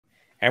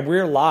And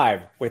we're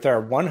live with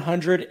our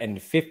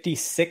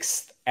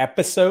 156th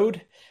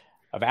episode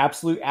of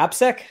Absolute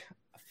AppSec.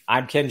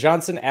 I'm Ken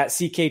Johnson at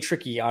CK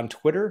Tricky on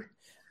Twitter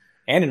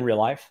and in real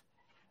life.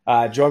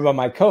 Joined by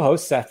my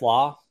co-host, Seth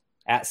Law,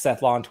 at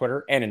Seth Law on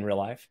Twitter and in real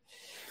life.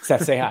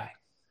 Seth, say hi.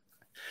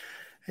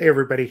 Hey,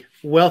 everybody.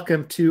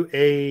 Welcome to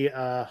a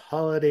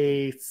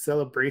holiday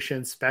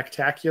celebration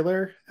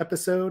spectacular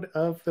episode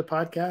of the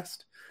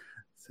podcast.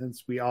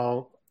 Since we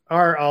are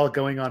all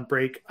going on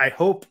break, I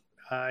hope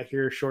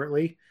here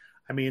shortly.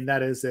 I mean,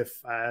 that is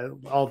if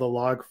all the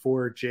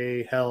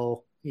Log4j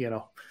hell,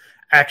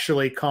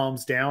 actually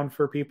calms down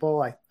for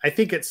people. I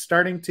think it's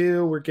starting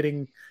to.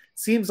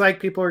 Seems like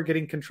people are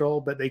getting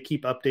control, but they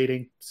keep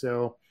updating.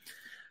 So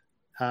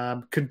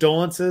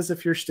condolences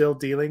if you're still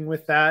dealing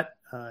with that.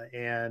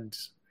 And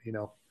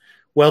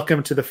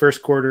welcome to the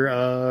first quarter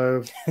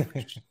of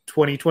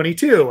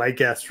 2022, I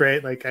guess,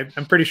 right? Like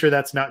I'm pretty sure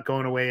that's not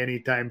going away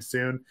anytime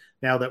soon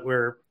now that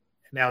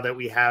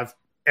we have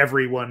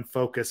everyone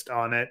focused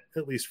on it,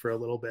 at least for a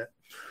little bit.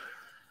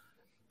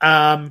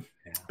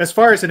 As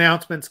far as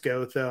announcements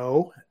go,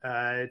 though,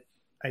 I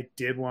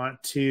did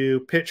want to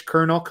pitch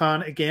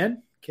KernelCon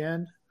again,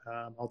 Ken.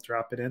 I'll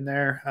drop it in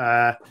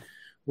there.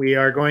 We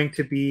are going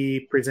to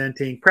be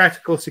presenting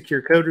Practical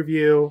Secure Code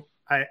Review,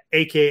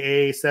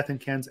 aka Seth and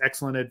Ken's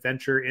Excellent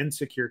Adventure in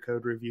Secure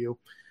Code Review,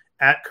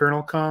 at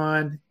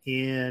KernelCon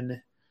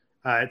in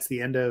it's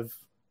the end of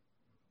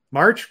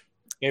March.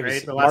 It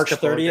was right? March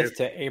 30th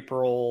to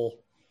April.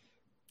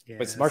 Yes.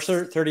 Was March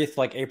 30th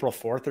like April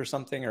 4th or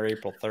something, or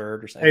April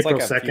 3rd or something? It's April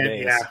like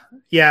 2nd,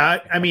 yeah.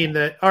 I mean,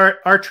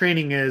 our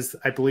training is,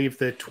 I believe,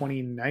 the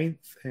 29th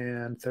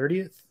and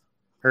 30th,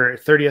 or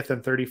 30th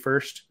and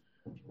 31st.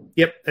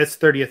 Yep, it's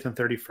 30th and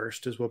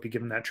 31st is we'll be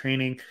given that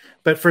training.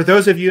 But for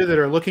those of you that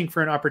are looking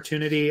for an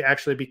opportunity,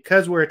 actually,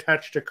 because we're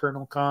attached to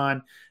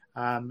KernelCon,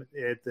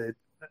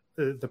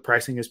 the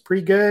pricing is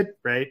pretty good,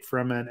 right,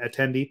 from an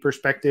attendee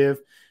perspective.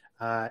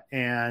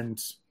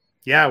 And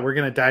yeah, we're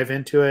going to dive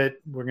into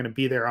it. We're going to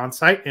be there on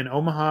site in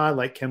Omaha,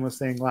 like Ken was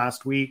saying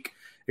last week.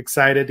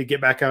 Excited to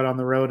get back out on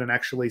the road and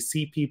actually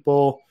see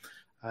people.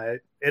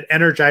 It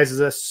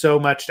energizes us so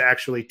much to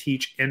actually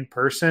teach in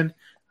person.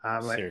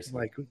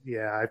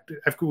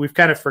 We've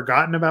kind of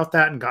forgotten about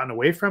that and gotten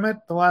away from it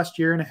the last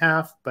year and a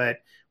half, but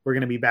we're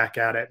going to be back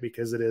at it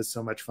because it is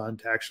so much fun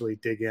to actually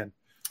dig in.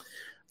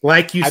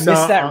 Like you saw, I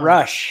miss that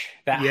rush,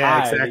 that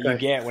high exactly. that you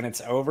get when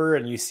it's over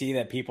and you see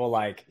that people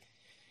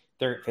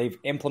they've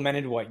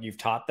implemented what you've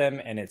taught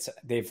them, and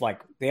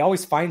they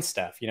always find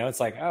stuff. It's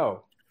like,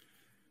 oh,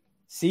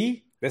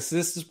 see,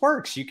 this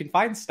works. You can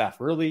find stuff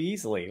really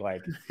easily.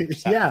 Like,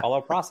 just have to follow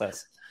a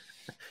process.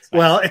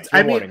 Well,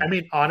 I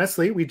mean,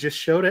 honestly, we just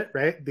showed it,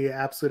 right? The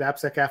Absolute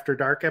AppSec After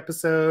Dark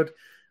episode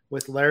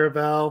with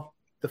Laravel.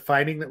 The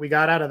finding that we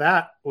got out of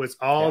that was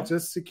all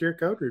just secure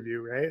code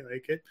review, right?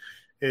 Like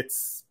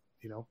it's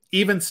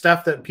even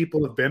stuff that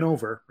people have been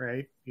over,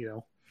 right?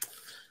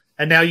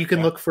 And now you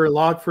can look for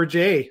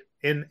Log4j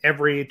in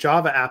every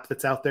Java app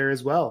that's out there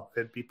as well.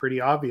 It'd be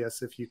pretty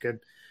obvious if you could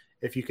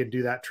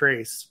do that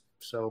trace.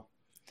 So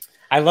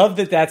I love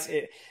that. That's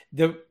it.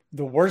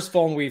 The worst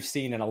phone we've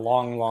seen in a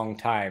long, long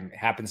time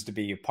happens to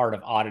be a part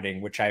of auditing,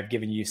 which I've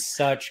given you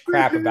such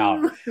crap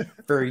about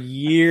for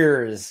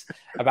years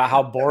about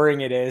how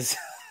boring it is.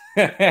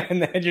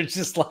 And then you're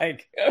just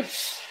like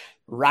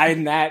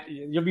riding that.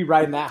 You'll be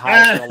riding that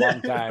high for a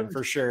long time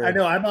for sure. I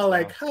know. I'm all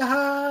like,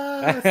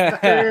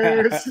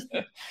 suckers.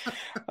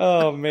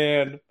 Oh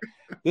man.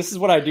 This is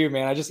what I do,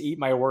 man. I just eat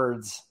my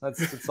words.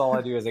 That's all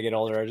I do as I get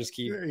older. I just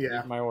keep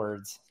eating my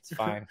words. It's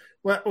fine.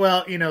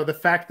 Well, the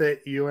fact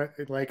that you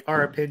like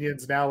our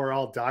opinions now are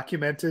all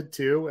documented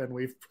too, and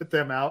we've put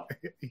them out,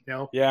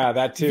 Yeah,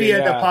 that too.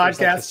 Via the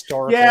podcast.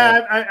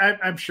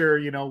 I'm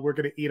sure, we're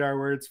going to eat our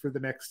words for the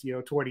next,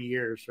 20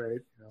 years, right?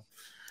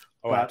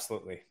 Oh,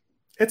 absolutely.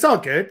 It's all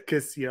good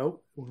because,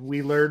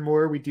 we learn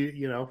more. We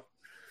do,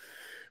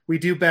 we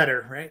do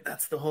better, right?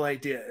 That's the whole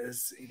idea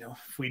is,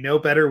 if we know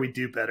better, we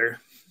do better.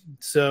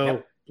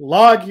 So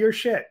log your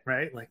shit,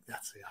 right? Like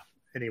that's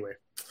anyway.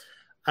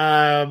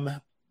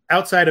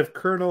 Outside of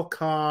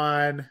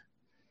KernelCon,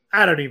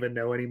 I don't even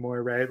know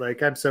anymore, right?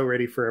 Like I'm so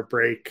ready for a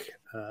break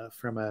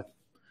from a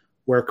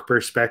work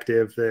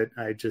perspective that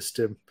I just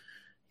am,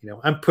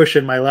 I'm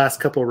pushing my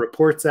last couple of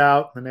reports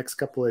out the next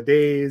couple of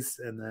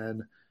days, and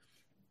then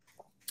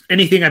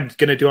anything I'm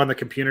going to do on the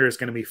computer is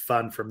going to be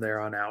fun from there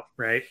on out,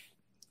 right?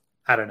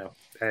 I don't know.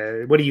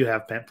 What do you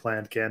have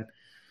planned, Ken?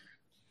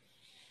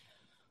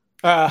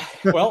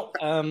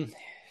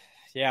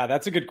 Yeah,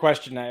 that's a good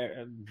question.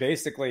 A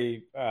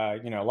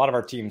lot of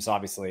our teams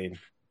obviously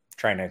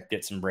trying to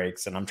get some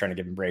breaks, and I'm trying to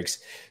give them breaks.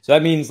 So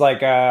that means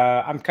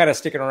I'm kind of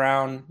sticking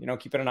around,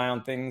 keeping an eye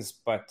on things,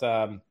 but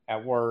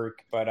at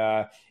work. But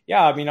I'll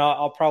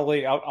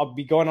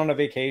be going on a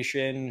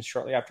vacation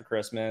shortly after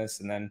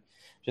Christmas, and then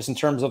just in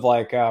terms of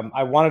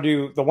I want to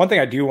do the one thing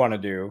I do want to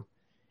do.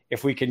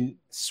 If we can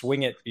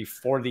swing it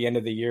before the end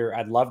of the year,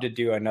 I'd love to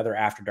do another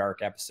After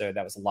Dark episode.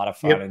 That was a lot of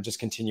fun, and just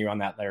continue on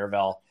that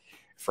Laravel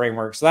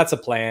framework. So that's a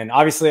plan.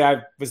 Obviously,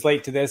 I was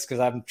late to this because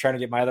I'm trying to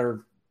get my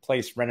other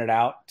place rented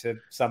out to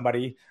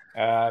somebody.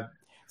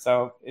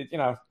 So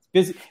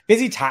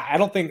busy time. I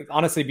don't think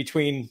honestly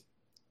between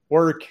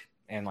work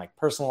and like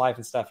personal life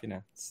and stuff,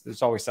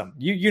 there's always something.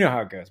 You know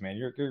how it goes, man.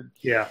 You're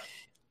yeah.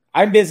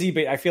 I'm busy,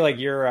 but I feel like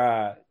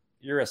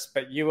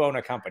but you own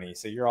a company,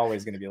 so you're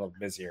always going to be a little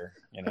busier.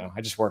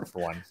 I just work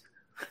for one.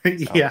 So.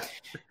 Yeah.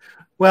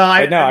 Well,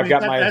 I've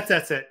got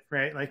that's it,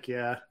 right? Like,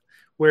 yeah,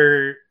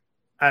 we're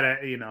at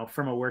a,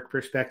 from a work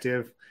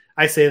perspective,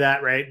 I say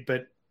that, right?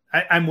 But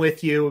I'm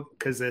with you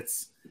because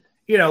it's,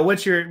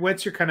 once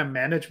you're kind of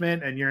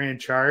management and you're in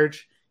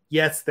charge,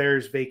 yes,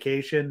 there's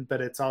vacation,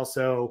 but it's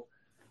also,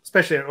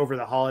 especially over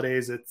the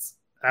holidays,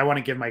 I want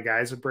to give my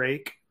guys a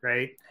break,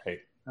 right? Right.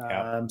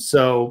 Yeah.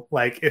 So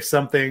like if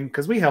something,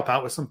 because we help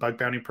out with some bug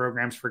bounty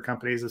programs for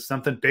companies, if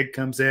something big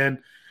comes in,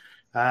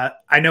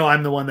 I know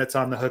I'm the one that's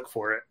on the hook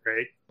for it,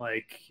 right?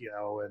 Like,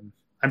 and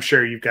I'm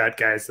sure you've got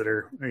guys that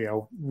are,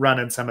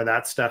 running some of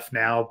that stuff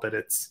now, but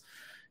it's,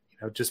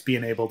 just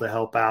being able to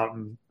help out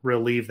and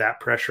relieve that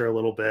pressure a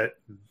little bit.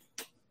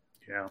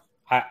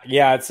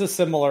 It's a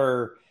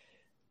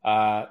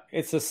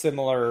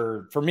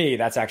similar, for me,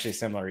 that's actually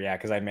similar. Yeah.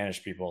 Cause I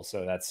manage people.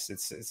 So it's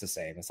the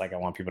same. It's like, I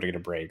want people to get a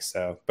break.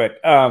 So, but,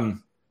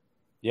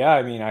 yeah,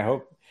 I mean, I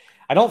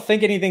don't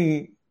think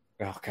anything,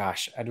 oh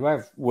gosh, do I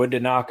have wood to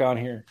knock on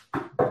here?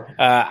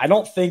 I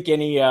don't think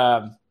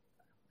there's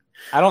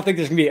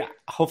gonna be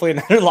hopefully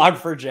another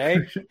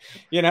Log4j,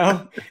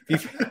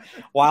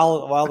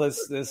 while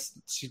this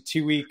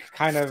 2 week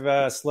kind of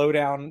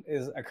slowdown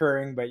is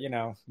occurring, but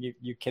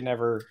you can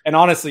never, and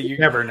honestly, you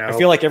never know. I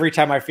feel like every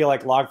time I feel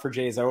like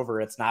Log4j is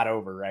over, it's not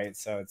over, right?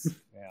 So it's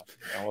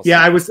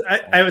I was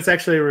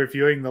actually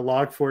reviewing the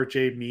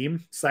Log4j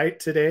meme site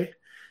today.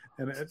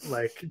 And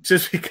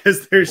just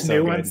because there's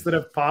new ones that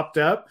have popped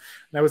up,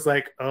 and I was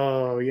like,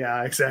 oh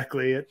yeah,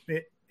 exactly.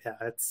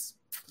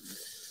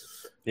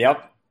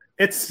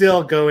 It's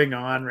still going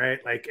on, right?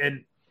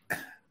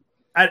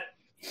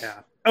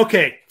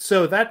 Okay.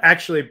 So that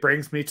actually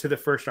brings me to the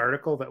first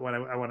article that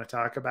I want to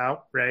talk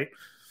about, right?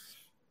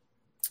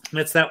 And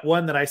it's that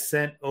one that I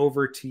sent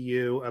over to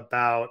you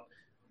about.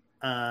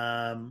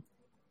 Okay,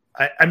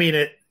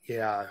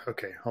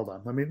 hold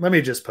on. Let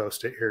me just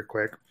post it here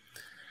quick.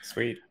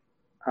 Sweet.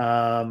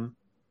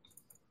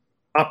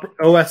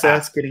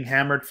 OSS getting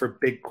hammered for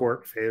big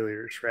corp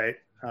failures, right?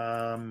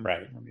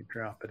 Right. Let me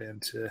drop it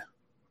into.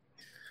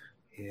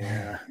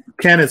 Yeah,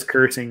 Ken is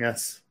cursing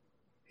us,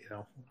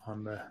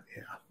 on the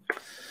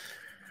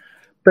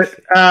But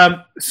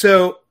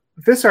so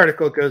this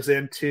article goes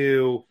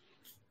into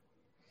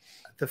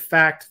the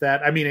fact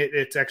that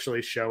it's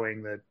actually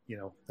showing that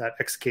that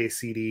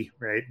XKCD,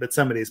 right? But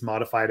somebody's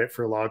modified it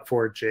for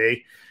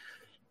Log4j.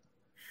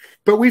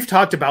 But we've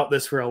talked about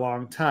this for a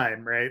long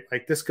time, right?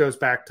 Like this goes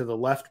back to the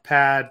left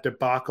pad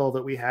debacle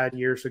that we had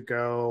years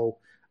ago,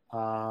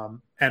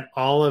 and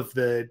all of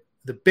the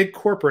big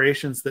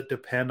corporations that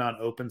depend on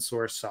open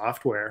source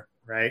software,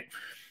 right?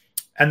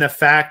 And the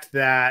fact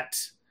that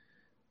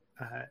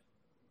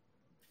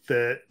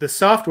the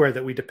software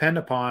that we depend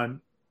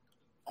upon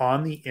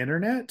on the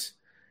internet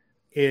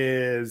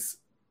is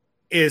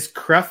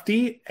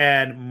crufty,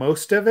 and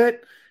most of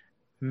it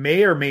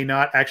may or may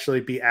not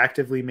actually be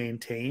actively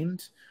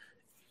maintained.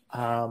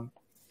 And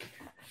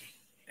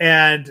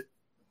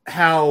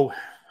how,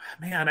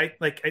 man, I'm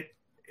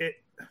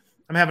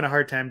having a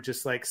hard time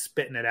just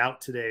spitting it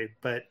out today,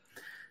 but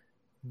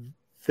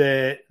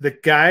the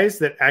guys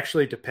that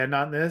actually depend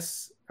on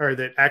this, or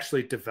that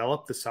actually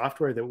develop the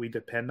software that we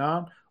depend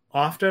on,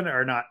 often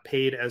are not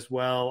paid as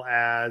well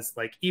as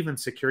even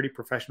security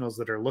professionals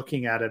that are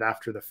looking at it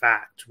after the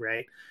fact,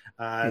 right?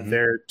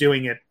 They're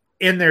doing it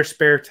in their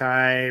spare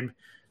time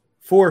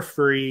for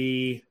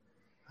free,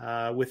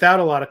 without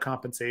a lot of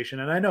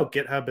compensation. And I know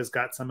GitHub has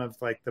got some of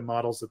the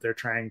models that they're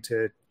trying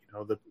to,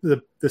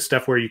 the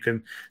stuff where you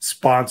can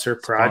sponsor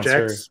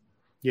projects.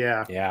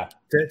 To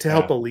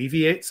help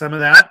alleviate some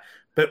of that.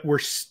 But we're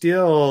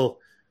still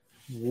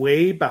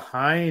way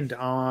behind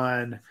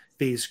on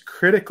these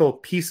critical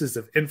pieces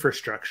of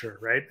infrastructure,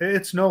 right?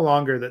 It's no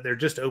longer that they're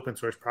just open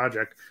source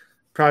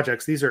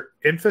projects. These are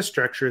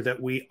infrastructure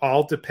that we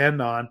all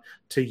depend on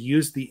to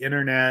use the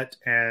internet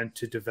and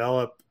to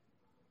develop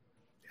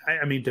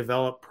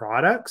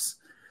products.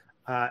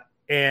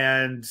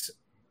 And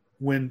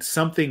when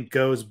something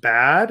goes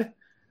bad,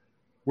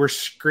 we're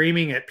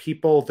screaming at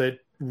people that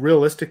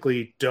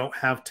realistically don't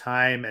have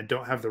time and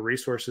don't have the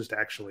resources to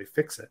actually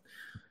fix it.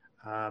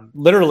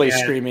 Literally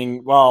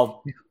screaming.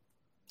 Well,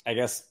 I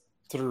guess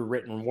through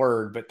written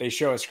word, but they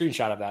show a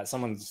screenshot of that.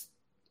 Someone's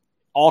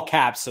all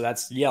caps, so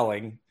that's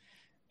yelling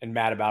and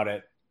mad about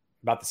it,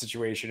 about the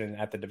situation, and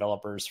at the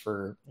developers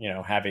for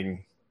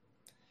having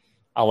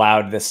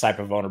allowed this type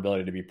of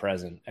vulnerability to be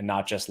present, and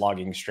not just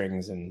logging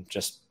strings and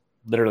just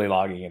literally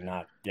logging and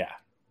not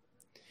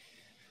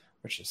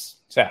which is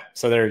so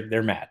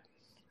they're mad.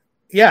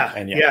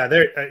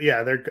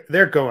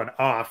 They're going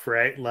off,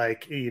 right?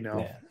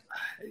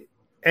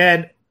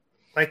 And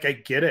I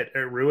get it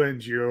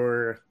ruins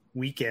your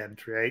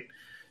weekend, right?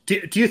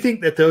 Do you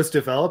think that those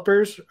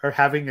developers are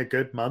having a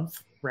good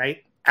month,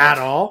 right? At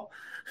all?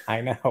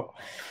 I know.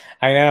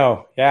 I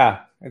know.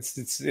 Yeah. And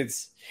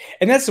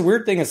that's the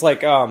weird thing is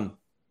like,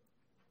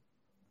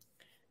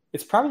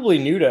 it's probably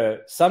new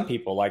to some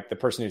people, like the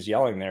person who's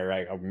yelling there,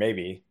 right? Or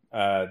maybe,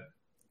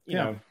 you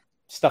know,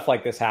 stuff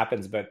like this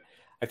happens, but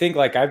I think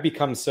like I've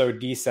become so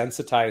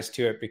desensitized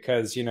to it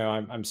because, you know,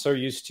 I'm so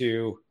used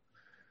to,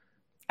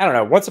 I don't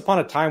know, once upon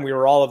a time, we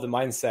were all of the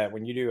mindset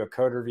when you do a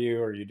code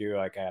review or you do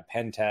like a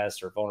pen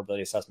test or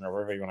vulnerability assessment or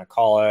whatever you want to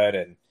call it.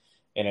 And,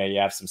 you know, you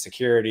have some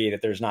security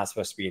that there's not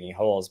supposed to be any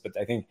holes. But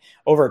I think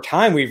over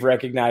time, we've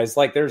recognized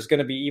like there's going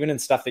to be, even in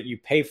stuff that you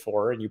pay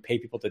for and you pay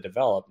people to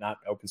develop, not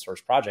open source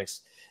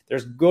projects,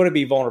 there's going to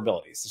be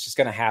vulnerabilities. It's just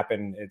going to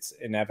happen. It's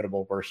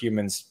inevitable. We're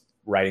humans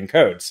writing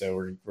code.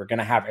 So we're going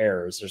to have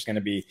errors. There's going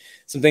to be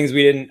some things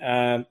we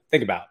didn't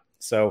think about.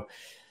 So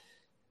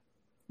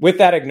with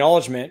that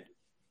acknowledgement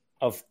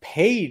of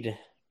paid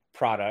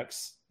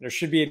products, there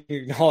should be an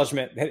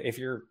acknowledgement that if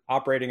you're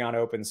operating on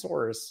open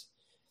source,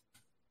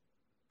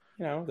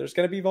 you know, there's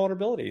going to be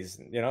vulnerabilities,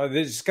 you know,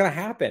 it's just going to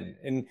happen.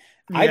 And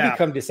I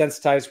become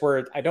desensitized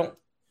where I don't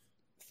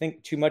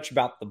think too much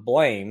about the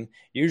blame.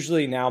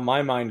 Usually now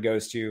my mind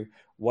goes to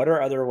what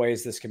are other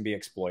ways this can be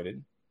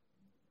exploited?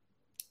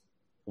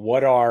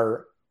 What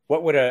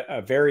would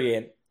a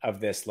variant of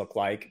this look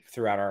like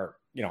throughout our,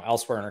 you know,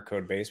 elsewhere in our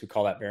code base? We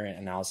call that variant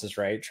analysis,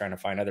 right? Trying to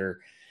find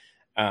other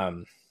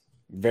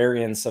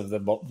variants of the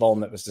vuln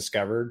that was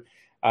discovered.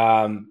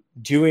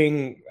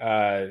 Doing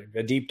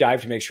a deep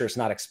dive to make sure it's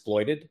not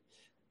exploited.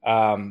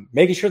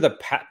 Making sure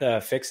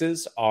the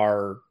fixes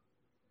are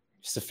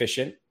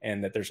sufficient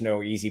and that there's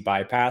no easy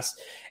bypass.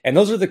 And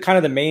those are the kind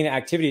of the main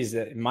activities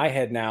that in my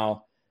head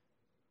now,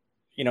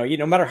 you know,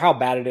 no matter how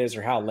bad it is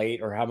or how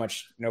late or how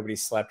much nobody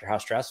slept or how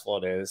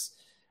stressful it is,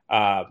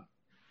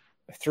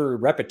 through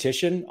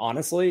repetition,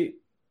 honestly,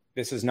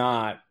 this is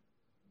not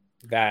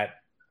that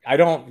I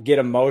don't get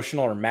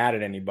emotional or mad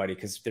at anybody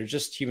because they're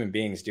just human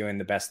beings doing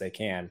the best they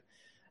can.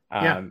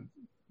 And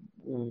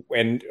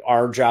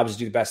our job is to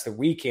do the best that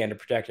we can to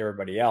protect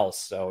everybody else.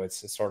 So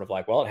it's sort of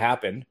like, well, it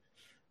happened,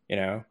 you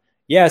know.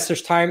 Yes,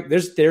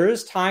 there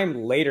is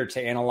time later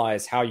to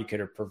analyze how you could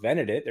have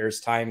prevented it. There's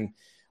time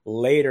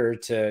later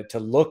to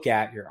look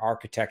at your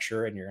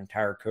architecture and your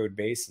entire code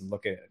base and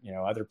look at, you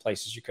know, other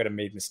places you could have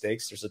made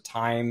mistakes. There's a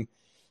time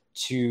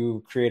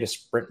to create a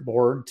sprint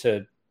board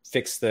to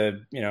fix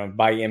the, you know,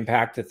 by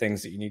impact, the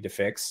things that you need to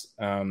fix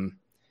that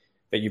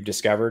you've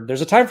discovered.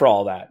 There's a time for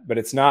all that, but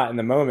it's not in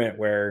the moment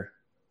where,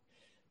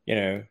 you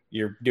know,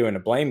 you're doing a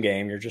blame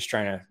game. You're just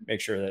trying to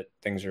make sure that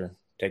things are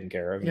taken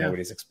care of.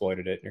 Nobody's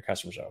exploited it and your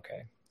customers are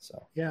okay.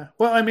 So, yeah.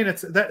 Well, I mean,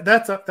 it's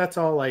that's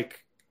all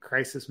like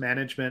crisis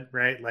management,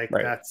 right? Like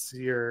that's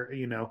your,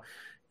 you know,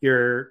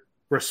 your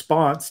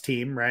response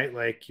team, right?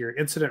 Like your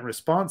incident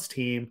response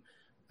team,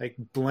 like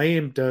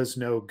blame does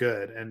no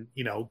good. And,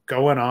 you know,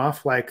 going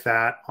off like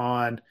that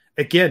on,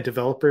 again,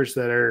 developers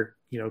that are,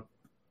 you know,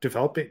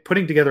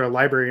 putting together a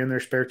library in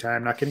their spare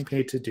time, not getting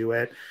paid to do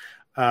it.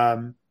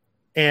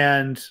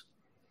 And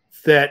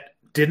that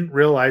didn't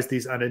realize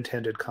these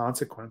unintended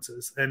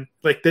consequences. And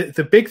like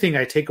the big thing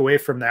I take away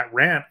from that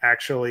rant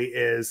actually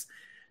is,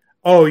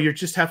 oh, you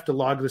just have to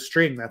log the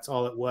string. That's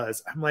all it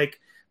was. I'm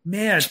like,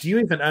 man, do you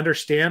even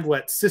understand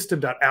what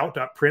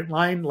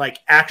system.out.println like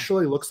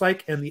actually looks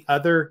like and the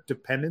other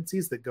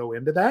dependencies that go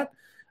into that?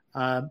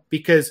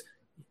 Because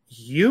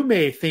you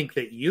may think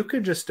that you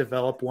can just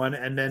develop one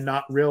and then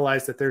not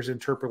realize that there's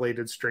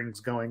interpolated strings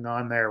going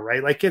on there,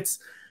 right? Like it's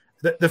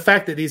the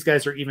fact that these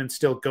guys are even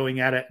still going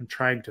at it and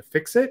trying to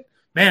fix it,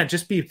 man,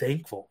 just be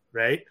thankful,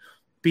 right?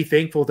 Be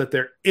thankful that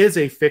there is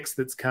a fix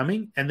that's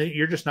coming and that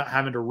you're just not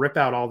having to rip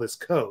out all this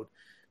code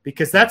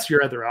because that's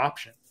your other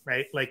option,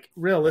 right? Like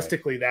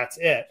realistically, that's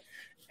it.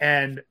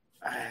 And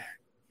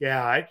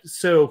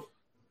so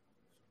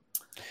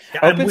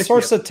open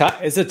source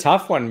is a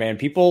tough one, man.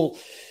 People,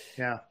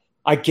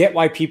 I get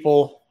why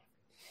people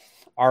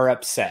are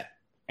upset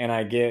and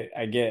I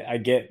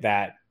get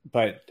that,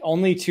 but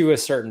only to a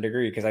certain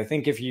degree. Because I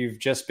think if you've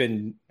just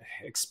been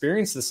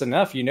experienced this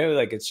enough, you know,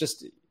 like it's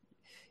just,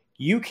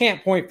 you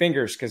can't point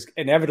fingers because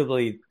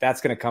inevitably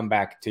that's going to come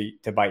back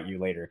to bite you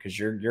later because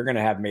you're going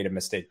to have made a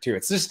mistake too.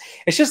 It's the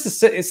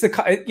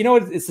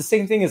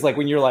same thing as like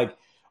when you're like,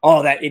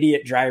 oh, that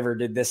idiot driver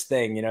did this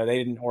thing, you know, they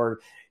didn't, or,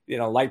 you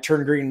know, light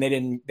turned green, they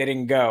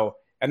didn't go.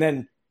 And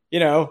then, you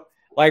know,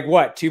 like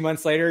what, 2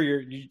 months later,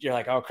 you're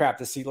like, oh crap,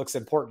 this seat looks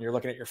important. You're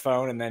looking at your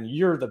phone and then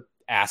you're the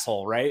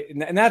asshole, right?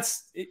 And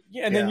that's it,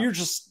 and then you're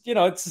just, you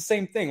know, it's the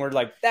same thing where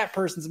like that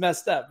person's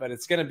messed up, but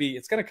it's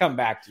gonna come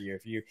back to you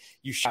if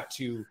you shot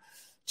too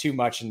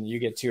much and you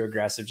get too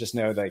aggressive. Just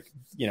know, like,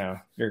 you know,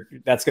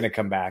 that's gonna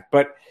come back.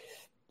 But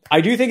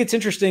I do think it's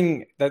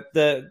interesting that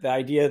the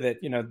idea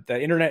that, you know, the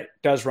internet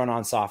does run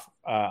on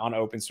on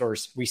open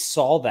source. We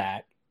saw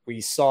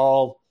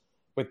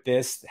with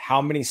this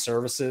how many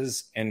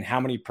services and how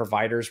many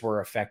providers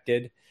were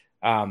affected.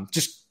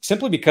 Just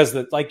simply because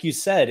that, like you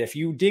said, if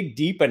you dig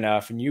deep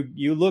enough and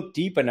you look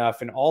deep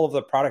enough in all of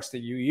the products that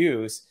you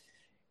use,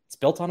 it's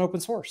built on open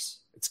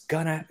source.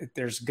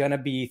 There's gonna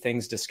be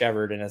things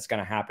discovered and it's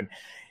gonna happen.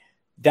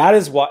 that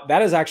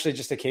is actually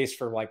just a case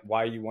for like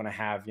why you want to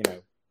have,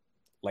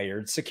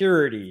 layered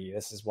security.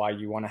 This is why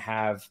you want to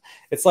have,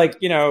 it's like,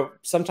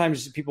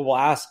 sometimes people will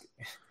ask,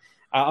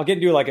 I'll get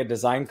into like a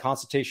design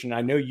consultation.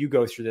 I know you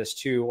go through this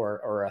too,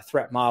 or a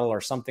threat model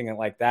or something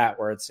like that,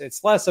 where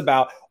it's less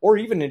about, or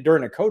even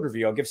during a code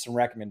review, I'll give some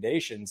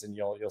recommendations and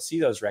you'll see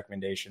those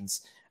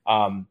recommendations.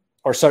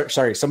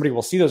 Somebody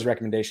will see those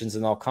recommendations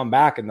and they'll come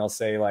back and they'll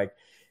say like,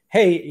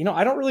 hey,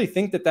 I don't really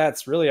think that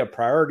that's really a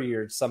priority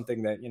or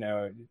something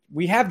that,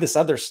 we have this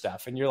other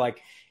stuff. And you're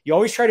like, you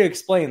always try to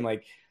explain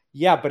like,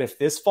 yeah, but if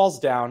this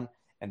falls down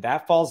and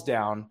that falls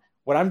down,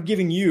 what I'm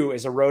giving you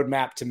is a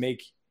roadmap to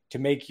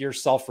make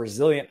yourself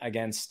resilient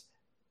against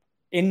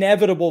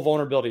inevitable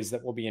vulnerabilities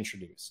that will be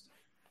introduced.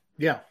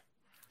 Yeah.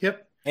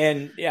 Yep.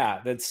 And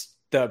yeah, that's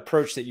the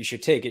approach that you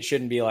should take. It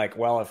shouldn't be like,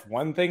 well, if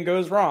one thing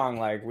goes wrong,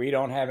 like we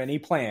don't have any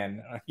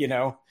plan,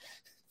 Yeah.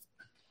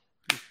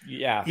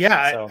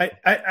 Yeah. So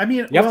I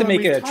mean, you have to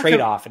make a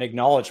trade-off, an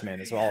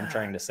acknowledgement is all I'm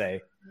trying to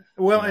say.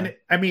 Well, and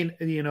I mean,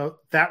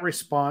 that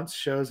response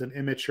shows an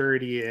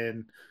immaturity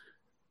in,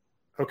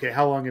 okay,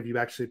 how long have you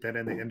actually been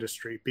in the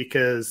industry?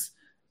 Because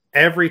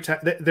every time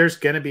there's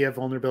going to be a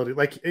vulnerability,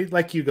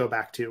 like you go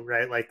back to,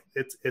 right? Like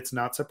it's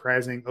not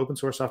surprising. Open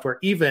source software,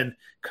 even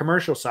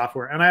commercial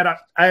software, and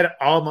I'd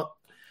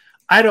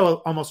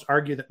almost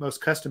argue that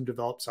most custom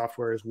developed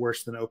software is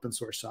worse than open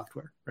source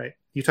software, right?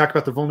 You talk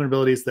about the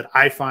vulnerabilities that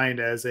I find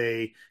as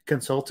a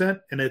consultant,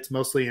 and it's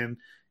mostly in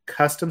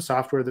custom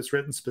software that's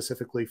written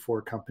specifically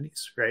for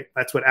companies, right?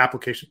 That's what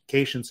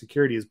application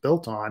security is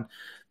built on,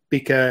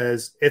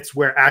 because it's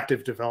where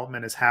active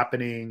development is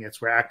happening.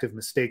 It's where active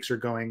mistakes are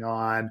going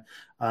on.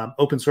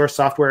 Open source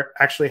software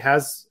actually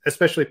has,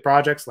 especially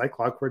projects like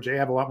Log4j,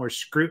 have a lot more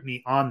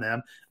scrutiny on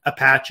them,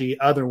 Apache,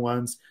 other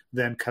ones,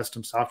 than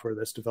custom software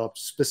that's developed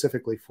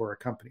specifically for a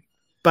company.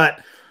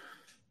 But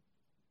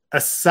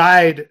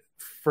aside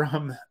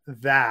from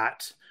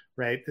that,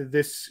 right,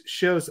 this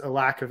shows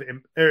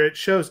it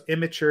shows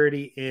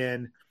immaturity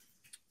in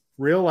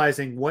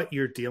realizing what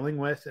you're dealing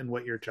with and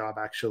what your job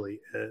actually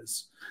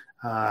is.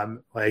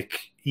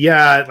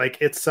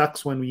 It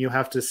sucks when you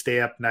have to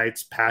stay up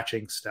nights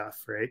patching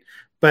stuff, right?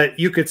 But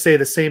you could say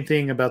the same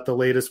thing about the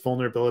latest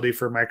vulnerability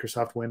for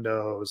Microsoft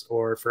Windows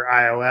or for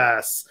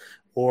iOS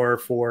or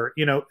for,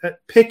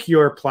 pick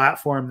your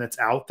platform that's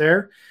out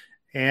there,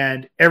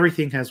 and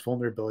everything has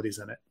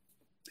vulnerabilities in it.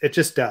 It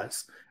just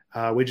does.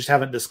 We just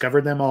haven't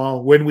discovered them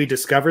all. When we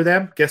discover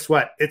them, guess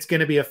what? It's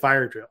going to be a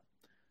fire drill.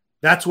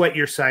 That's what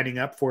you're signing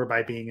up for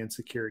by being in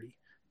security,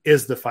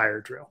 is the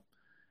fire drill.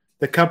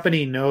 The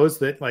company knows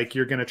that like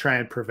you're going to try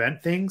and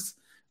prevent things,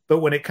 but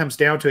when it comes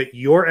down to it,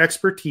 your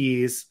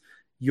expertise,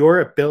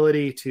 your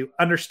ability to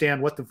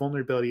understand what the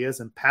vulnerability is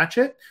and patch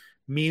it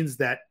means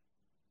that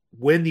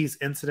when these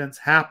incidents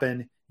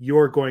happen,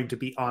 you're going to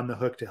be on the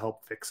hook to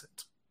help fix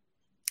it.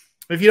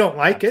 If you don't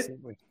like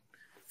Absolutely. It,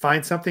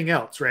 find something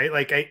else, right?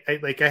 Like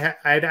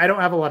I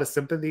don't have a lot of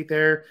sympathy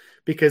there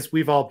because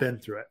we've all been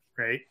through it,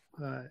 right?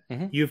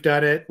 You've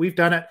done it. We've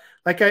done it.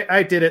 Like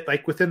I did it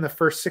like within the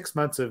first 6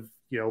 months of,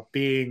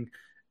 being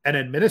an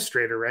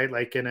administrator, right?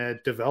 Like in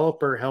a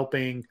developer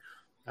helping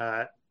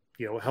run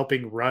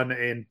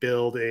and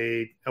build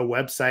a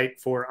website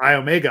for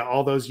iOmega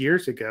all those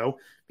years ago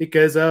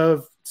because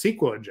of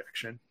SQL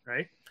injection,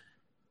 right?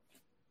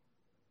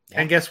 Yeah.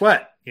 And guess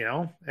what?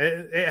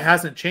 It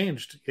hasn't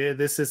changed.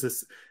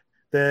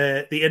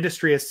 The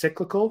industry is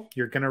cyclical.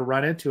 You're going to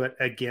run into it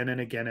again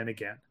and again and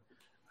again.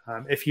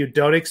 If you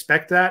don't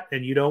expect that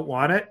and you don't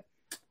want it,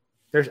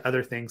 there's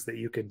other things that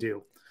you can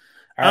do.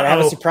 All right, I have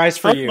a surprise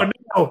for you.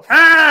 No.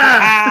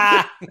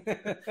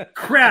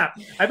 Crap.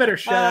 I better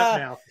shut up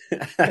now.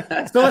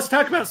 So let's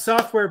talk about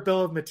software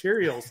bill of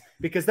materials,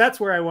 because that's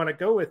where I want to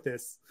go with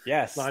this.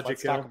 Yes,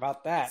 let's talk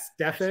about that.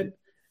 Stefan,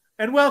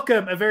 and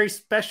welcome, a very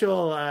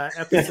special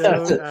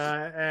episode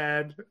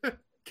and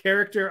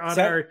character on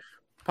our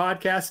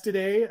podcast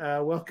today.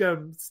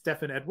 Welcome,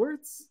 Stefan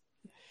Edwards.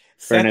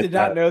 Seth did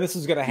not know this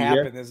was going to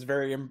happen. Yeah. This is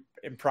very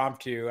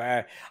impromptu.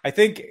 I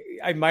think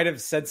I might have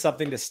said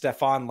something to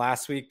Stefan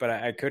last week, but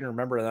I couldn't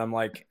remember. And I'm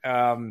like,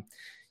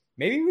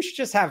 maybe we should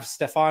just have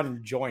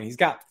Stefan join. He's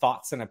got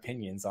thoughts and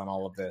opinions on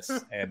all of this.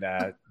 And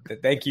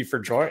thank you for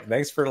joining.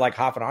 Thanks for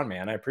hopping on,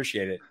 man. I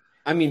appreciate it.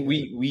 I mean,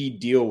 we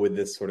deal with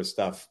this sort of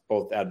stuff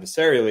both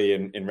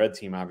adversarially in Red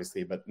Team,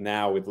 obviously, but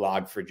now with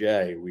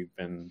Log4j, we've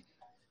been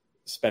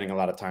spending a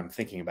lot of time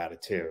thinking about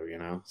it too,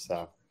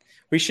 so.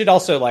 We should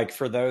also,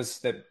 for those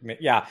that,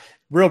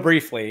 real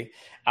briefly,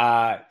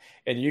 and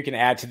you can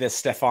add to this,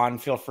 Stefan,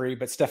 feel free,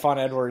 but Stefan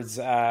Edwards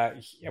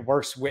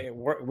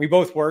we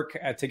both work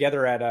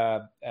together at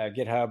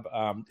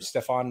GitHub.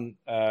 Stefan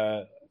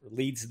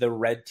leads the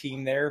Red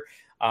Team there.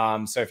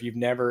 So if you're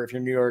newer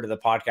to the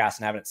podcast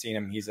and haven't seen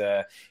him, he's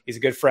a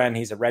good friend.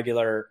 He's a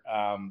regular,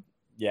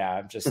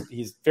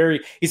 he's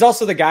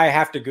also the guy I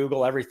have to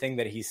Google everything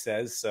that he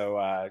says.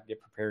 So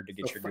get prepared to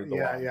get your Google.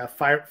 Yeah.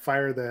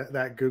 Fire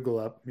that Google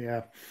up.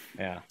 Yeah.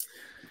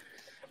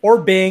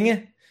 Or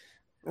Bing.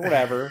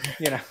 whatever,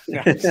 No.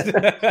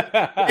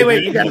 Hey,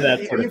 wait,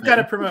 you've got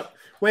to promote.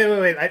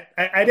 Wait.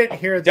 I didn't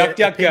hear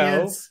the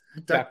opinions.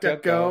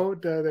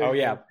 DuckDuckGo. Oh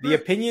yeah, the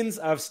opinions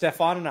of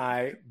Stefan and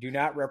I do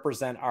not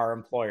represent our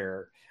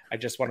employer. I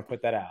just want to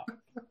put that out.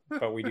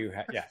 But we do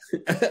have, yes.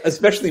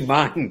 Especially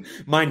mine.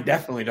 Mine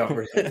definitely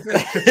don't.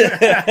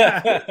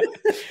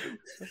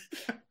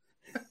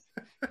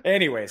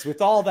 Anyways,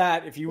 with all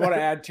that, if you want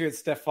to add to it,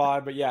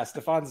 Stefan, but yeah,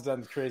 Stefan's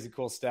done crazy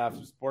cool stuff.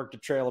 Worked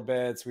at Trail of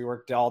Bits. We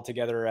worked all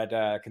together at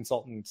a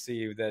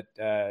consultancy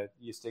that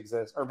used to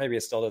exist, or maybe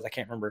it still does. I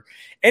can't remember.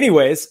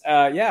 Anyways,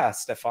 yeah,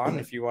 Stefan,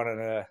 if you wanted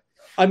to.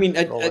 I mean,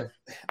 I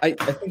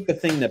think the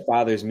thing that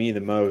bothers me the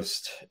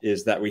most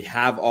is that we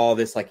have all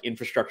this like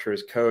infrastructure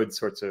as code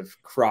sorts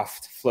of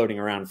cruft floating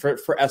around for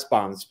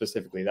SBOMs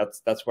specifically.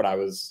 That's what I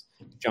was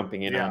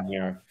jumping in on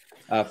here.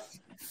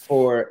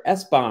 For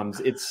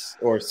SBOMs,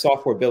 or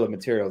software bill of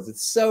materials,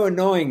 it's so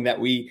annoying that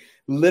we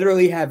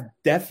literally have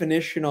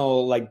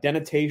definitional, like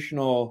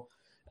denotational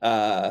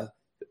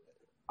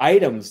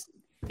items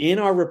in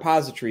our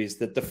repositories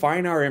that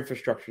define our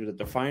infrastructure, that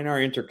define our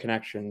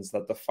interconnections,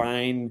 that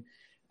define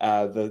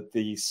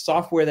the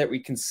software that we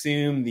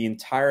consume, the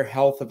entire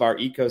health of our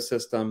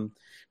ecosystem.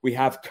 We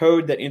have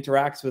code that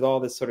interacts with all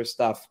this sort of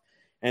stuff,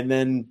 and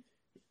then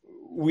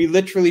we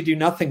literally do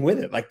nothing with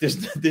it. Like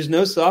there's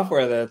no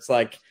software that's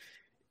like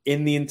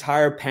in the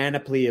entire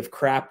panoply of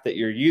crap that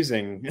you're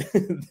using.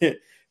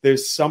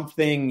 There's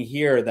something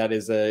here that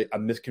is a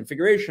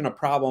misconfiguration, a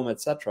problem,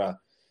 etc.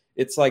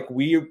 It's like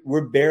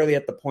we're barely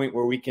at the point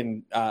where we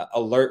can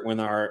alert when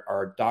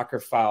our Docker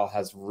file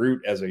has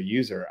root as a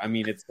user. I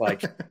mean, it's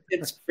like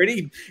it's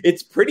pretty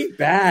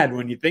bad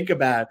when you think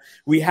about it.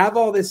 We have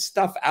all this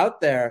stuff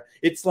out there.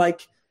 It's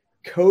like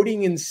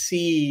coding in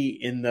C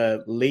in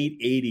the late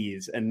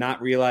 80s and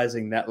not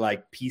realizing that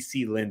like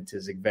PC lint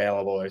is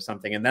available or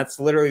something. And that's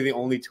literally the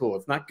only tool.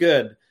 It's not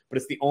good, but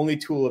it's the only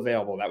tool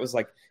available. That was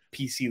like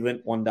PC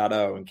lint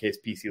 1.0 in case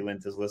PC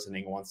lint is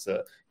listening and wants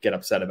to get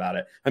upset about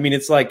it. I mean,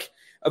 it's like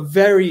a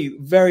very,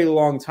 very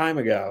long time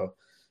ago.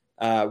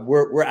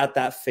 We're at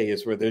that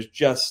phase where there's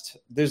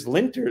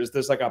linters.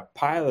 There's like a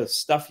pile of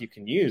stuff you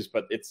can use,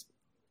 but it's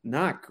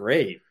not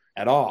great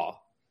at all.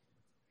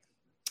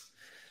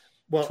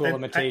 Well, tool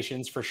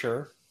limitations for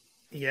sure.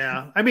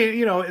 Yeah. I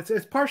mean,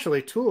 it's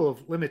partially tool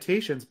of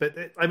limitations, but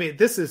I mean,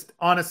 this is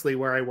honestly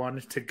where I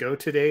wanted to go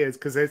today is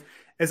because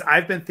as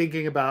I've been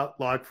thinking about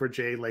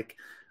Log4j, like,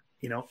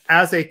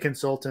 as a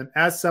consultant,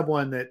 as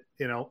someone that,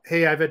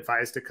 hey, I've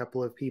advised a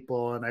couple of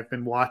people and I've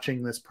been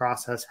watching this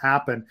process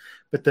happen.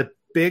 But the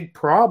big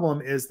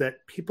problem is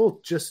that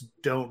people just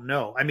don't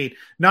know. I mean,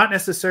 not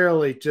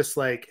necessarily just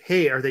like,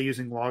 hey, are they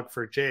using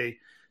Log4j?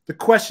 The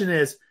question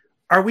is,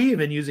 are we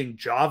even using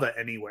Java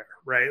anywhere?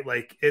 Right?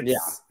 Like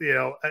it's,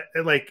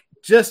 like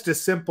just a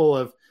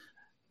simple,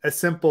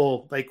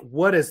 like,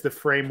 what is the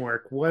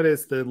framework? What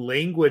is the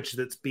language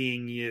that's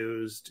being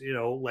used?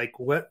 Like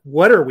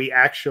what are we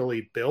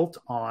actually built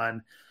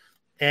on?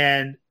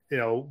 And,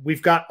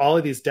 we've got all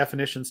of these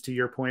definitions, to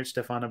your point,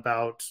 Stefan,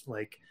 about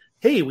like,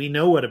 hey, we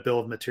know what a bill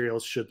of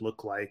materials should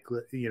look like.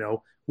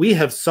 We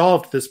have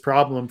solved this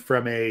problem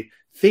from a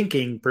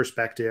thinking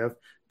perspective,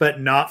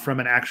 but not from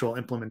an actual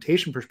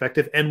implementation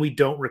perspective. And we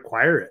don't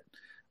require it.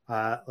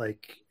 I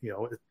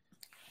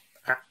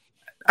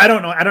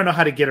don't know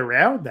how to get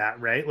around that,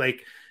 right?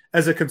 Like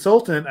as a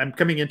consultant, I'm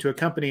coming into a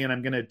company and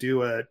I'm going to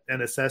do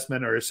an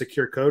assessment or a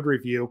secure code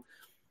review.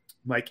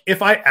 Like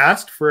if I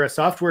asked for a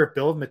software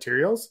bill of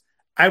materials,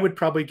 I would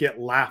probably get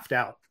laughed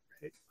out.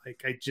 Right?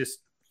 Like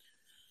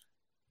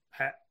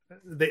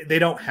they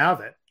don't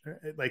have it.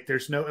 Like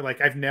there's no, like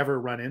I've never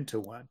run into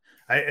one.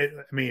 I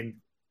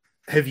mean,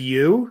 have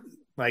you?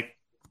 Like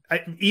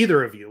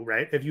either of you,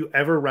 right? Have you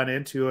ever run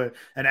into an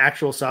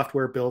actual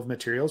software bill of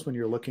materials when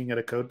you're looking at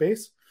a code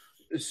base?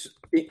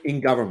 In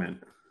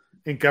government.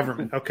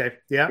 Okay.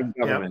 Yeah. In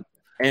government.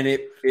 Yeah.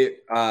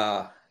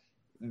 And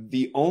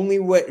the only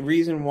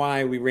reason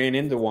why we ran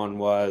into one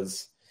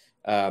was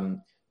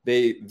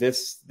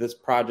this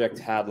project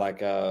had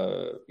like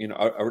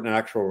an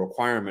actual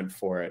requirement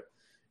for it.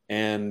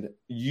 And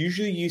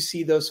usually you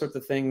see those sorts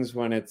of things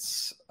when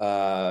it's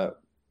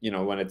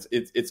when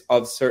it's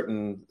of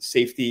certain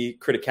safety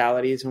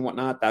criticalities and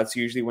whatnot. That's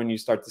usually when you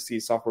start to see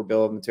software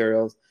bill of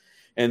materials.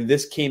 And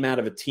this came out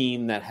of a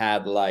team that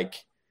had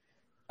like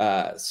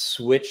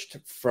switched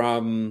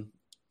from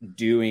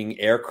doing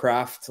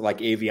aircraft, like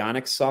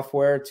avionics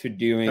software, to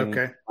doing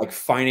like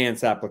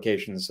finance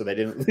applications, so they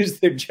didn't lose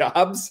their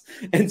jobs.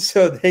 And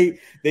so they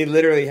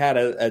literally had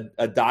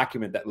a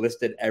document that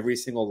listed every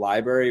single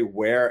library,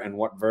 where and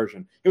what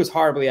version. It was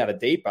horribly out of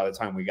date by the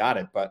time we got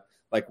it, but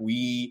like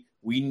we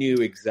knew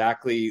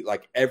exactly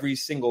like every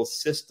single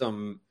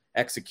system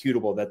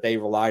executable that they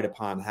relied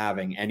upon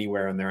having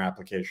anywhere in their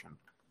application.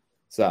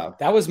 So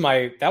that was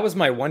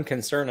my one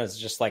concern, is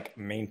just like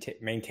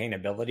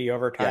maintainability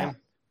over time.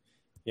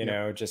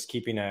 Yeah. Just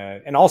keeping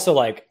and also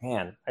like,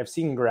 man, I've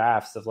seen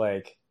graphs of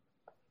like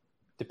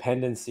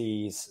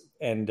dependencies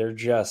and they're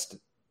just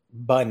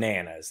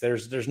bananas.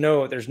 There's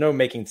no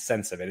making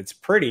sense of it. It's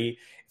pretty,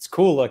 it's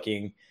cool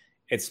looking.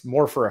 it's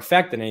more for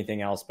effect than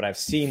anything else. But I've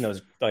seen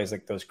those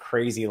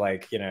crazy,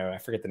 like, I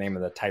forget the name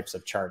of the types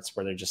of charts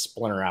where they just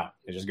splinter out.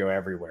 They just go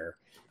everywhere.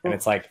 And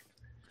it's like,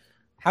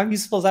 how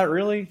useful is that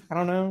really? I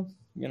don't know,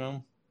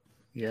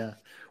 Yeah.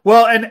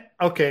 Well, and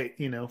okay,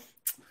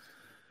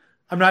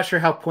 I'm not sure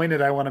how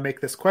pointed I want to make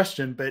this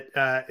question, but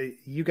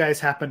you guys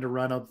happen to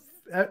run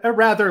a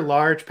rather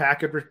large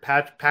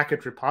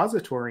package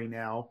repository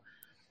now,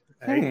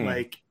 right?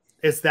 Like,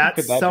 is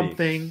that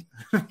something?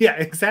 Yeah,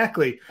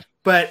 exactly.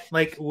 But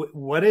like,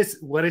 what is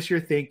your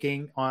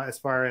thinking on as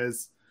far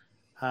as,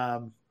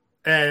 and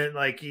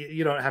like,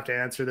 you don't have to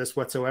answer this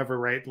whatsoever,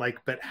 right? Like,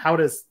 but how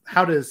does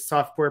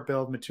software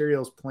bill of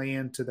materials play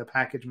into the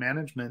package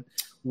management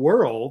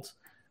world?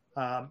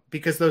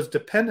 Because those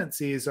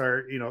dependencies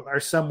are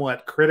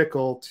somewhat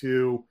critical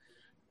to,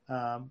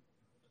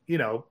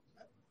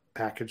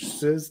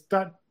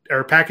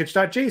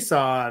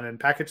 package.json and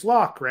package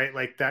lock, right?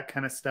 Like that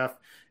kind of stuff,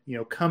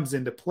 comes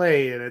into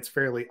play, and it's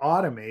fairly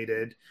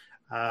automated.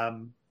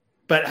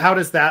 But how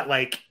does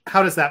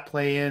that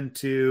play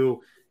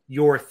into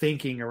your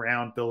thinking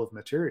around bill of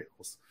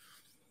materials?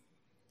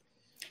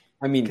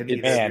 I mean, can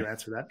you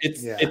answer that?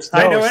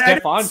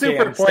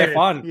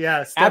 Stefan.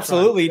 Yeah, Stefan.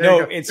 Absolutely.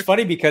 No, it's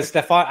funny because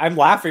Stefan, I'm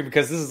laughing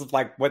because this is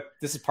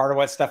part of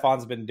what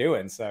Stefan's been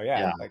doing. So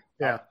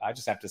I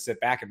just have to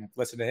sit back and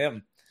listen to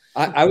him.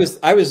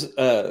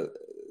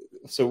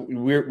 So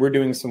we're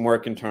doing some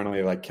work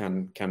internally, like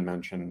Ken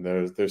mentioned.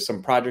 There's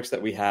some projects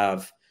that we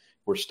have.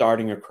 We're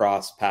starting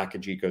across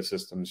package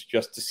ecosystems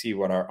just to see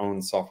what our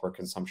own software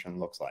consumption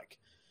looks like.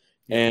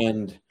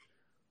 And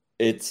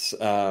it's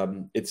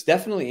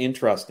definitely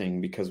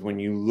interesting because when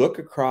you look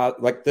across,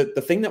 like the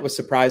thing that was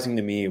surprising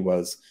to me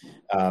was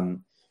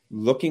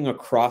looking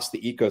across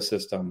the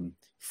ecosystem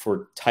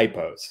for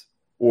typos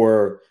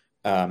or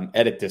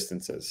edit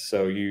distances.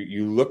 So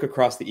you look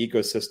across the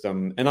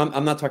ecosystem, and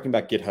I'm not talking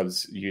about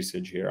GitHub's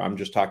usage here. I'm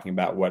just talking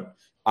about what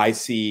I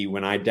see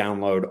when I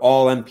download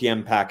all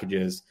NPM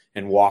packages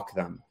and walk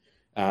them.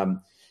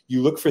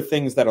 You look for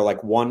things that are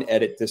like one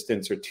edit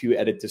distance or two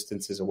edit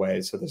distances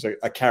away. So there's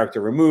a character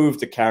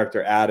removed, a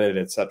character added,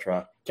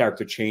 etc.,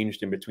 character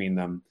changed in between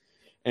them.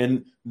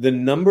 And the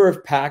number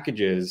of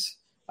packages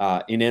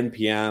in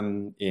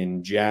NPM,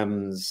 in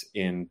GEMS,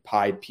 in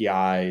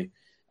PyPI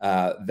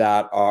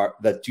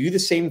that do the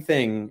same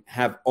thing,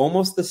 have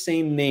almost the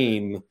same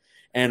name,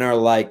 and are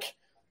like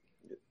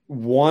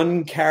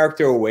one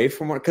character away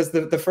from one. Because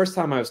the first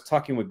time I was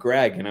talking with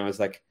Greg, and I was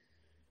like,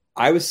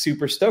 I was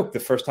super stoked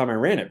the first time I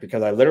ran it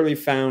because I literally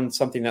found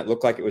something that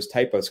looked like it was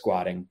typo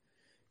squatting.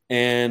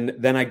 And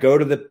then I go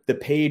to the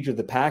page of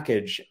the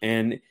package,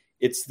 and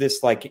it's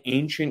this like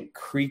ancient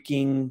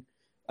creaking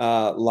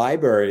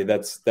library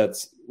that's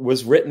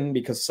was written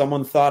because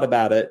someone thought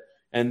about it,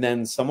 and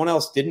then someone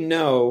else didn't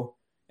know,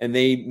 and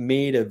they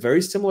made a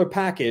very similar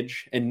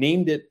package and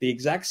named it the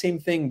exact same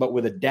thing, but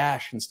with a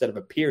dash instead of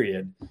a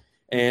period.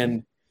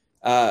 And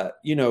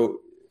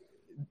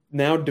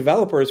now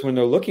developers, when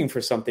they're looking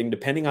for something,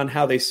 depending on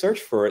how they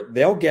search for it,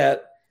 they'll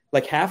get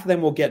like half of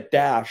them will get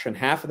dash and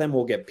half of them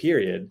will get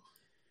period.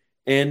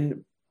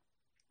 And,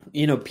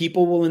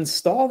 people will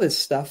install this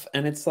stuff,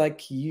 and it's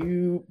like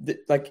even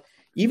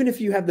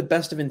if you have the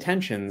best of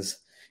intentions,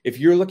 if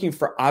you're looking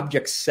for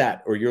object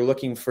set or you're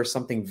looking for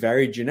something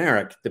very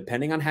generic,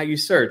 depending on how you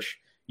search,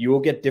 you will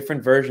get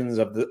different versions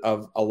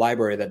of a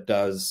library that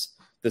does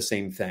the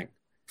same thing,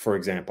 for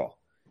example.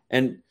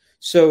 And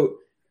so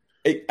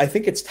I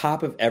think it's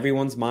top of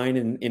everyone's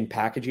mind in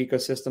package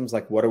ecosystems.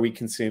 Like, what are we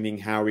consuming?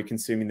 How are we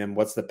consuming them?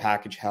 What's the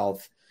package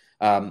health?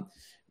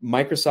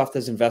 Microsoft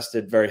has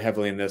invested very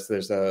heavily in this.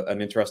 There's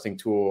an interesting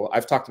tool.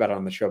 I've talked about it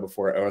on the show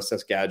before,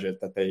 OSS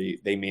Gadget, that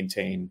they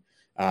maintain.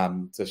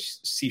 It's a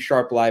C#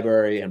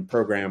 library and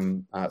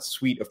program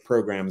suite of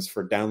programs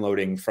for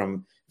downloading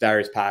from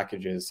various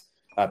package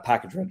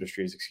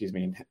registries,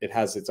 And it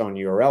has its own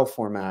URL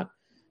format.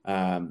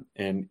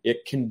 And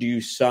it can do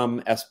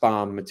some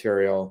SBOM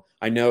material.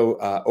 I know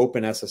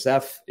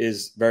OpenSSF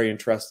is very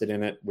interested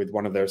in it with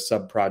one of their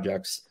sub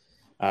projects.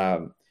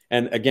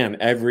 And again,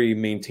 every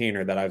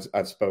maintainer that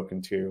I've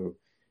spoken to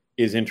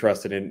is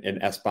interested in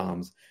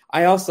SBOMs.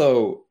 I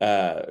also,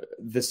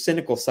 the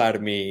cynical side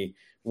of me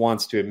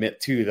wants to admit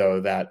too, though,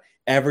 that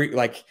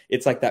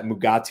it's like that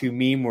Mugatu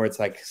meme where it's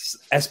like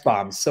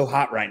SBOM so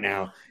hot right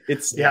now.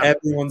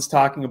 Everyone's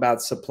talking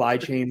about supply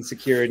chain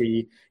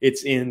security.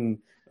 It's in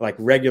like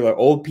regular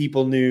old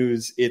people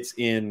news. It's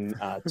in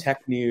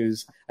tech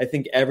news. I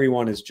think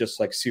everyone is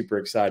just like super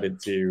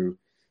excited to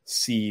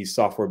see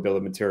software bill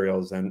of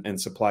materials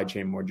and supply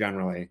chain more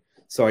generally.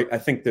 So I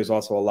think there's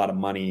also a lot of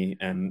money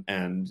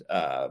and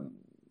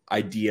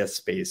idea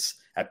space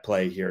at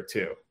play here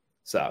too.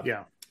 So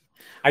yeah,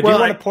 I do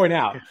want to point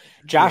out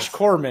Josh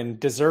Corman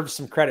deserves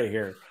some credit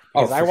here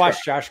because I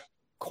watched Josh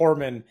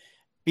Corman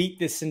beat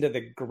this into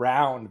the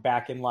ground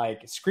back in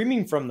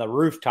screaming from the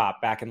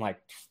rooftop back in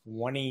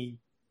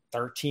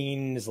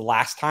 2013 is the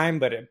last time,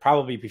 but it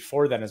probably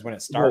before then is when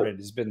it started.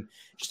 Has been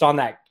just on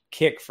that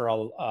kick for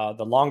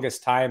the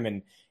longest time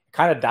and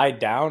kind of died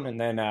down.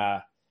 And then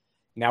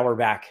now we're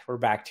back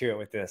to it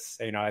with this.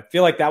 You know, I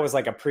feel like that was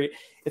like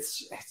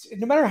it's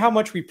no matter how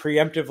much we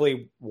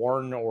preemptively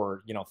warn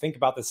or, you know, think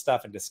about this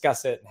stuff and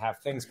discuss it and have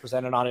things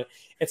presented on it,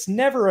 it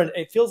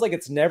feels like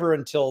it's never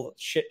until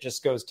shit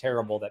just goes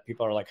terrible that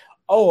people are like,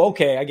 oh,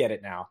 okay, I get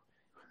it now.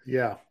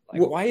 Yeah.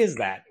 Like, why is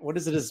that? What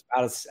is it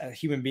about us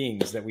human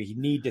beings that we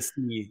need to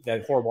see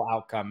that horrible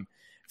outcome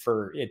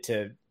for it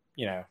to,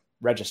 you know,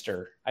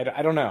 register? I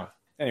don't know.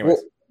 Anyways.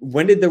 Well,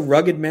 when did the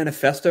Rugged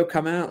Manifesto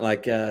come out?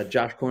 Like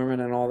Josh Corman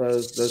and all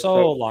those so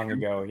folks? Long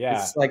ago.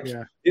 Yeah. It's like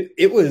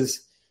it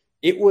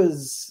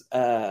was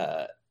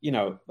you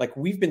know, like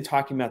we've been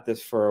talking about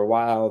this for a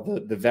while.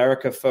 The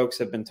Verica folks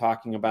have been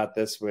talking about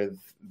this with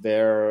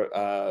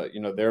their you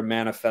know, their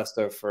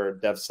manifesto for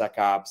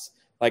DevSecOps.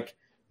 Like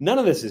none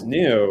of this is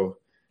new.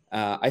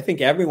 I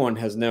think everyone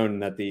has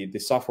known that the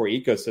software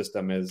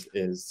ecosystem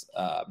is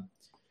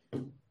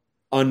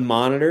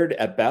unmonitored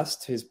at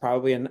best is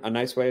probably a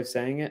nice way of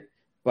saying it.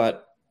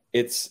 But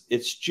it's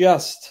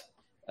just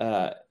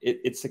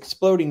it's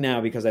exploding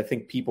now because I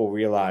think people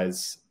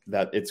realize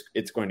that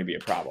it's going to be a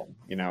problem,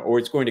 you know, or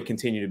it's going to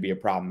continue to be a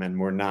problem, and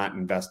we're not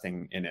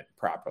investing in it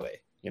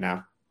properly, you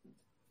know.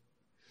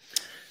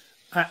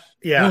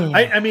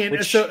 I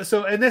mean,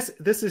 so, and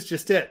this is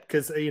just it,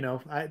 because you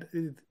know,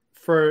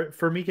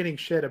 for me getting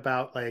shit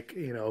about like,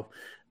 you know,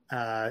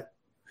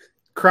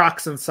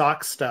 Crocs and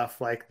socks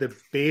stuff, like the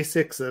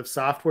basics of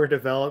software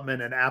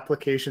development and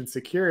application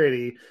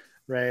security.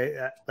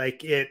 Right.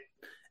 Like it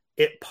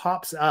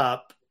pops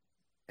up,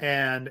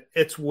 and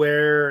it's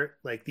where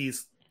like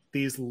these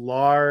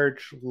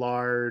large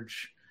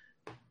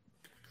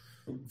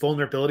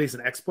vulnerabilities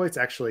and exploits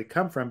actually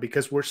come from,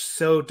 because we're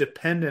so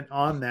dependent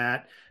on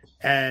that.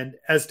 And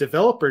as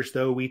developers,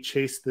 though, we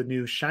chase the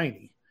new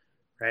shiny,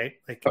 right?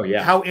 Like, oh,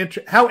 yeah.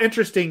 How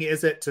interesting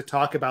is it to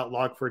talk about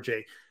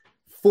Log4j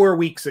 4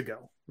 weeks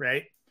ago,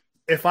 right?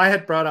 If I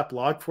had brought up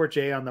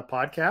Log4j on the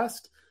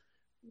podcast,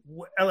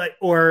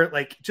 or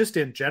like just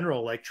in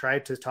general, like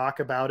tried to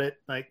talk about it,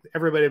 like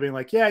everybody being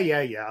like, yeah,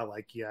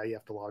 like, yeah, you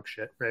have to log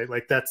shit, right?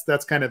 Like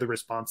that's kind of the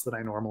response that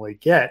I normally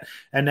get.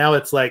 And now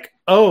it's like,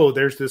 oh,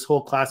 there's this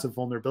whole class of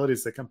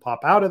vulnerabilities that can pop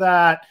out of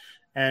that.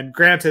 And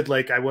granted,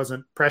 like I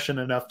wasn't prescient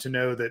enough to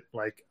know that,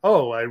 like,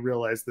 oh, I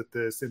realized that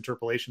this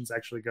interpolation is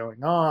actually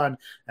going on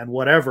and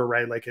whatever,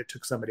 right? Like it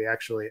took somebody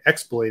actually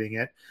exploiting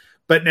it.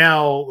 But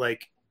now,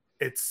 like,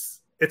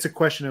 it's a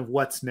question of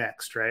what's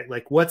next, right?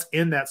 Like what's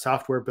in that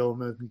software bill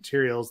of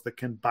materials that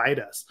can bite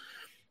us.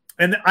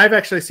 And I've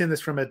actually seen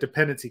this from a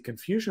dependency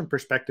confusion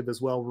perspective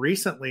as well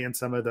recently in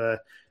some of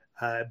the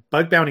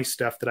bug bounty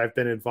stuff that I've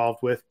been involved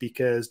with,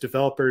 because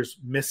developers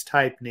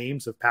mistype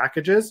names of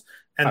packages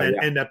and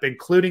then end up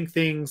including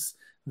things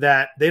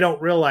that they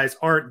don't realize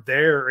aren't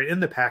there in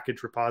the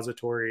package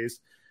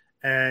repositories.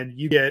 And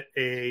you get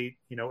a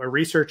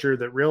researcher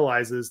that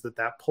realizes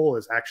that pull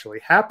is actually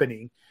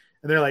happening.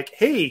 And they're like,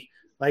 hey,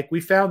 like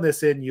we found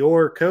this in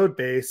your code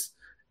base,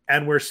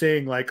 and we're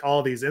seeing like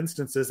all these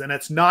instances, and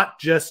it's not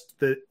just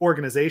the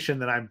organization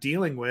that I'm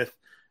dealing with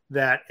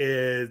that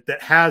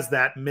has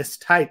that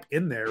mistype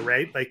in there,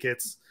 right? Like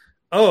it's,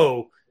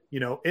 oh, you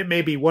know, it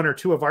may be one or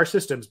two of our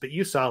systems, but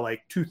you saw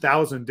like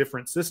 2,000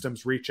 different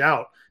systems reach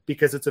out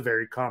because it's a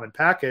very common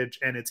package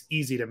and it's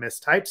easy to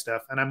mistype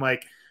stuff. And I'm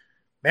like,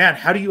 man,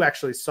 how do you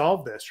actually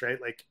solve this,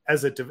 right? Like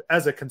as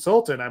a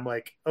consultant, I'm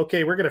like,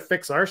 okay, we're going to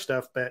fix our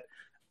stuff, but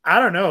I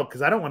don't know,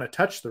 because I don't want to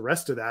touch the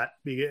rest of that.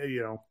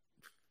 You know,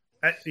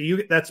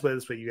 that's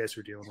what you guys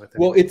are dealing with.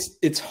 Anyway. Well,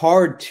 it's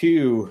hard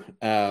too,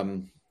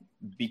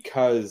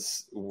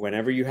 because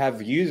whenever you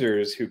have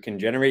users who can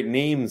generate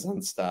names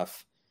on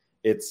stuff,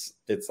 it's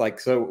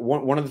like, so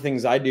one of the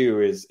things I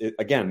do is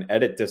again,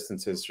 edit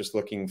distances, just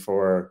looking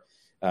for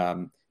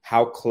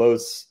how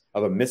close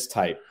of a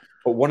mistype.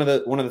 But one of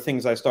the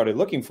things I started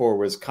looking for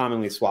was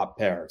commonly swapped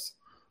pairs.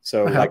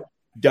 So like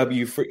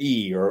W for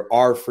E or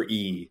R for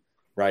E.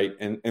 Right.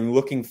 And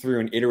looking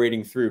through and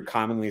iterating through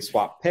commonly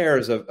swapped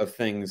pairs of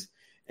things.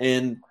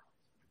 And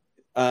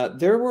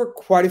there were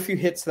quite a few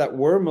hits that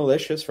were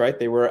malicious, right?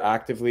 They were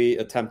actively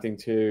attempting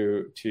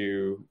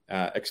to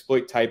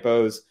exploit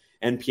typos.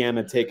 NPM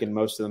had taken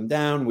most of them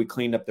down. We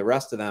cleaned up the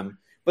rest of them.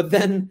 But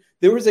then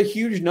there was a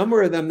huge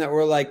number of them that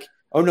were like,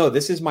 oh, no,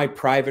 this is my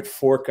private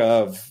fork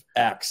of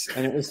X.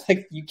 And it was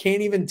like, you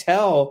can't even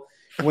tell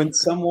when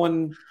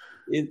someone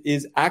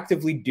is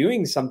actively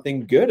doing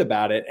something good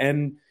about it.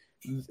 And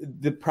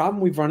the problem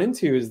we've run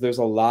into is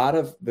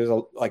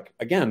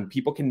again,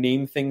 people can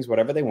name things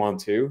whatever they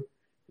want to.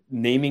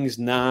 Naming's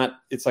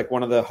it's like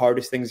one of the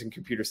hardest things in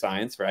computer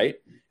science, right?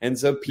 And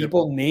so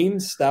people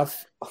name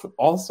stuff,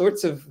 all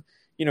sorts of,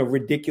 you know,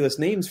 ridiculous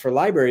names for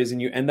libraries,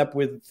 and you end up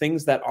with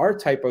things that are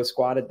typo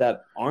squatted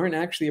that aren't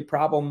actually a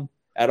problem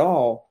at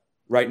all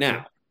right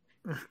now.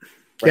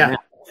 Right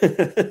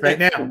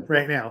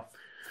now.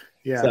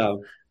 Yeah.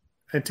 So,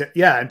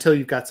 until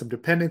you've got some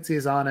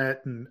dependencies on it,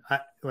 and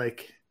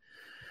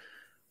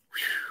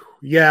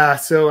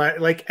so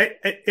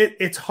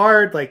it's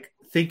hard, like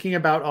thinking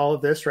about all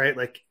of this, right?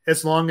 Like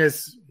as long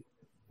as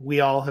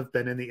we all have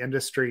been in the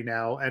industry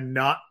now and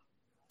not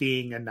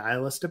being a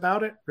nihilist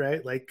about it,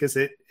 right? Like, because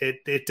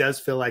it does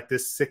feel like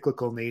this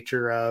cyclical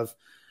nature of,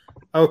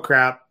 oh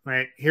crap,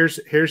 right?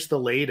 Here's the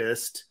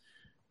latest.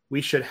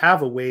 We should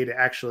have a way to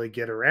actually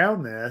get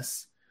around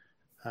this.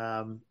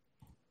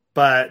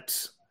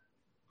 But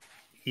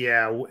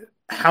yeah,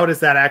 how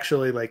does that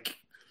actually, like,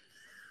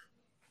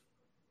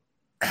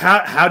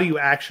 how do you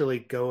actually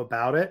go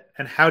about it,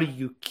 and how do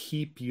you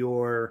keep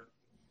your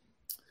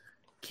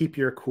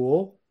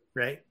cool,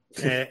 right?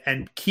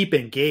 and keep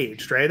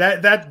engaged, right?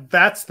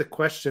 That's the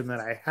question that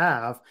I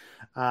have.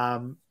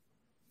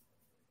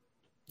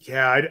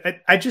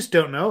 I just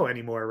don't know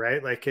anymore,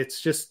 right? Like,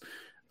 it's just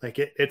like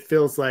it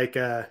feels like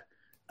a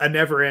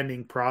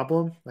never-ending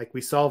problem. Like,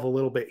 we solve a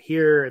little bit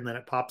here, and then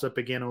it pops up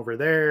again over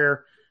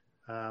there.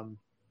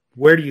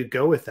 Where do you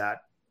go with that,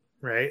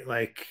 right?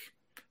 Like,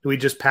 do we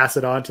just pass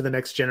it on to the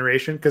next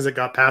generation because it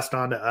got passed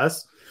on to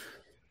us?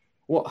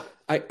 Well,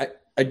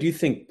 I do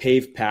think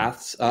paved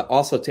paths.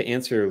 Also, to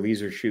answer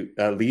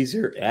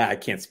I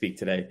can't speak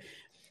today.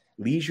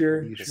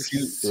 Leisure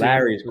Suit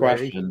Larry's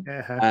question.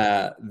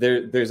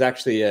 There's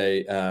actually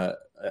a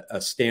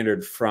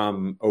standard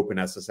from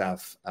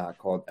OpenSSF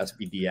called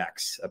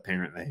SBDX,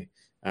 apparently.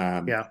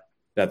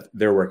 That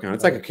they're working on.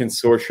 It's like a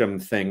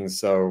consortium thing,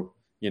 so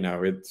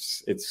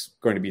it's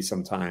going to be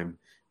some time.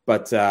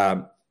 But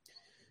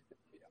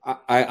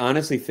I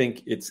honestly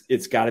think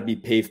it's got to be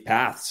paved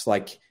paths.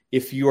 Like,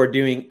 if you are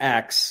doing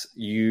X,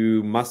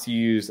 you must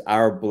use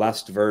our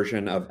blessed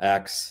version of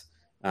X.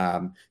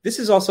 This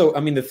is also,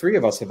 the three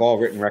of us have all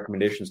written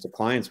recommendations to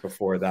clients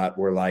before that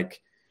were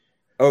like,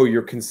 oh,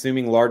 you're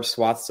consuming large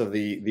swaths of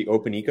the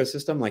open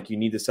ecosystem. Like, you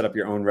need to set up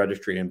your own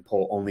registry and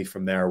pull only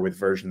from there with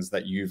versions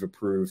that you've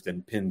approved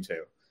and pinned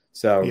to.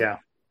 So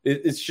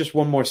it's just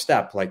one more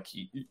step. Like,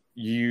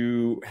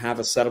 you have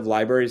a set of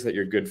libraries that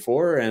you're good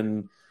for.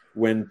 And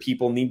when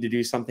people need to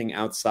do something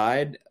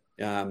outside,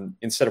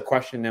 instead of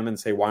questioning them and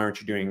say, why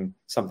aren't you doing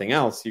something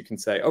else? You can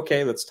say,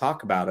 okay, let's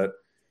talk about it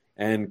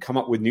and come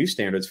up with new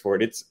standards for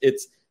it.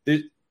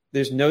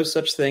 There's no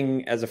such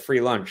thing as a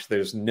free lunch.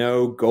 There's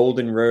no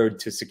golden road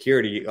to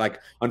security. Like,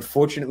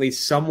 unfortunately,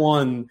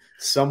 someone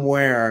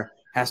somewhere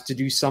has to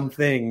do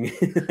something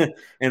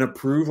and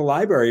approve a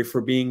library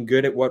for being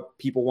good at what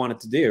people want it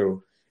to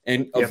do,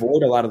 and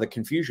avoid a lot of the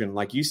confusion.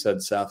 Like you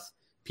said, Seth,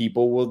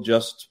 people will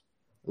just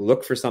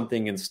look for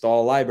something,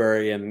 install a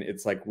library, and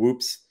it's like,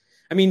 whoops.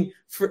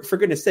 For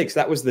goodness sakes,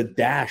 that was the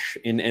dash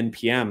in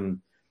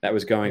NPM that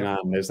was going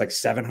on. There's like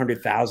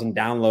 700,000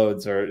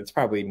 downloads, or it's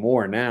probably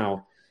more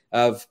now,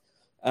 of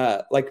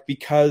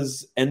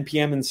because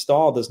NPM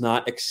install does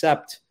not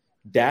accept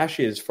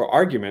dashes for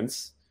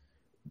arguments.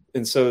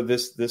 And so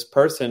this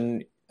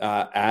person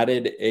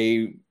added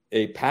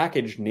a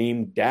package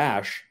named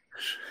dash.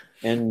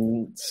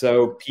 And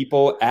so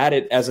people add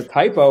it as a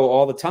typo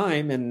all the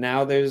time. And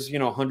now there's,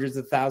 hundreds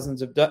of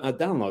thousands of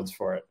downloads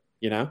for it,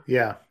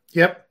 Yeah.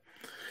 Yep.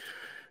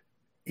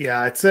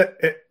 Yeah,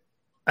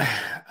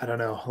 I don't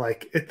know.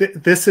 Like,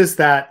 this is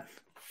that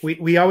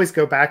we always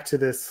go back to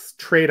this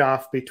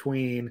trade-off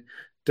between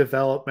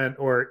development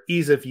or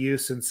ease of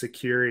use and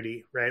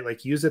security, right? Like,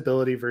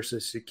 usability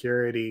versus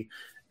security.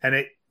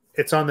 And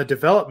it's on the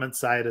development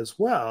side as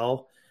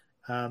well,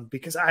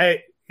 because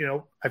I've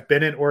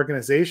been in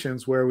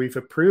organizations where we've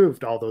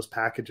approved all those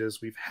packages.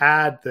 We've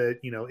had the,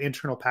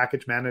 internal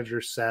package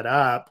manager set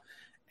up,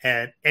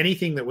 and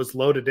anything that was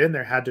loaded in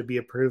there had to be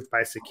approved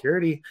by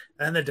security.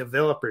 And the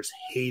developers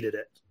hated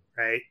it,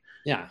 right?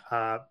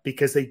 Yeah.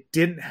 Because they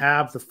didn't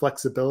have the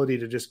flexibility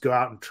to just go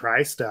out and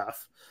try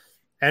stuff.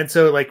 And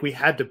so, like, we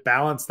had to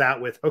balance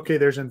that with, okay,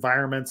 there's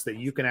environments that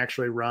you can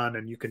actually run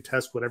and you can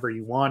test whatever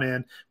you want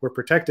in. We're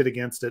protected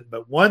against it.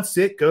 But once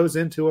it goes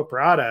into a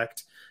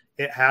product,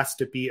 it has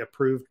to be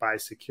approved by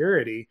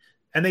security.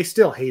 And they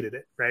still hated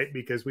it, right?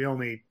 Because we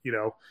only,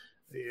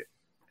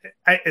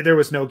 there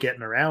was no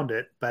getting around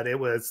it, but it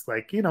was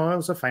like, it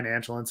was a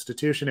financial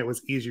institution. It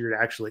was easier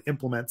to actually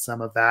implement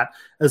some of that,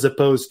 as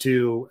opposed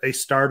to a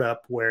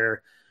startup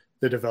where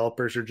the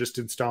developers are just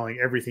installing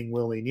everything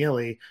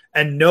willy-nilly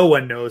and no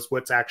one knows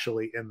what's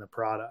actually in the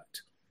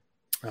product.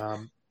 I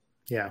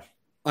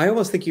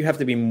almost think you have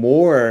to be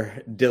more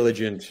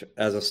diligent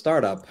as a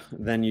startup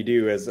than you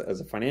do as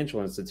a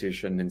financial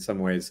institution in some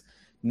ways,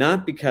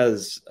 not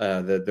because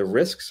the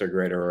risks are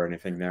greater or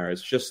anything there.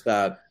 It's just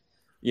that,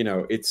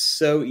 it's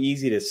so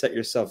easy to set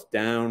yourself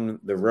down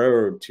the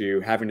road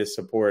to having to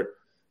support,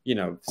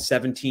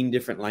 17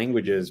 different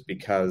languages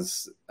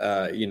because,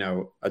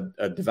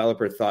 a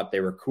developer thought they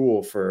were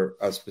cool for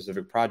a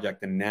specific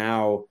project. And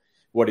now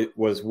what it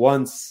was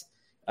once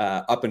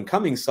up and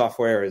coming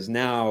software is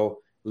now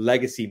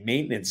legacy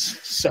maintenance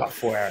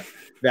software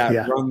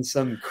that runs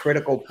some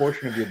critical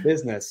portion of your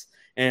business.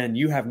 And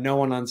you have no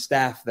one on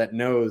staff that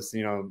knows,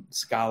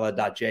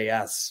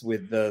 Scala.js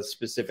with the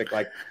specific,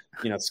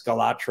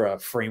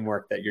 Scalatra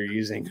framework that you're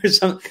using.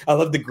 I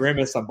love the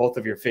grimace on both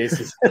of your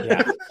faces.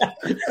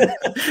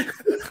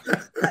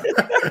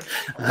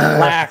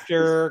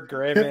 Laughter,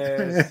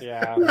 grimace,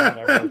 yeah,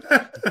 whatever.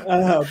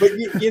 But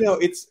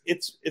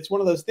it's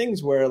one of those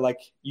things where like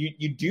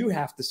you do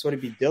have to sort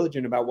of be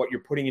diligent about what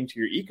you're putting into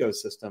your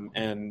ecosystem,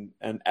 and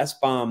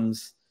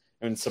SBOMs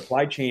and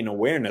supply chain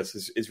awareness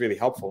is really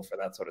helpful for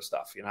that sort of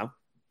stuff,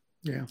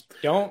 Yeah.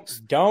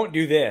 Don't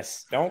do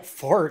this. Don't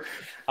fork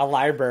a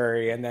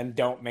library and then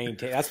don't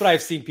maintain. That's what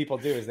I've seen people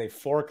do is they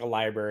fork a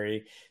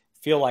library,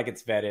 feel like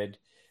it's vetted,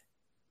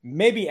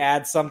 maybe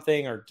add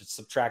something or just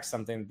subtract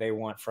something they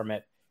want from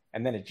it,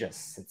 and then it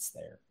just sits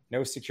there.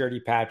 No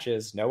security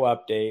patches, no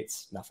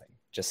updates, nothing.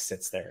 Just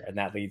sits there, and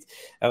that leads.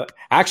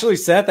 Actually,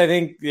 Seth, I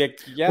think,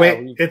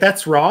 Wait,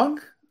 that's wrong.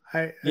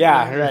 Right.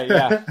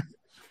 Yeah.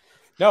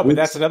 No, but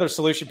that's another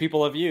solution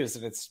people have used,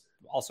 and it's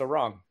also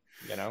wrong.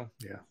 Yeah.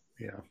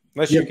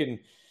 Unless you can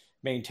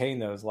maintain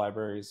those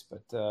libraries,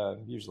 but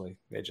usually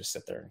they just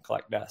sit there and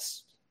collect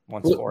dust.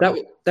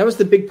 That was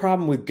the big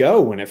problem with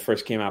Go when it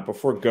first came out.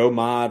 Before Go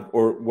Mod,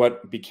 or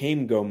what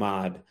became Go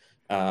Mod,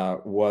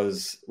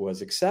 was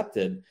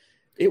accepted,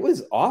 it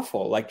was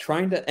awful. Like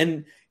trying to,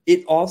 and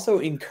it also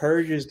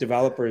encourages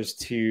developers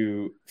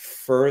to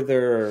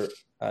further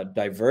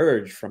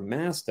diverge from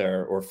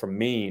master or from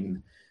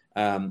main,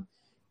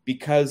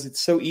 because it's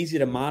so easy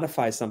to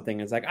modify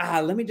something. It's like,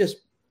 let me just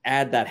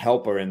add that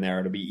helper in there.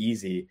 It'll be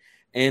easy.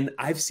 And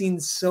I've seen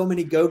so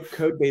many Go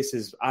code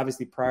bases,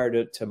 obviously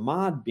prior to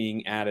mod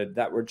being added,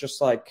 that were just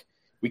like,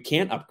 we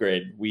can't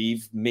upgrade.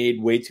 We've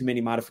made way too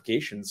many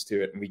modifications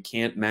to it, and we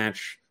can't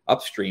match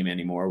upstream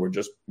anymore.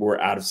 We're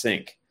out of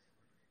sync.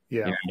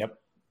 Yeah. Yep.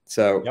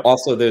 So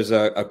also there's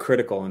a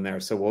critical in there.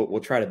 So we'll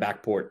try to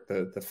backport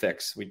the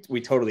fix. We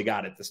totally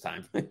got it this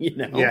time.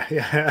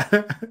 Yeah.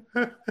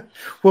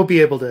 We'll be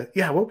able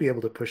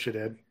to push it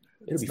in.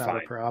 It's not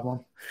a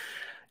problem.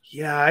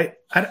 Yeah,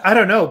 I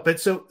don't know, but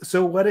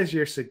so what is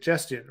your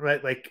suggestion,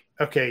 right? Like,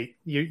 okay,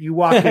 you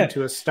walk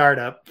into a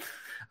startup.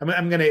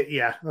 I'm gonna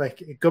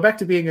go back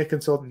to being a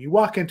consultant. You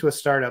walk into a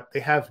startup,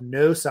 they have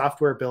no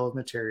software bill of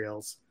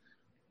materials.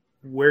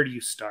 Where do you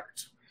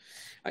start?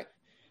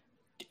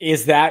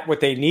 Is that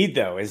what they need,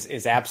 though? Is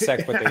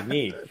AppSec what they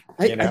need?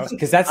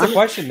 Because that's the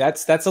question.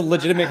 That's a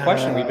legitimate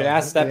question. We've been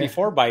asked that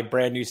before by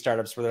brand new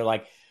startups where they're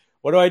like,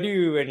 what do I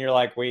do? And you're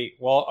like, wait,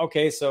 well,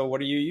 okay, so what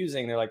are you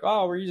using? They're like,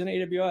 oh, we're using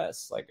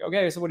AWS. Like,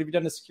 okay, so what have you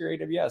done to secure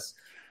AWS?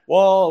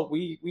 Well,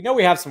 we know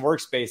we have some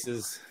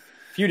workspaces,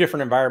 a few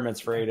different environments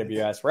for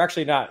AWS. We're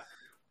actually not,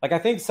 like, I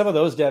think some of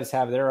those devs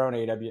have their own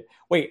AWS.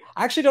 Wait,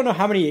 I actually don't know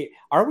how many.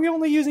 Are we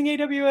only using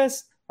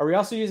AWS? Are we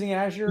also using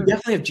Azure? We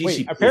definitely have GCP.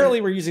 Wait,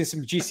 apparently we're using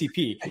some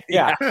GCP.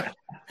 Yeah.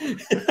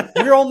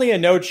 You're only a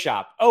node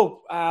shop.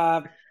 Oh,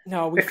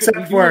 no, we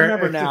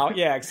remember now.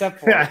 Yeah, except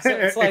for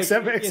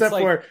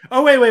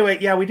oh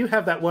wait. Yeah, we do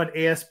have that one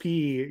ASP,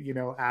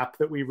 app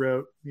that we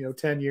wrote,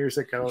 10 years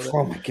ago.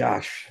 Oh my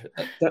gosh.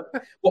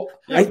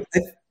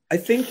 I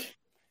think,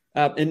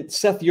 and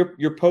Seth,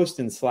 your post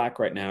in Slack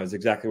right now is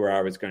exactly where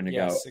I was going to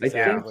go.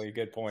 Exactly.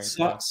 Good point.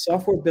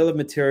 Software bill of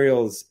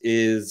materials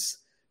is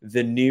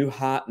the new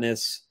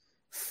hotness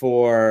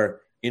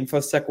for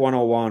InfoSec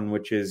 101,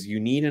 which is you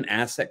need an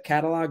asset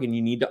catalog and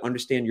you need to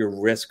understand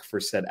your risk for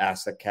said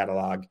asset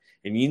catalog.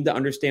 And you need to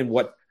understand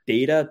what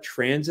data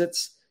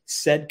transits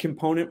said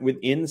component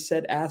within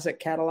said asset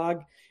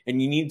catalog.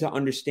 And you need to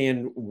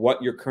understand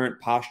what your current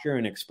posture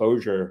and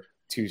exposure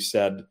to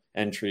said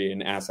entry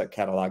and asset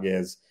catalog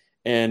is.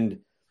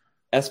 And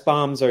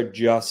SBOMs are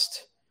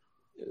just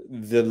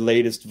the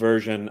latest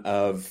version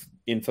of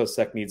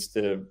InfoSec needs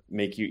to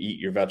make you eat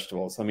your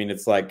vegetables. I mean,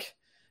 it's like,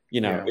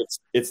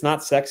 it's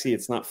not sexy,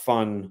 it's not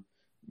fun,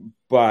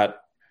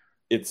 but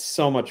it's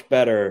so much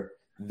better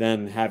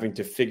than having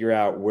to figure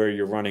out where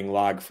you're running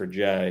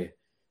Log4j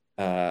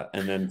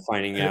and then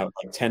finding out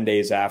like 10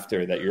 days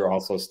after that you're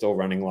also still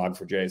running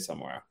Log4j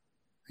somewhere.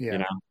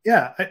 Yeah.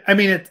 Yeah. I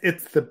mean,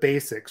 it's the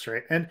basics,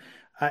 right? And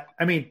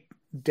I mean,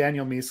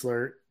 Daniel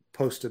Miessler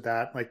posted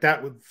that like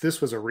that.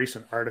 This was a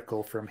recent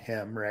article from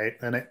him, right?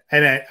 And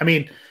I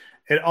mean,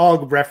 it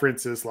all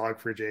references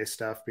Log4j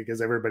stuff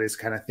because everybody's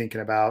kind of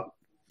thinking about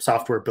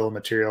software bill of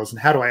materials and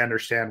how do I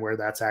understand where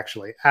that's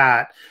actually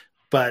at.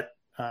 But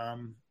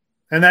and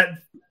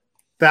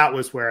that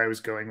was where I was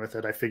going with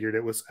it. I figured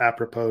it was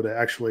apropos to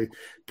actually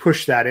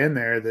push that in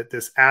there, that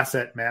this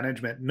asset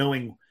management,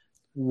 knowing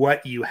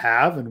what you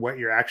have and what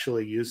you're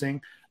actually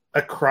using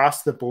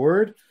across the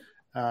board.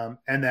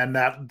 And then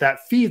that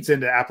feeds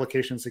into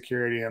application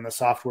security and the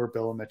software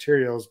bill of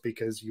materials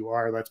because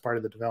that's part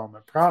of the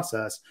development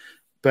process.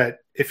 But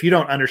if you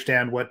don't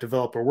understand what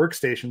developer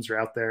workstations are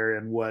out there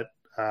and what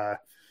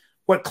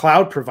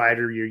cloud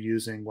provider you're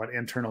using, what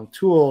internal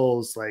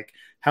tools, like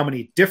how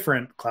many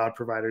different cloud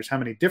providers, how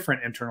many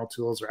different internal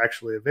tools are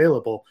actually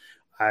available,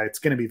 it's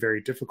going to be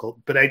very difficult.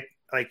 But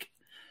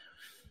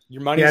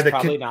your money is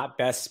probably not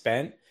best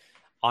spent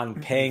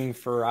on paying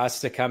for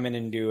us to come in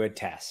and do a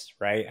test,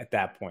 right? At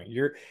that point,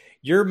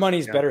 your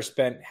money's better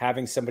spent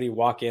having somebody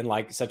walk in,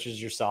 like such as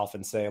yourself,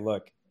 and say,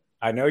 look,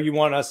 I know you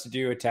want us to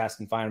do a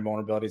test and find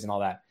vulnerabilities and all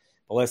that.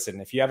 But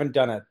listen, if you haven't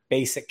done a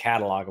basic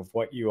catalog of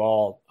what you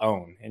all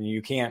own and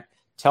you can't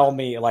tell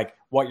me like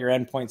what your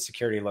endpoint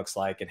security looks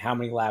like and how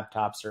many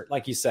laptops are,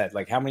 like you said,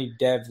 like how many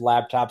dev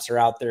laptops are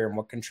out there and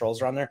what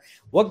controls are on there.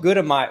 What good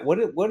am I?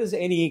 What is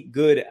any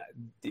good?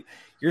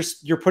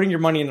 You're putting your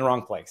money in the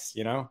wrong place.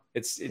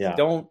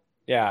 Don't.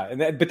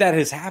 Yeah. But that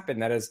has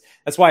happened.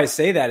 That's why I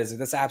say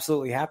that's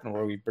absolutely happened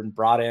where we've been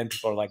brought in.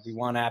 People are like, we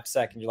want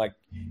AppSec. And you're like,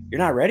 you're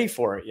not ready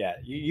for it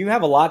yet. You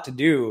have a lot to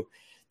do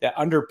that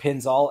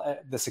underpins all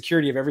the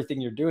security of everything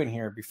you're doing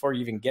here before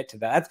you even get to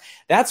that.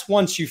 That's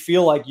once you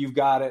feel like you've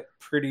got it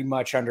pretty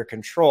much under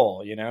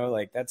control,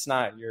 like that's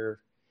not your,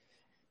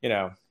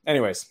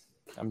 anyways,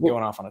 I'm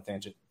going off on a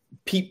tangent.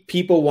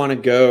 People want to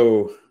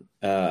go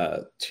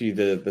to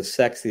the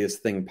sexiest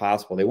thing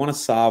possible. They want to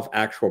solve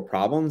actual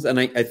problems. And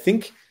I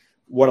think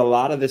what a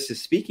lot of this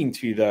is speaking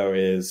to, though,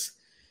 is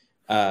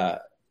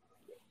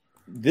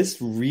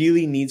this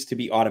really needs to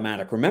be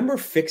automatic. Remember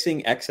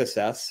fixing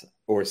XSS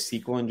or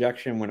SQL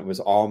injection when it was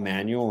all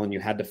manual and you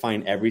had to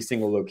find every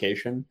single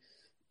location?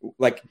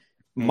 Like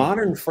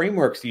modern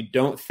frameworks, you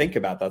don't think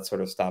about that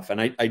sort of stuff.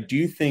 And I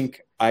do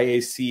think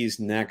IAC's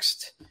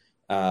next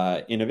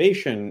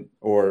innovation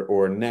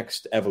or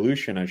next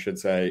evolution, I should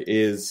say,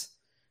 is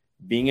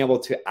being able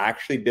to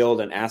actually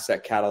build an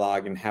asset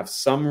catalog and have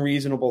some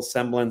reasonable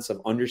semblance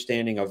of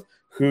understanding of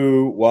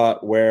who,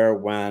 what, where,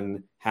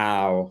 when,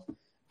 how,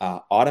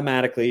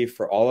 automatically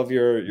for all of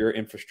your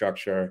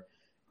infrastructure.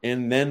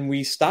 And then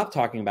we stop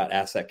talking about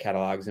asset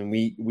catalogs and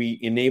we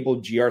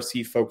enable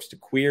GRC folks to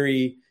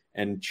query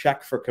and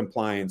check for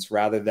compliance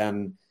rather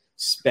than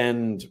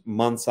spend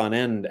months on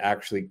end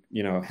actually,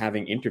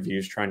 having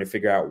interviews trying to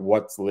figure out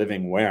what's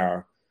living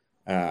where,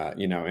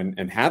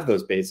 and have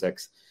those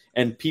basics.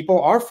 And people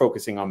are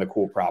focusing on the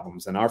cool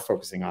problems and are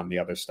focusing on the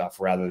other stuff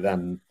rather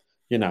than,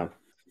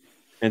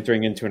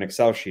 entering into an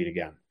Excel sheet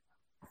again.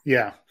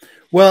 Yeah.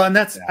 Well, and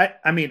that's,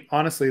 I mean,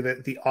 honestly,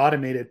 the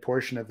automated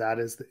portion of that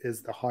is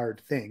the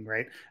hard thing,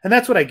 right? And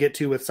that's what I get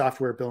to with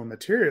software bill of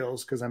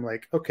materials, because I'm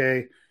like,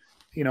 okay,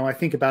 I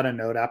think about a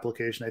Node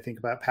application, I think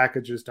about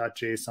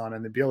packages.json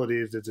and the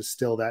ability to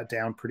distill that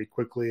down pretty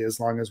quickly as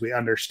long as we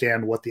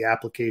understand what the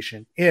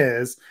application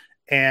is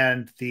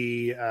and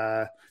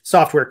the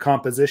software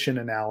composition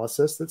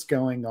analysis that's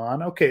going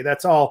on. Okay,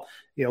 that's all,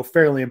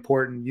 fairly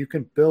important. You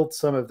can build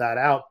some of that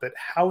out, but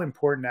how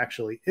important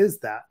actually is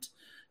that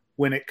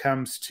when it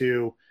comes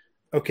to,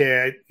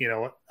 okay,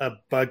 a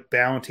bug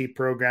bounty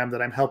program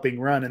that I'm helping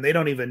run, and they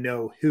don't even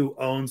know who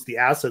owns the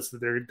assets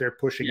that they're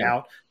pushing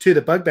out to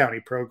the bug bounty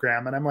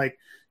program. And I'm like,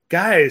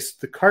 guys,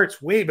 the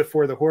cart's way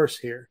before the horse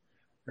here,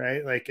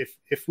 right? Like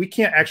if we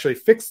can't actually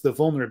fix the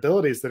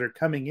vulnerabilities that are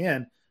coming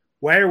in,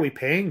 why are we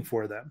paying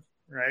for them?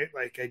 Right?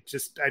 Like,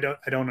 I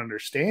don't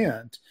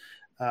understand.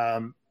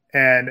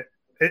 And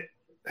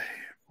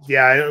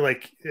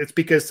it's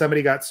because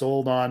somebody got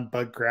sold on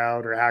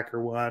Bugcrowd or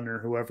HackerOne or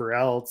whoever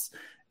else.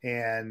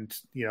 And,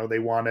 they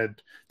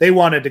wanted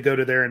to go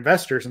to their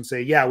investors and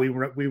say, yeah, we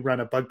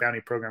run a bug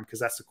bounty program because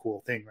that's a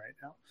cool thing right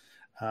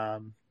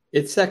now.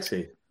 It's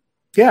sexy.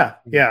 Yeah.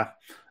 Yeah.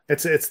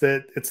 It's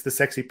the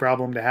sexy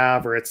problem to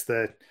have, or it's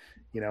the,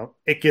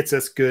 it gets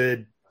us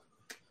good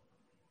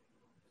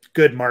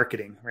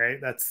marketing, right?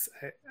 That's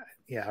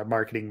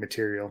marketing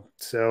material.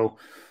 So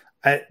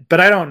but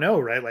I don't know,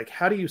 right? Like,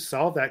 how do you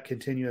solve that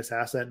continuous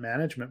asset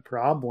management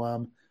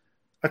problem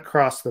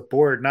across the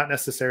board? Not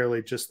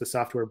necessarily just the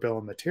software bill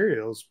of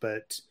materials,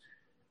 but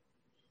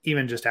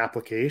even just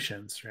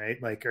applications,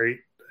 right? Like,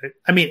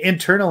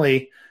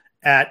 internally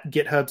at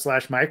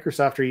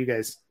GitHub/Microsoft,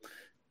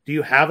 do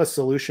you have a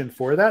solution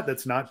for that?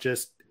 That's not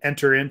just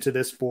enter into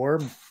this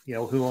form,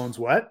 who owns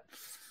what?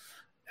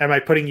 Am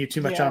I putting you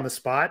too much on the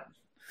spot?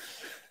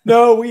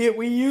 No,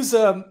 we use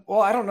I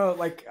don't know,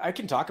 like I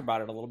can talk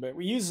about it a little bit.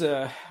 We use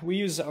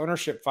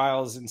ownership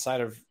files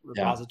inside of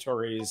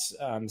repositories.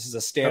 This is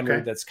a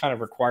standard that's kind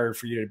of required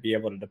for you to be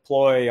able to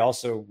deploy.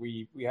 Also,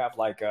 we have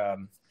like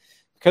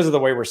because of the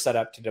way we're set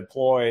up to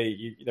deploy,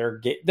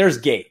 there's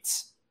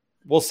gates.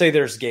 We'll say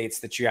there's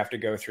gates that you have to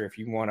go through if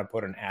you want to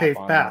put an app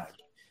on path.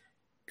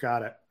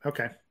 Got it.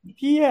 Okay.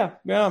 Yeah.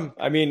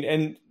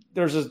 And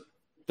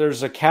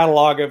there's a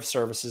catalog of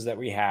services that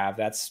we have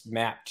that's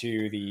mapped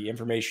to the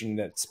information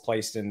that's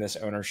placed in this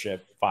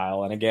ownership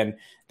file. And again,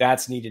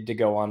 that's needed to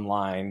go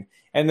online.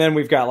 And then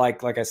we've got,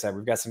 like I said,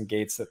 we've got some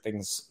gates that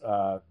things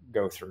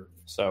go through.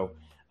 So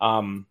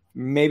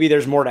maybe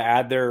there's more to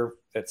add there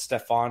that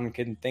Stefan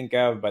can think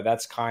of, but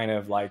that's kind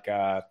of like,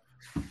 the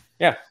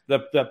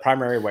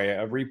primary way.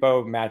 A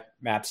repo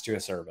maps to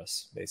a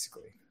service,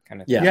 basically.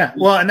 Kind of thing. Yeah.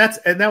 Well, and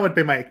that would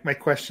be my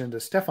question to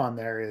Stefan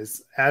there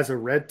is, as a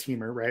red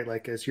teamer, right?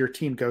 Like, as your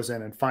team goes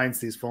in and finds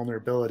these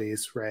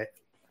vulnerabilities, right?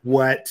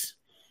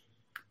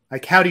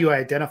 How do you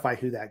identify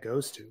who that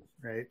goes to,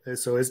 right?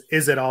 So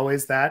is it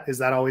always that? Is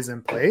that always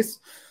in place?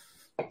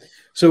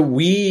 So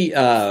we,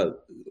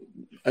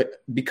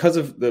 because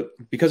of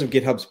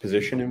GitHub's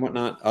position and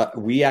whatnot,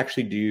 we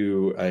actually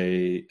do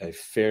a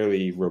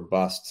fairly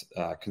robust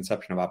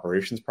conception of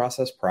operations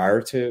process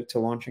prior to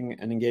launching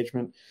an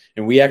engagement.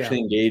 And we actually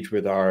engage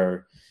with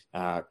our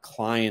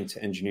client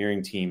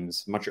engineering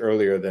teams much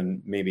earlier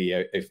than maybe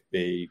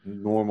a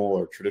normal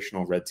or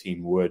traditional red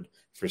team would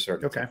for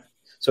certain. Okay. Teams.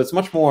 So it's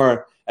much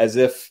more as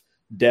if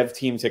dev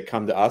teams had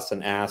come to us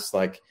and asked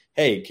like,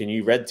 hey, can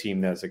you red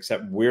team this?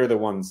 Except we're the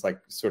ones like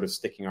sort of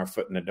sticking our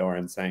foot in the door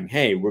and saying,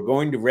 hey, we're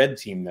going to red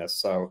team this.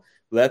 So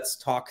let's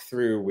talk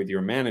through with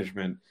your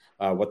management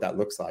what that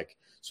looks like.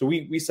 So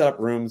we set up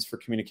rooms for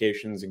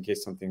communications in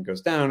case something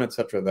goes down, et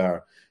cetera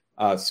there.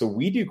 So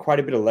we do quite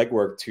a bit of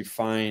legwork to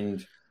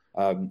find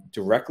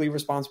directly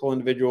responsible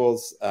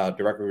individuals,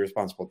 directly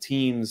responsible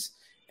teams,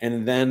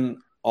 and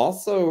then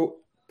also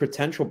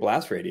potential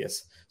blast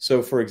radius.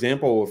 So for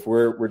example, if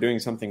we're doing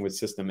something with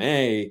system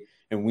A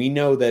and we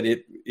know that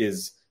it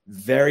is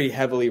very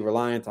heavily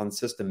reliant on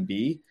system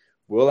B,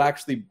 we'll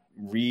actually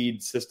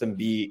read system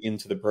B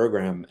into the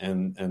program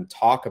and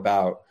talk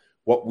about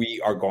what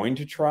we are going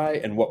to try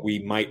and what we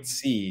might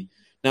see.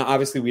 Now,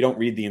 obviously, we don't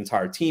read the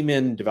entire team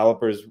in.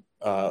 Developers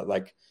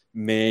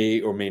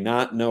may or may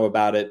not know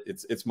about it.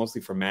 It's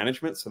mostly for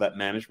management, so that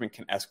management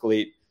can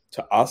escalate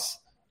to us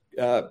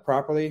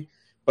properly.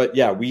 But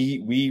yeah,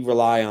 we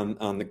rely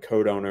on the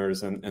code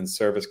owners and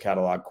service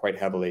catalog quite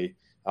heavily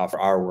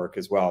for our work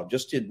as well,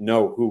 just to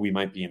know who we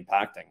might be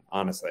impacting,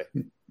 honestly.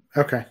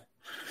 Okay.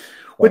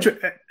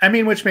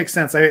 Which makes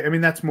sense. I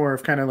mean, that's more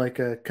of kind of like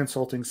a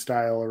consulting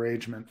style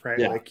arrangement, right?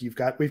 Yeah. Like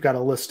we've got a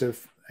list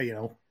of,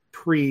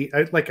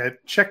 like a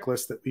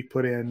checklist that we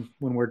put in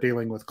when we're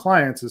dealing with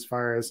clients as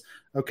far as,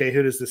 okay,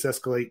 who does this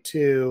escalate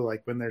to?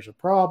 Like when there's a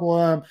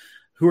problem,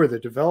 who are the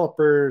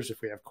developers?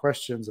 If we have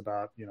questions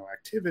about,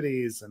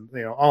 activities and,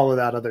 all of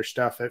that other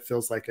stuff, it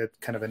feels like a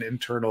kind of an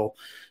internal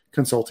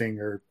consulting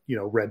or,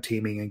 red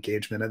teaming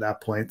engagement at that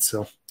point.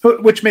 So,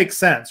 which makes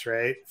sense,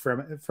 right?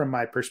 From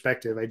my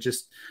perspective,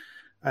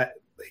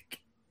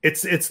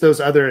 it's those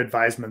other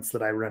advisements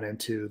that I run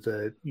into,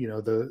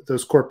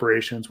 those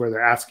corporations where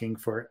they're asking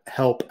for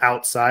help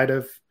outside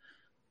of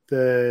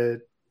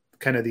the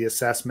kind of the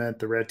assessment,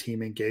 the red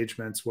team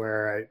engagements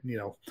where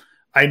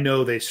I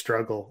know they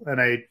struggle.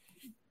 And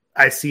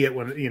I see it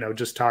when,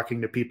 just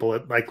talking to people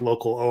at like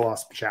local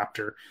OWASP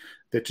chapter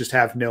that just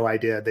have no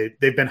idea.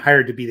 They've been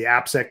hired to be the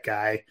AppSec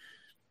guy,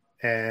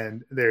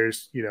 and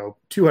there's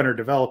 200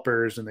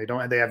 developers and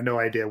they have no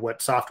idea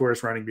what software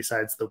is running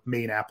besides the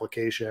main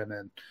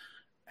application,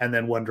 and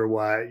then wonder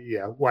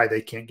why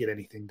they can't get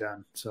anything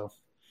done. So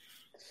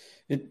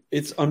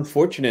it's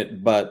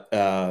unfortunate, but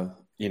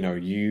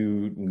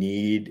you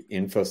need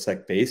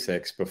InfoSec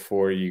basics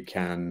before you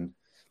can,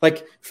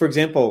 like, for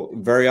example,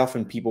 very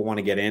often people want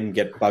to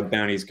get bug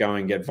bounties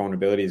going, get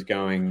vulnerabilities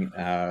going,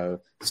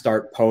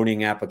 start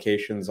pwning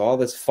applications, all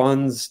this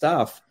fun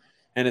stuff.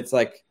 And it's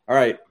like, all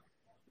right,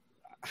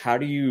 how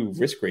do you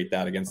risk rate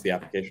that against the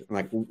application?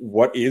 Like,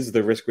 what is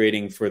the risk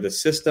rating for the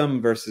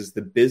system versus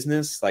the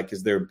business? Like,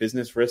 is there a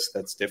business risk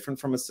that's different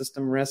from a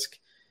system risk?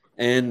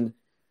 And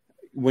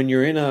when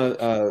you're in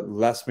a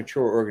less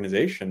mature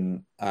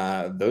organization,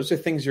 those are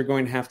things you're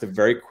going to have to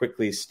very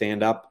quickly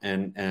stand up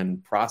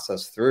and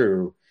process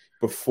through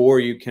before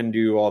you can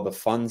do all the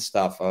fun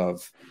stuff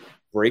of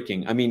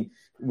breaking. I mean,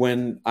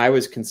 when I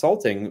was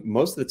consulting,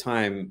 most of the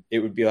time it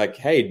would be like,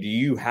 hey, do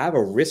you have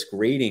a risk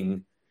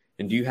rating?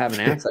 And do you have an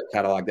asset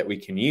catalog that we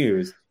can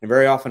use? And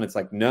very often it's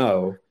like,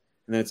 no.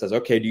 And then it says,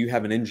 okay, do you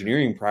have an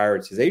engineering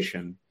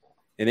prioritization?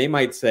 And they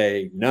might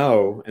say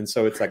no. And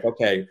so it's like,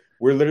 okay,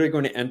 we're literally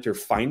going to enter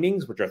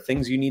findings, which are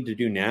things you need to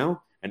do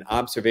now, and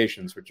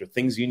observations, which are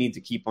things you need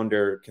to keep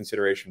under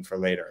consideration for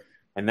later.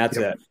 And that's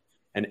it.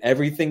 And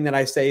everything that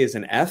I say is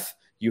an F,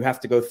 you have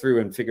to go through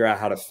and figure out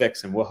how to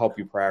fix, and we'll help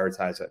you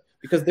prioritize it.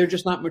 Because they're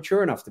just not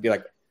mature enough to be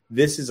like,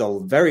 this is a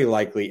very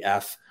likely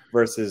F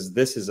versus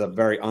this is a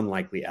very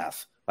unlikely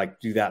F. Like,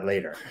 do that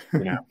later,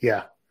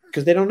 Yeah,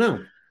 because they don't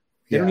know.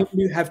 They don't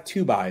even have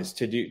two buys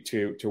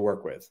to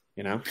work with,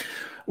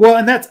 Well,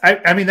 and that's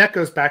I mean that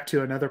goes back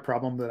to another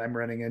problem that I'm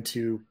running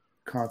into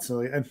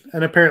constantly,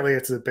 and apparently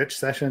it's a bitch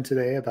session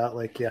today about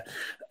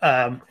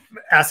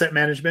asset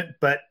management.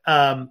 But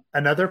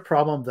another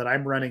problem that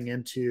I'm running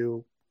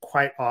into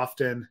quite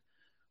often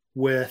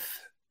with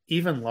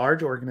even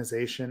large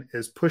organization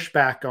is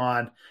pushback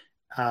on,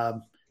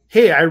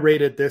 hey, I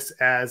rated this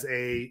as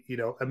a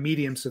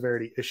medium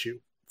severity issue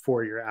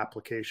for your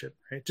application,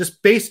 right?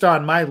 Just based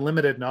on my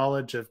limited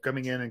knowledge of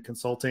coming in and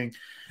consulting.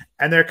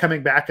 And they're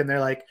coming back and they're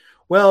like,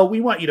 well,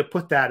 we want you to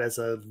put that as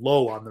a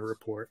low on the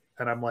report.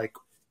 And I'm like,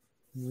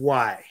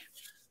 why?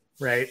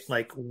 Right?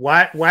 Like,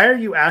 why are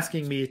you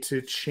asking me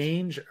to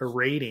change a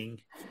rating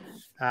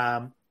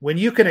when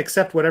you can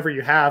accept whatever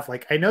you have?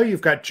 Like, I know you've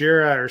got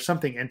Jira or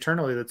something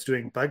internally that's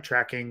doing bug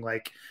tracking,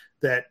 like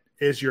that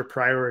is your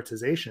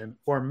prioritization,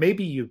 or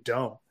maybe you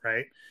don't,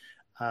 right?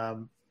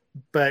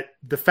 But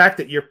the fact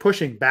that you're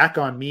pushing back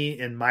on me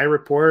in my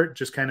report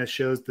just kind of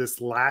shows this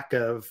lack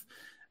of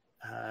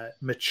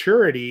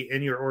maturity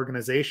in your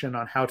organization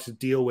on how to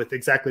deal with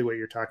exactly what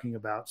you're talking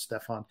about,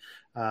 Stefan.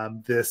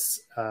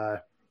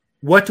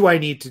 What do I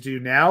need to do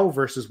now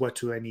versus what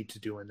do I need to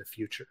do in the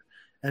future?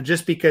 And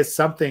just because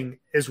something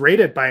is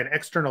rated by an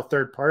external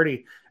third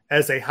party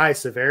as a high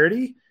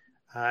severity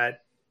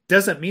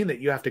doesn't mean that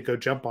you have to go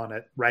jump on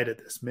it right at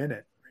this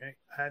minute,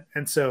 right?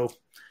 And so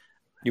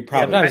you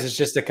probably sometimes it's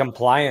just a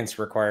compliance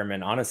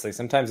requirement. Honestly,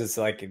 sometimes it's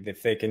like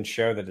if they can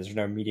show that there's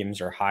no mediums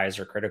or highs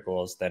or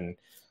criticals, then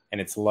and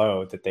it's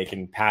low, that they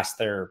can pass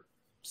their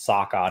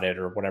SOC audit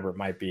or whatever it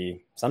might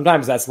be.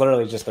 Sometimes that's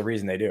literally just the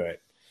reason they do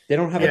it. They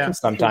don't have a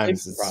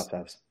sometimes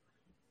process.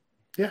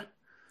 Yeah.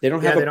 They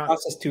don't have a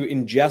process to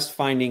ingest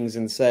findings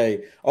and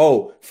say,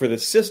 oh, for the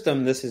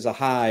system, this is a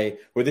high,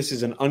 or this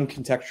is an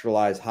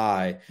uncontextualized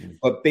high.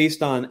 But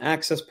based on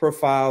access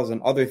profiles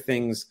and other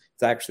things,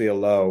 it's actually a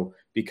low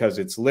because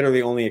it's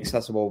literally only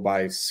accessible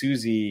by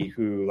Susie,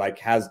 who like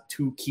has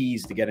 2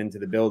 keys to get into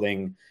the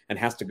building and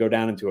has to go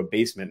down into a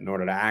basement in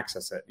order to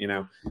access it,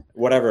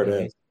 whatever it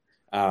is.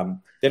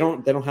 They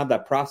don't have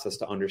that process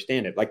to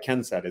understand it. Like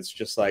Ken said, it's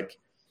just like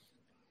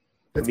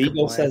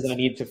legal says I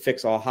need to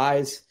fix all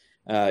highs.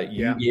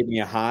 You gave me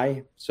a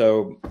high,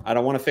 so I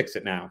don't want to fix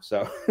it now.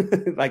 So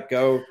like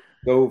go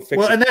fix it.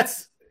 Well, and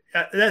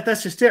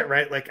that's just it,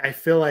 right? Like I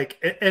feel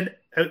like, and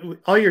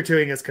all you're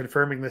doing is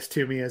confirming this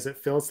to me, as it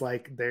feels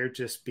like they're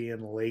just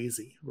being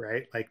lazy,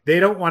 right? Like they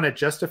don't want to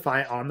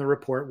justify on the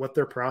report what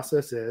their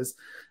process is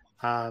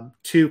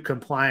to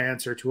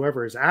compliance or to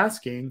whoever is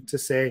asking to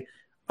say,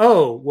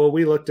 oh, well,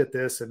 we looked at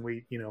this and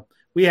we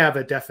have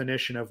a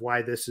definition of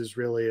why this is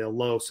really a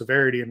low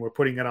severity and we're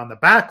putting it on the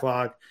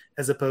backlog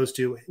as opposed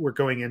to we're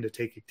going in to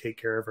take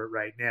care of it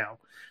right now.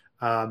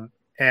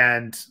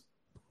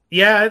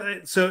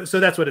 So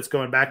that's what it's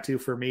going back to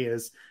for me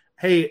is,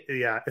 hey,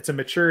 it's a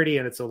maturity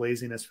and it's a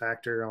laziness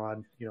factor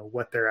on,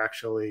 what they're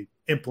actually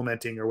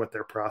implementing or what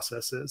their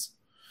process is.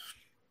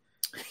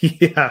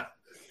 Yeah.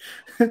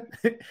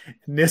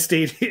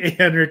 NIST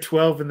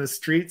 812 in the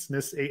streets,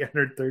 NIST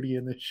 830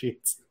 in the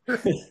sheets.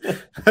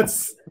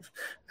 That's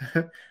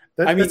a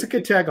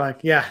good tagline.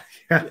 Yeah.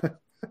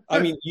 I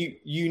mean,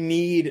 you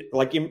need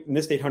like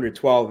NIST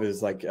 812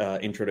 is like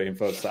intro to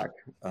InfoSec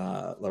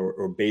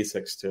or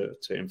basics to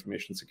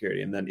information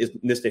security, and then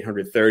NIST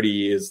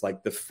 830 is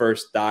like the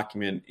first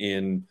document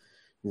in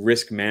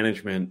risk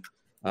management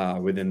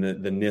within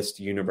the NIST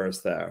universe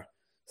there.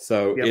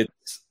 So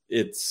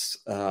it's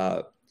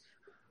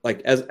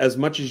like as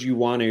much as you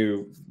want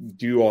to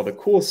do all the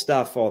cool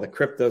stuff, all the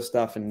crypto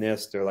stuff in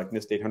NIST or like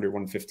NIST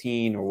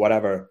 800-115 or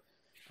whatever,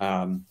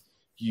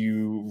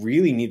 you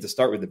really need to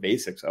start with the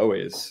basics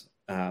always.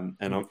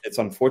 And it's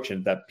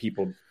unfortunate that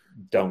people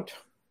don't.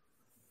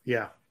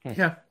 Yeah.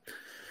 Yeah.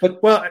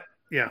 But well,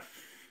 yeah.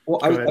 Well,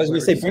 I was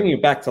going to say, bringing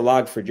it back to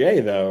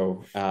Log4j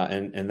though,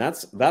 and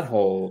that's that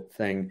whole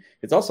thing.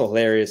 It's also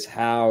hilarious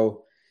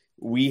how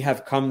we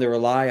have come to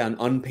rely on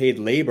unpaid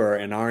labor,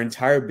 and our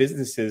entire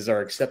businesses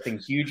are accepting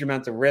huge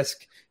amounts of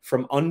risk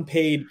from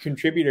unpaid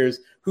contributors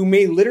who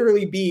may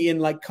literally be in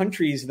like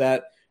countries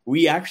that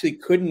we actually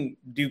couldn't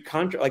do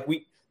contract. Like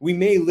we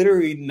may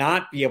literally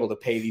not be able to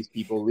pay these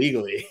people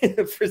legally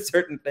for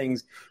certain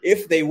things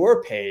if they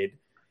were paid.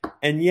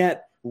 And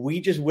yet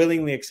we just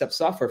willingly accept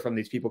software from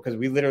these people because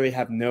we literally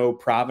have no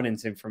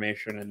provenance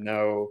information and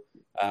no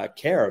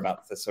care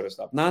about this sort of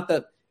stuff. Not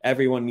that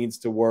everyone needs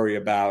to worry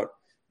about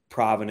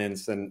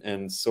provenance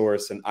and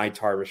source and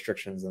ITAR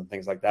restrictions and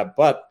things like that.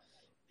 But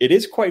it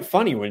is quite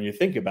funny when you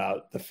think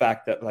about the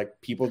fact that like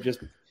people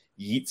just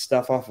yeet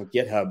stuff off of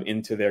GitHub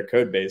into their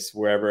code base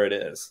wherever it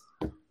is.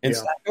 And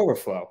Stack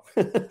Overflow.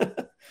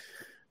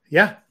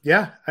 Yeah.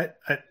 I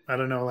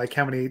don't know like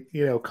how many,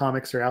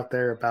 comics are out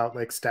there about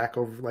like Stack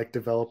Over like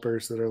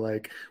developers that are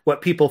like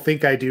what people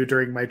think I do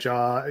during my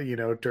job,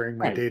 during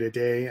my day to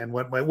day. And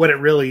what it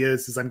really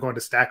is I'm going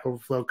to Stack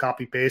Overflow,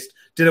 copy paste.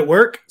 Did it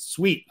work?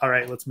 Sweet. All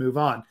right, let's move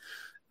on.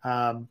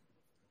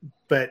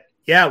 But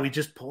yeah, we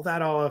just pull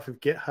that all off of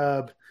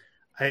GitHub.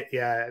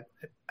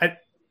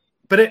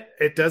 But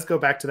it does go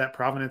back to that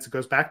provenance. It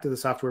goes back to the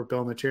software bill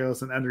of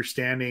materials and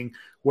understanding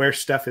where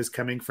stuff is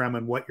coming from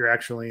and what you're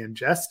actually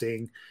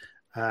ingesting,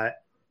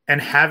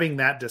 and having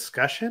that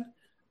discussion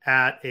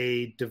at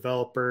a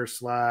developer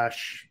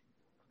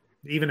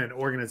 / even an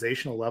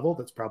organizational level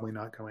that's probably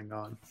not going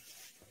on.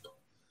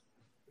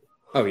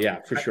 Oh yeah,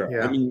 for sure.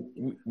 Yeah. I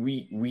mean,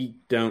 we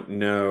don't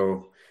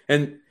know.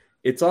 And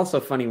it's also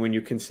funny when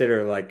you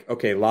consider like,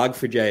 okay,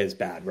 Log4j is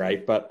bad,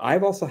 right? But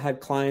I've also had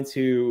clients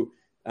who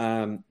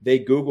they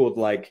Googled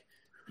like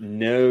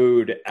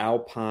Node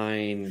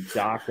Alpine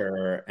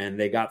Docker and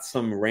they got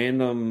some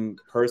random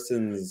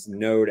person's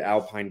Node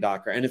Alpine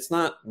Docker. And it's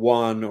not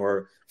 1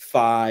 or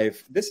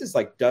 5. This is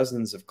like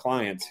dozens of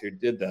clients who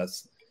did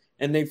this.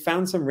 And they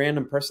found some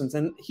random persons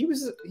and he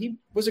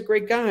was a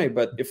great guy.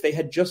 But if they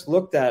had just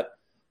looked at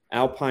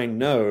Alpine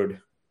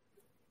Node,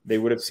 they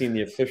would have seen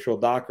the official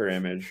Docker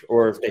image.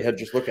 Or if they had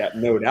just looked at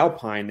Node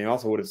Alpine, they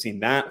also would have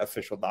seen that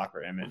official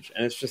Docker image.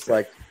 And it's just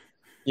like,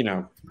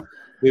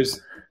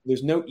 there's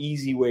no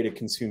easy way to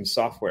consume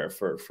software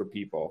for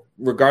people,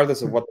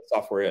 regardless of what the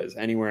software is,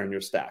 anywhere in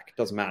your stack. It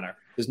doesn't matter.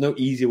 There's no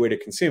easy way to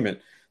consume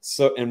it.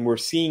 So, and we're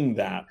seeing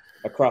that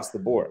across the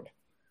board.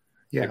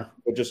 Yeah. Like,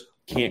 people just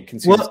can't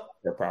consume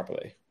software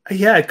properly.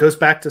 Yeah, it goes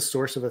back to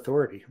source of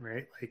authority,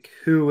 right? Like,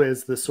 who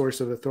is the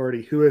source of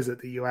authority? Who is it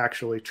that you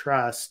actually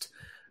trust,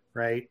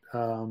 right?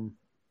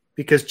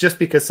 because just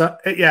because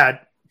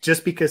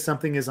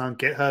something is on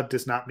GitHub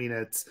does not mean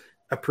it's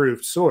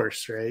approved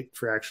source, right?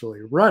 For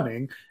actually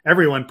running.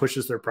 Everyone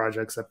pushes their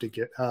projects up to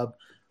GitHub.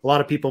 A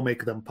lot of people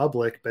make them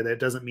public, but it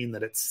doesn't mean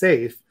that it's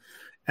safe.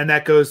 And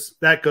that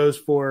goes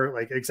for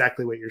like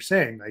exactly what you're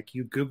saying. Like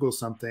you Google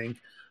something,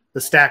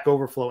 the Stack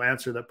Overflow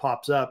answer that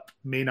pops up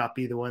may not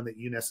be the one that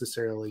you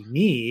necessarily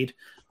need,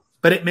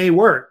 but it may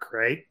work,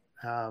 right?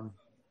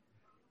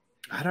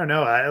 I don't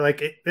know. I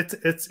like it.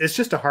 It's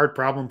just a hard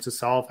problem to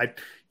solve.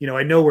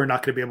 I know we're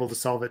not going to be able to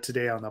solve it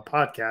today on the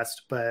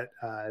podcast, but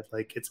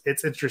like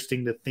it's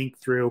interesting to think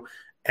through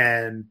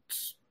and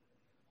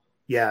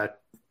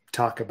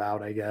talk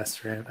about, I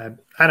guess. Right?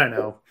 I don't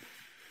know.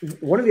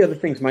 One of the other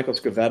things Michael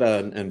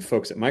Scavetta and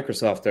folks at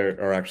Microsoft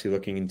are actually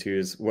looking into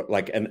is what,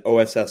 like an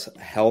OSS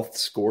health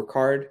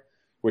scorecard,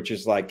 which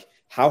is like,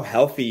 how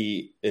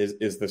healthy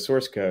is the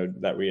source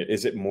code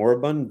is it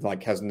moribund?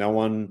 Like, has no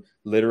one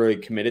literally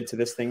committed to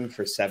this thing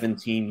for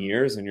 17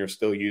 years and you're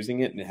still using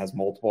it and it has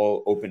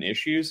multiple open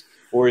issues?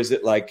 Or is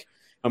it like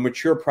a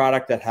mature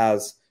product that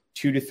has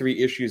 2 to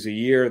 3 issues a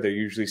year? They're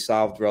usually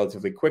solved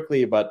relatively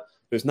quickly, but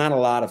there's not a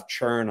lot of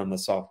churn on the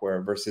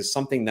software versus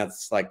something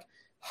that's like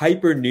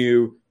hyper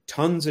new,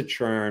 tons of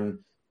churn,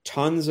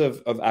 tons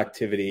of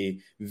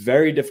activity,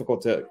 very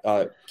difficult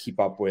to keep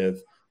up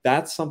with.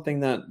 That's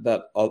something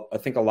that I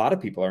think a lot of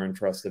people are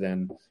interested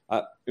in.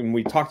 And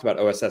we talked about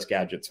OSS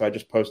Gadget, so I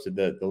just posted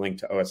the link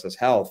to OSS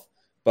Health.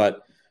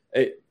 But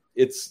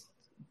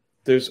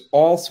there's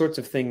all sorts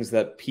of things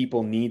that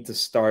people need to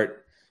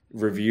start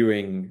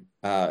reviewing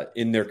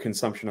in their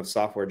consumption of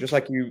software. Just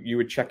like you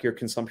would check your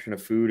consumption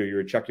of food, or you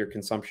would check your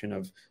consumption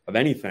of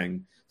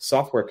anything.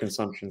 Software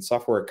consumption,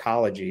 software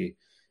ecology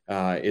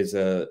is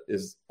a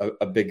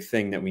big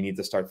thing that we need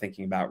to start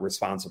thinking about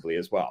responsibly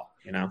as well.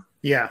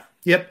 Yeah.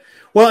 Yep.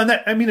 Well,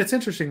 and it's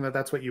interesting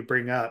that's what you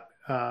bring up.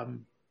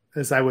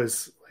 As I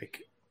was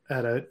like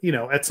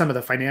at some of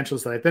the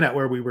financials that I've been at,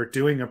 where we were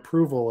doing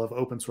approval of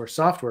open source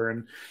software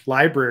and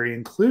library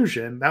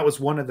inclusion, that was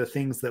one of the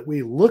things that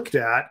we looked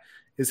at,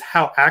 is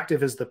how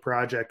active is the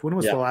project? When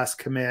was the last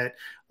commit?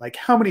 Like,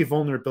 how many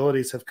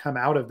vulnerabilities have come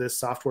out of this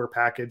software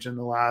package in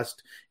the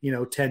last,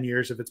 10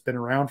 years, if it's been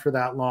around for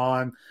that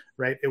long,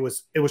 right? It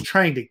was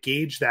trying to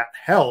gauge that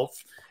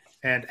health,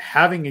 and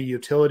having a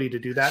utility to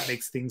do that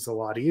makes things a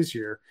lot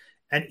easier.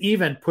 And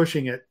even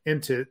pushing it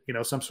into,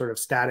 some sort of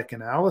static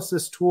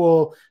analysis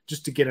tool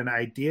just to get an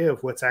idea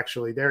of what's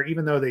actually there,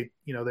 even though they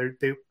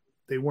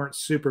weren't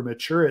super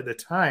mature at the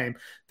time,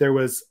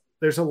 there's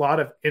a lot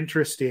of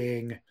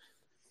interesting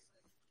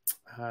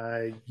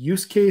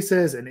use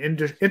cases and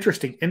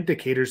interesting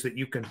indicators that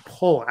you can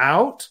pull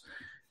out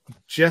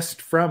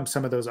just from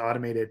some of those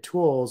automated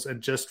tools,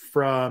 and just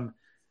from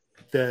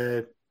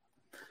the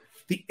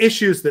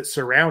issues that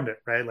surround it,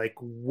 right? Like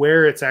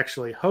where it's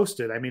actually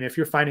hosted. I mean, if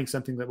you're finding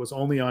something that was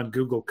only on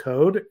Google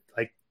Code,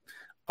 like,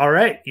 all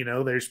right,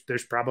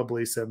 there's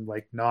probably some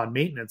like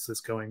non-maintenance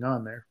that's going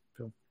on there.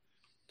 So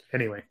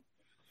anyway.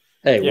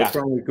 Hey, what's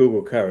wrong with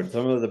Google Code?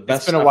 Some of the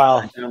best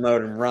stuff to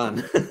download and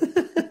run.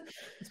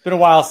 It's been a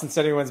while since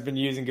anyone's been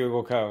using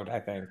Google Code, I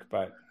think,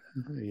 but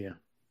yeah.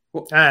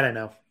 Well, I don't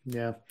know.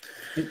 Yeah.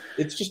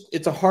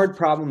 It's a hard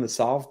problem to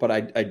solve, but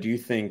I do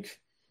think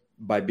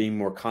by being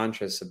more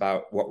conscious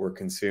about what we're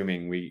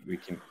consuming, we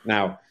can.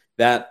 Now,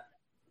 that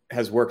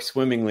has worked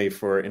swimmingly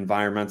for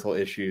environmental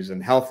issues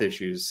and health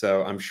issues,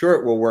 so I'm sure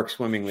it will work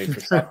swimmingly for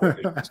software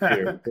issues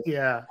too.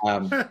 Yeah.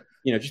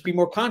 Just be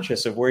more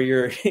conscious of where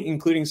you're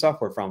including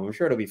software from. I'm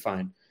sure it'll be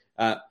fine.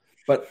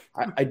 But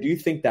I do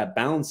think that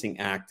balancing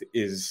act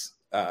is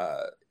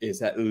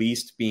at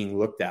least being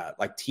looked at.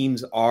 Like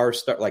teams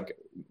like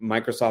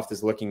Microsoft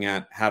is looking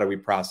at, how do we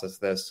process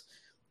this?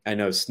 I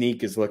know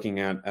Sneak is looking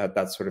at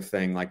that sort of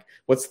thing. Like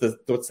what's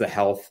the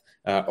health?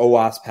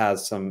 OWASP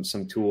has some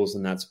tools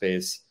in that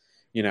space.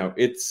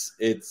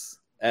 It's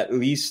at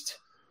least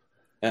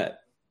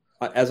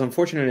as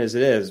unfortunate as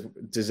it is,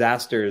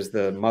 disaster is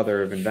the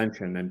mother of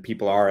invention, and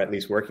people are at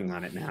least working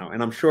on it now.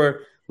 And I'm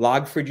sure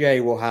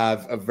Log4j will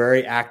have a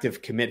very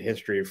active commit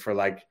history for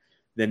like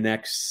the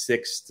next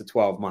 6 to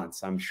 12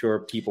 months. I'm sure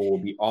people will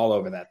be all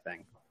over that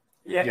thing.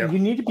 Yeah, you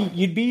need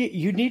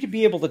to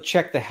be able to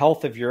check the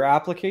health of your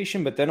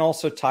application, but then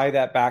also tie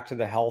that back to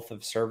the health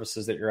of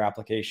services that your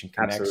application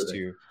connects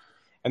to.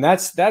 And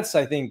that's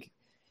I think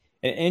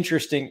an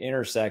interesting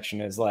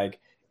intersection, is like,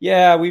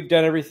 yeah, we've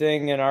done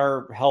everything and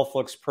our health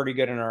looks pretty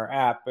good in our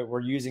app, but we're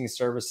using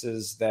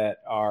services that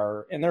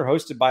and they're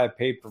hosted by a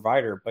paid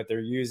provider, but they're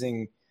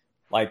using,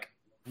 like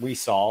we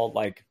saw,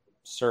 like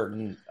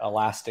certain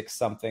elastic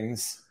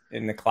somethings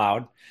in the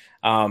cloud.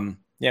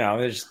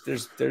 There's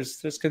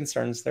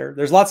concerns there.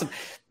 There's lots of,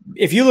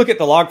 if you look at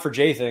the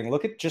Log4j thing,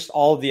 look at just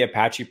all of the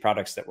Apache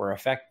products that were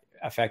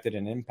affected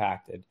and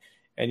impacted.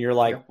 And you're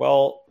like,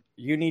 well,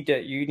 you need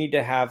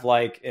to have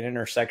like an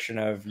intersection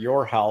of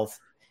your health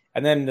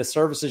and then the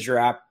services your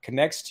app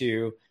connects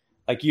to.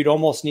 Like you'd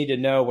almost need to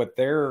know what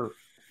their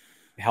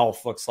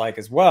health looks like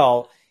as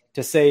well,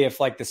 to say if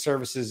like the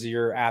services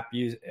your app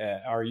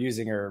are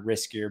using are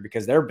riskier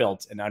because they're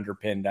built and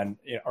underpinned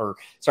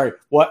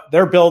what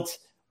they're built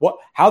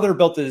how they're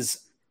built is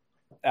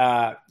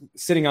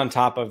sitting on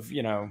top of,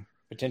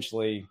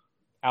 potentially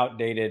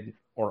outdated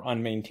or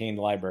unmaintained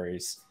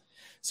libraries.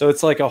 So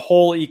it's like a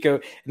whole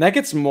and that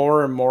gets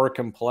more and more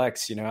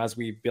complex, as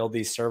we build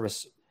these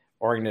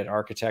service-oriented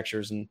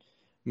architectures and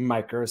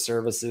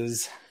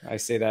microservices. I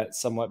say that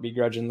somewhat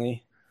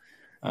begrudgingly.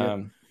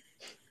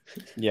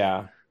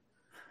 Yeah.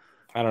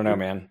 I don't know,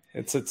 man.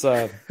 It's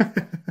a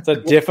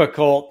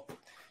difficult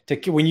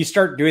when you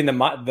start doing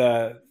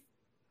the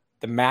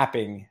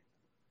mapping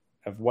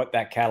of what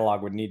that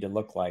catalog would need to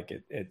look like.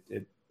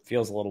 It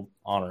feels a little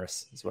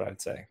onerous, is what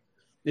I'd say.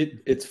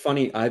 It's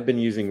funny. I've been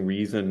using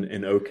Reason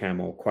and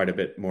OCaml quite a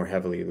bit more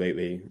heavily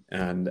lately,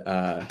 and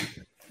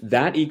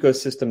that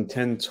ecosystem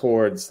tends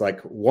towards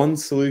like one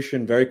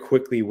solution very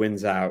quickly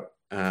wins out.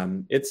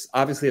 It's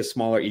obviously a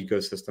smaller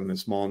ecosystem, a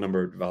small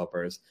number of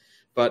developers,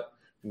 but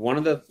one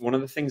of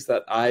the things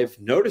that I've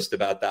noticed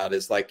about that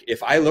is like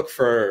if I look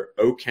for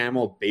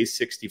OCaml base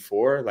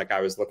 64, like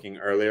I was looking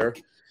earlier,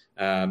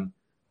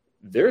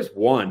 there's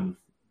one.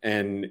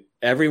 And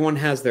everyone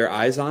has their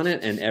eyes on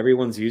it and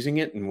everyone's using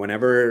it. And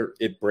whenever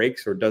it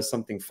breaks or does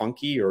something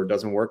funky or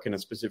doesn't work in a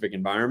specific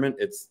environment,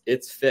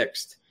 it's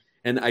fixed.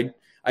 And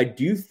I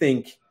do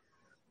think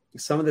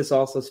some of this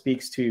also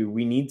speaks to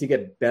we need to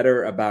get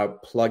better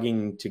about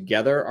plugging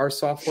together our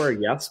software,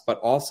 yes, but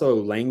also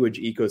language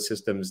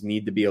ecosystems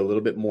need to be a little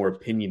bit more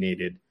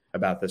opinionated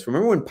about this.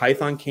 Remember when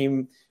Python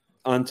came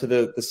onto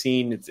the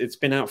scene? It's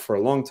been out for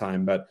a long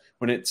time, but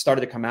when it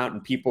started to come out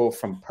and people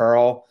from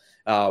Perl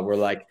we're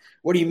like,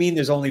 what do you mean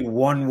there's only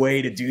one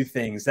way to do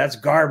things? That's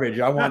garbage.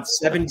 I want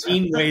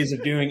 17 ways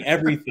of doing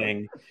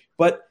everything.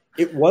 But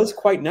it was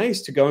quite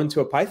nice to go into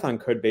a Python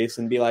code base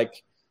and be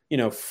like,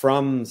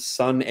 from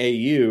Sun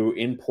AU,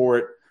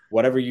 import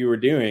whatever you were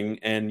doing,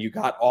 and you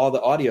got all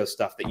the audio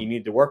stuff that you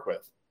need to work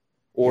with.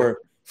 Or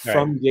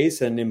from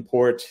JSON,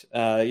 import,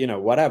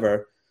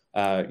 whatever,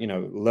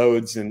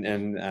 loads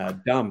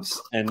and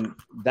dumps. And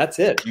that's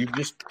it. You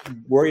just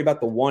worry about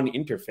the one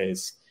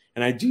interface.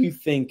 And I do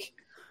think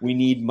we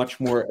need much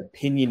more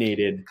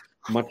opinionated,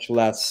 much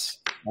less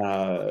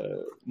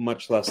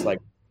like,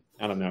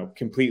 I don't know,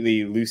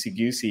 completely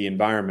loosey-goosey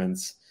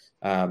environments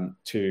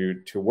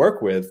to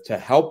work with to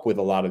help with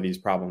a lot of these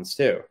problems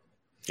too.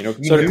 So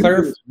to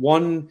clarify,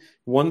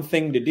 one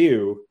thing to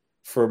do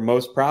for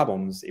most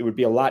problems, it would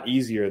be a lot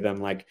easier than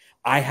like,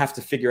 I have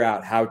to figure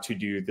out how to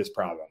do this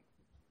problem.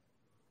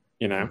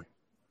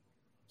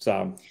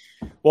 So,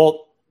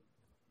 well.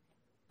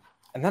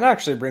 And that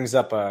actually brings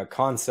up a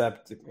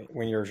concept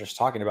when you're just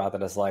talking about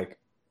that is like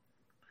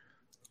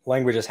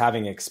languages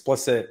having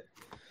explicit,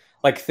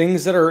 like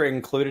things that are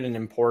included and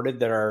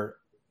imported that are,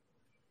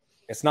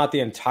 it's not the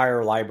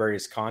entire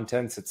library's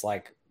contents. It's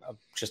like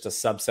just a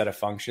subset of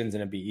functions,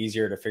 and it'd be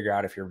easier to figure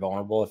out if you're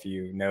vulnerable if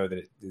you know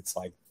that it's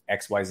like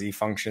XYZ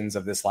functions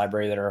of this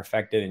library that are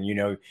affected and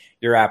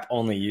your app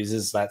only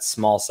uses that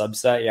small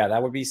subset. Yeah,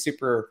 that would be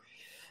super.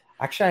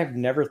 Actually, I've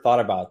never thought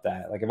about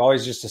that. Like I've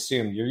always just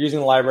assumed you're using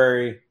the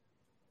library,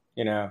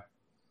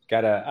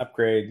 got to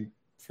upgrade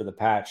for the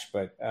patch.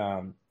 But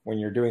when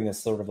you're doing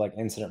this sort of like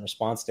incident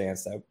response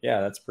dance,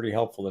 that's pretty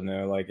helpful to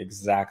know like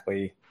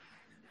exactly.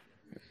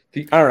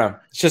 I don't know.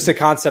 It's just a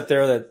concept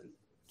there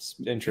that's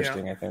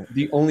interesting. I think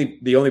the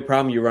only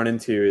problem you run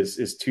into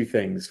is two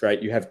things,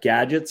 right? You have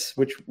gadgets,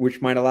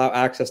 which might allow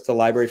access to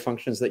library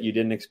functions that you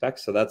didn't expect.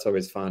 So that's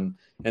always fun.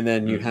 And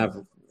then you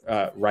have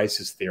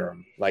Rice's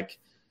theorem, like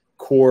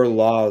core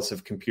laws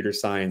of computer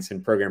science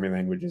and programming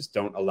languages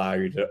don't allow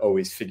you to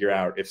always figure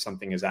out if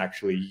something is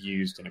actually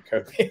used in a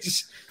code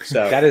base.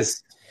 So that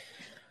is,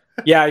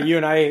 you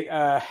and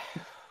I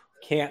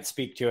can't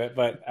speak to it,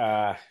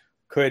 but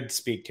could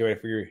speak to it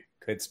if we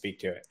could speak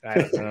to it.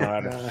 I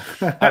don't know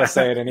how to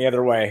say it any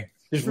other way.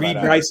 Just read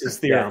Rice's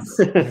theorem.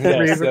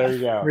 Yes, there you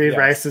go. Read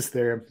Rice's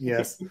theorem.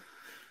 Yes.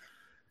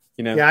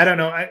 Yeah, I don't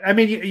know. I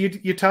mean,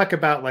 you talk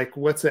about like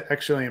what's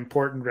actually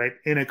important, right,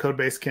 in a code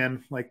base,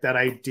 Ken, like that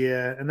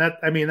idea, and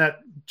that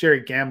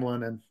Jerry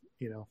Gamblin and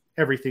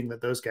everything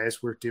that those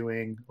guys were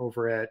doing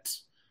over at,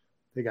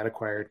 they got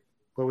acquired.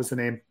 What was the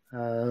name?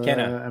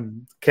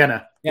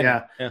 Kenna.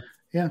 Yeah.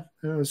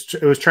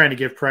 It was trying to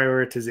give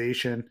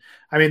prioritization.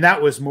 I mean,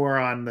 that was more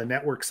on the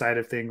network side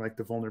of thing, like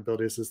the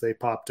vulnerabilities as they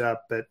popped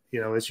up. But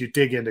as you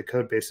dig into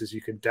code bases,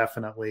 you can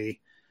definitely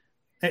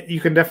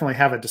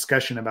have a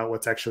discussion about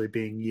what's actually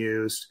being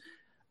used.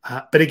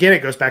 But again,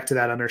 it goes back to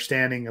that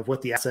understanding of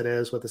what the asset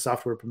is, what the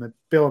software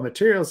bill of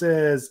materials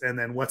is, and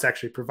then what's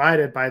actually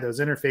provided by those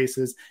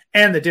interfaces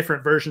and the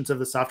different versions of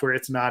the software.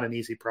 It's not an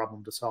easy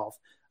problem to solve.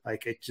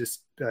 Like it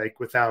just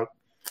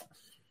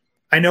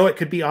I know it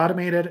could be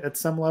automated at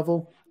some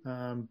level,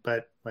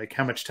 but like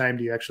how much time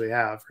do you actually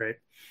have, right?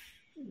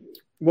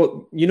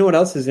 Well, what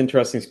else is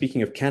interesting?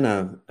 Speaking of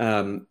Kenna,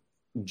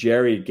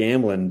 Jerry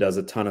Gamblin does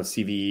a ton of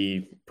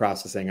CVE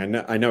processing.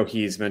 I know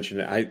he's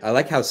mentioned it. I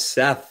like how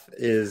Seth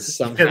is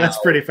somehow. Yeah, that's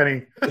pretty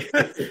funny.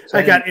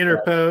 I got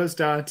interposed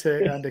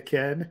onto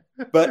Ken.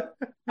 But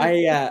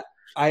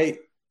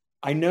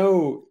I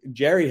know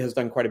Jerry has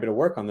done quite a bit of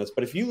work on this.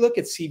 But if you look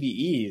at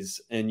CVEs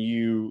and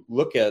you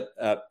look at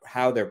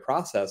how they're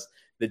processed,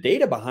 the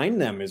data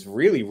behind them is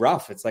really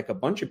rough. It's like a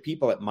bunch of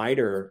people at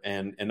MITRE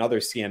and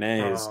other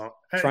CNAs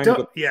trying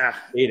to get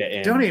data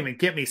in. Don't even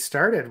get me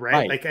started,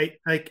 right?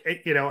 Like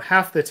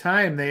half the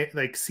time they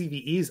like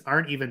CVEs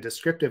aren't even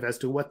descriptive as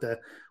to what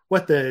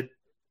the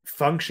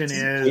function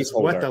is,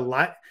 what the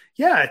light.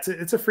 Yeah,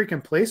 it's a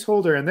freaking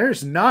placeholder, and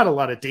there's not a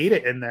lot of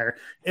data in there.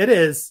 It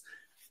is.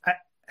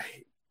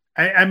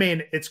 I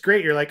mean, it's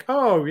great. You're like,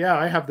 oh yeah,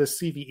 I have this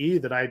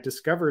CVE that I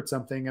discovered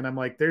something, and I'm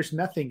like, there's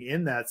nothing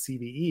in that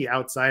CVE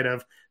outside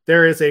of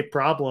there is a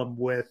problem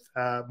with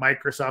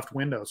Microsoft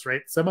Windows,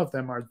 right? Some of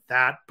them are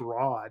that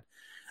broad,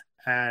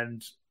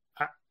 and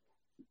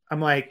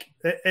I'm like,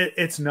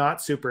 it's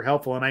not super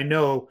helpful. And I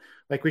know,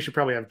 like, we should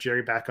probably have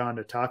Jerry back on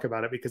to talk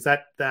about it, because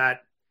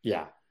that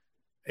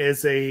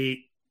is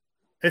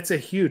it's a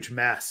huge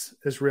mess,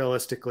 is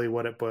realistically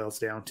what it boils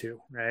down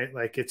to, right?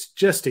 Like, it's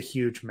just a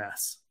huge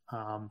mess.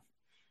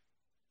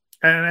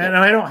 And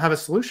I don't have a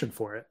solution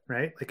for it,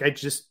 right? Like, I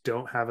just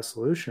don't have a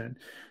solution.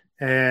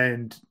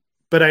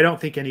 But I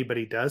don't think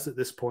anybody does at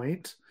this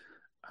point,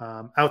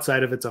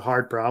 outside of it's a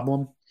hard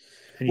problem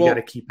and you got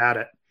to keep at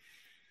it.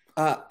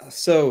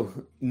 So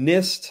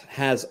NIST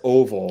has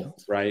Oval,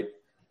 right?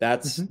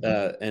 That's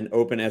an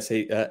open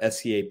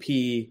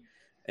SCAP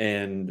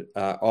and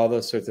all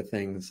those sorts of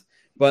things.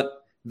 But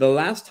the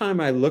last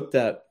time I looked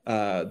at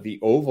the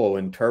Oval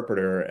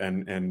interpreter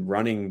and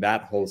running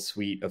that whole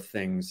suite of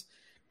things,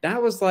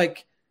 that was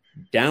like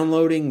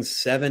downloading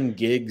 7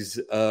 gigs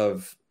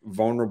of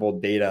vulnerable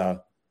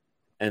data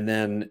and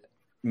then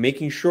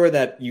making sure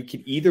that you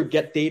could either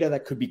get data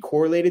that could be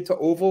correlated to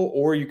Oval,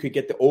 or you could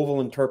get the Oval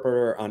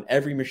interpreter on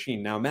every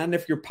machine. Now, imagine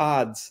if your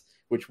pods,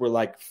 which were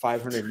like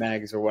 500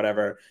 megs or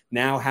whatever,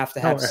 now have to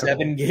have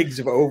 7 gigs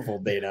of Oval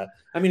data.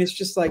 I mean, it's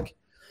just like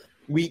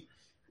we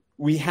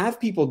have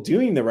people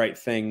doing the right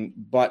thing,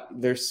 but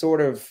they're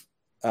sort of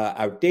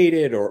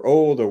outdated or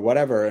old or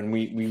whatever. And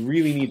we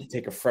really need to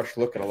take a fresh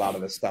look at a lot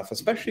of this stuff,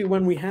 especially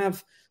when we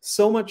have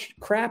so much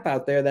crap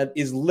out there that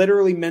is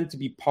literally meant to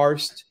be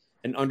parsed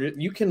and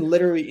you can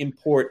literally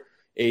import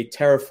a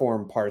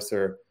Terraform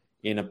parser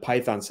in a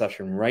Python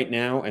session right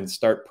now and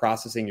start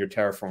processing your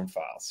Terraform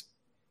files,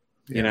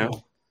 you know?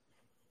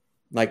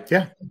 Like,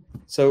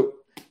 so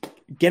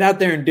get out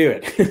there and do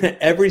it.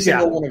 Every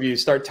single one of you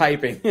start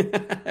typing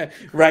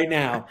right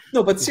now.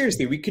 No, but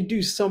seriously, we could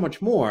do so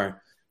much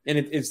more, and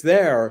it's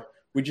there.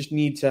 We just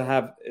need to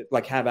have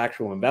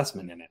actual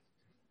investment in it.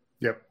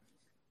 Yep.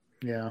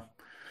 Yeah.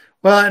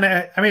 Well, and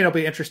I mean, it'll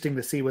be interesting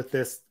to see with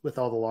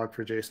all the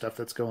Log4j stuff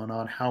that's going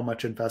on, how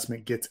much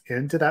investment gets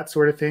into that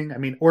sort of thing. I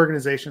mean,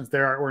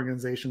 there are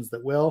organizations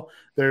that will,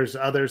 there's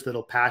others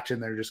that'll patch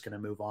and they're just going to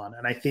move on.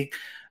 And I think,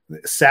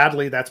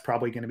 sadly, that's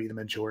probably going to be the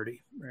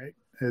majority, right?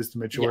 Is the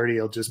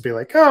majority will just be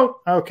like, oh,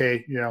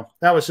 okay,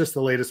 that was just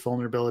the latest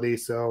vulnerability.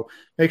 So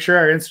make sure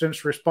our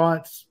incident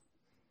response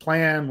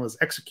plan was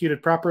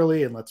executed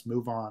properly and let's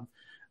move on.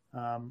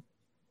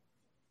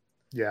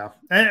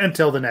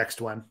 Until the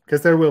next one,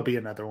 because there will be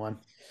another one.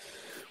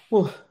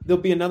 Well,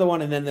 there'll be another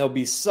one, and then they'll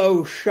be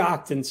so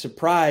shocked and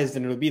surprised,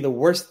 and it'll be the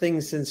worst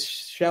thing since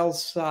shell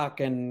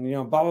sock and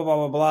blah blah blah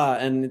blah blah.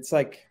 And it's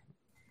like,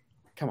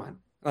 come on,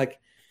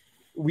 like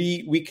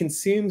we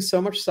consume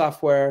so much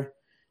software,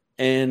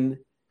 and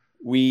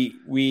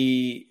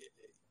we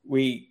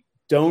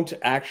don't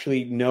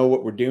actually know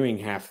what we're doing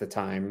half the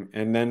time,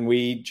 and then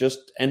we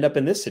just end up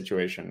in this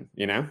situation,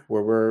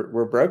 where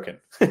we're broken.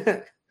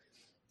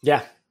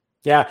 Yeah.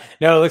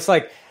 No, it looks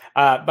like,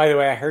 by the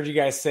way, I heard you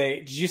guys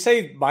say, did you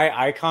say my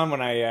icon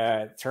when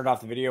I turned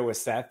off the video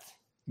was Seth?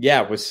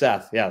 Yeah, it was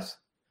Seth. Yes.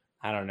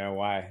 I don't know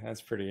why.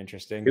 That's pretty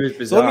interesting. It was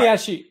bizarre. So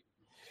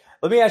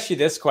let me ask you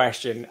this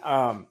question.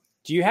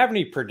 Do you have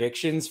any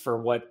predictions for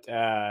what,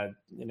 the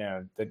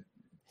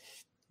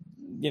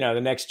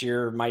next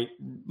year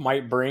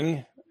might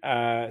bring,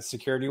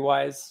 security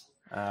wise?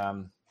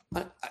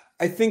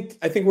 I think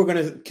we're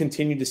going to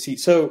continue to see,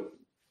 so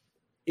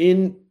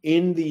in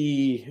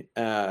the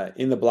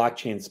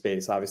blockchain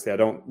space, obviously I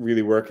don't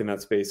really work in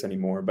that space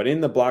anymore, but in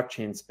the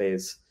blockchain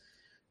space,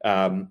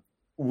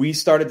 we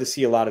started to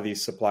see a lot of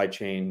these supply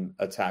chain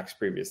attacks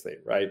previously,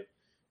 right?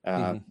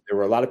 There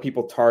were a lot of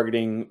people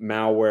targeting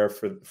malware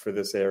for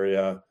this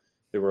area.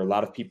 There were a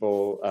lot of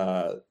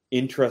people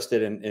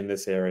interested in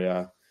this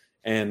area.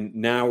 And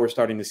now we're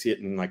starting to see it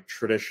in like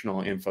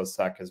traditional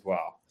InfoSec as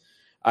well.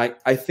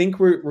 I think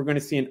we're going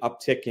to see an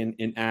uptick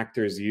in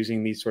actors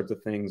using these sorts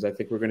of things. I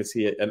think we're going to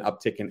see an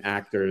uptick in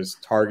actors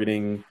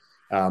targeting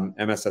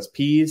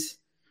MSSPs,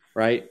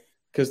 right?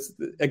 Because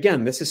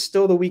again, this is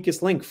still the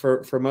weakest link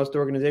for most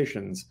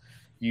organizations.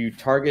 You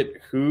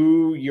target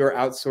who you're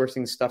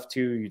outsourcing stuff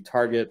to. You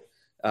target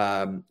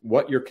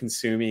what you're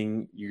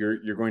consuming.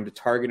 You're going to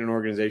target an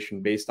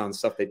organization based on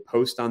stuff they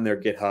post on their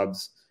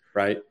GitHubs,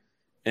 right?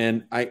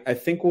 And I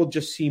think we'll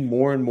just see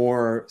more and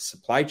more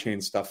supply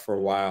chain stuff for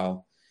a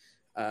while.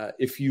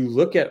 If you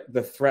look at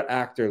the threat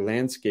actor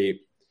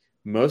landscape,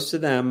 most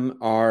of them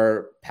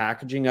are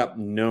packaging up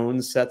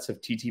known sets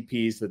of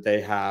TTPs that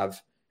they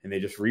have, and they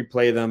just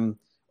replay them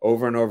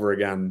over and over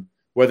again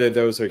whether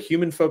those are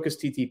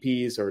human-focused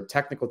TTPs or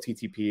technical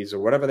TTPs or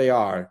whatever they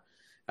are,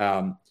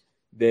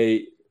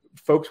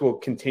 folks will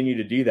continue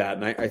to do that.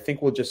 And I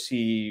think we'll just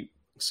see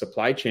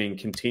supply chain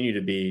continue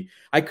to be,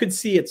 I could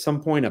see at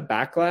some point a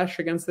backlash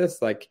against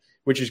this, like,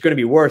 which is going to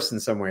be worse in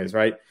some ways,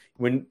 right?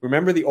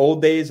 Remember the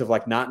old days of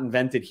like not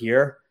invented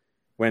here,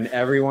 when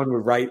everyone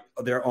would write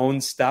their own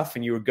stuff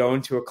and you would go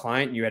into a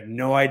client and you had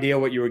no idea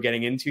what you were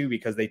getting into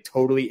because they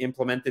totally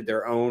implemented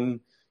their own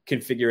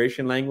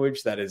configuration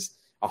language that is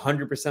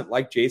 100%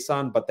 like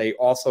JSON, but they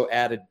also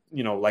added,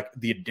 like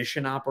the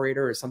addition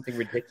operator or something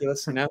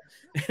ridiculous, And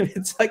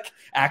it's like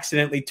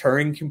accidentally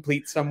Turing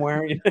complete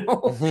somewhere,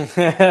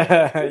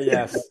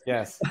 Yes.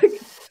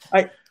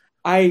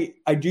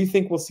 I do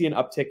think we'll see an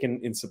uptick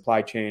in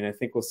supply chain. I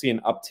think we'll see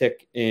an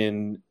uptick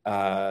in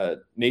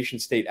nation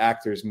state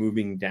actors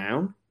moving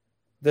down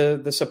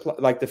the supply,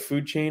 like the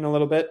food chain a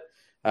little bit,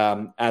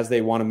 as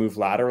they want to move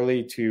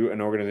laterally to an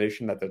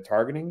organization that they're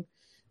targeting.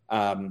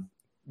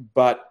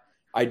 But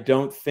I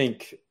don't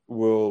think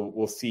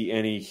we'll see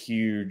any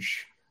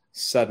huge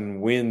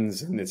sudden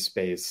wins in this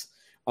space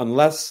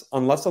unless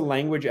a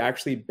language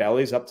actually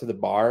bellies up to the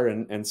bar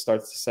and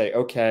starts to say,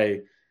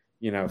 okay,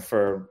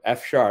 for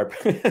F#,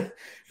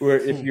 where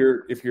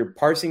if you're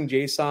parsing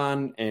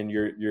JSON and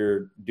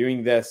you're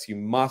doing this, you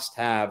must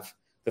have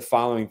the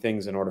following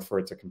things in order for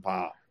it to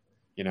compile,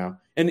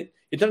 and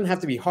it doesn't have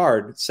to be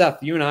hard.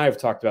 Seth, you and I have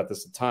talked about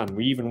this a ton.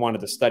 We even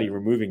wanted to study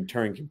removing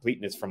Turing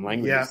completeness from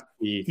languages.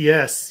 Yeah.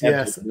 Yes.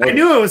 I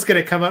knew it was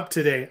going to come up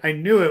today. I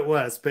knew it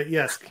was, but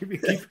yes,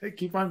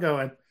 keep on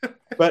going.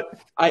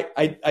 But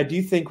I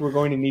do think we're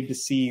going to need to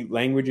see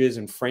languages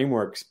and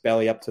frameworks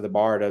belly up to the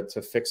bar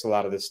to fix a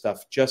lot of this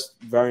stuff,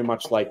 just very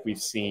much like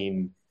we've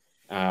seen,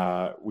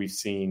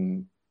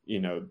 languages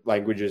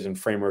and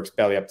frameworks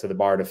belly up to the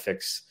bar to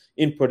fix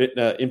input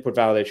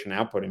validation,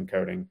 output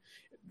encoding.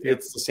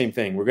 It's the same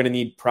thing. We're going to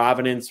need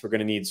provenance. We're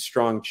going to need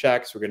strong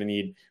checks. We're going to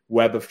need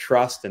web of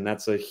trust. And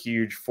that's a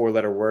huge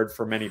 4-letter word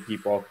for many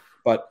people.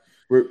 But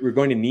we're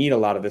going to need a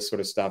lot of this sort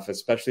of stuff,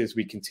 especially as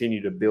we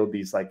continue to build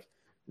these like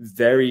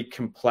very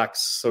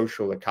complex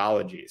social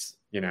ecologies,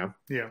 Yeah.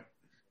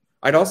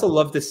 I'd also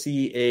love to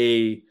see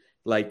if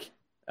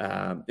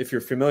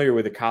you're familiar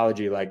with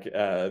ecology, like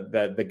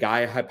the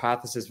Gaia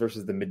hypothesis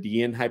versus the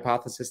Median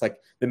hypothesis. Like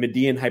the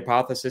Median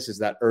hypothesis is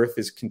that Earth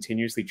is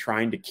continuously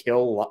trying to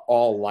kill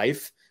all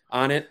life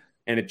on it,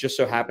 and it just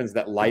so happens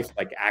that life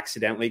like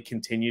accidentally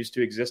continues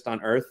to exist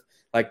on Earth.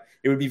 Like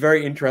it would be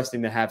very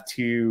interesting to have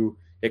two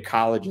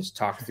ecologists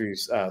talk through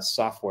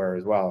software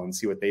as well and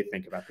see what they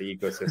think about the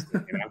ecosystem.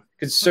 Because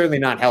it's certainly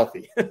not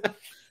healthy.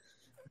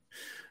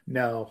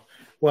 No.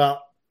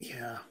 Well,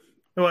 yeah.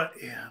 Well,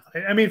 yeah.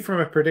 I mean, from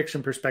a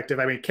prediction perspective,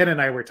 Ken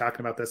and I were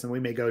talking about this, and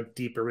we may go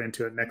deeper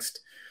into it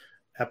next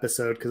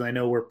episode because I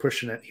know we're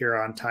pushing it here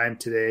on time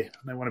today.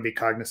 And I want to be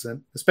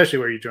cognizant, especially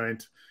where you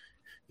joined.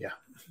 Yeah.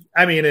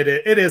 I mean, it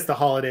is the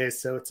holidays,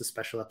 so it's a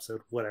special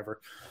episode, whatever.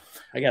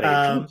 I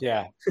got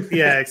it.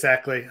 Yeah,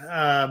 exactly.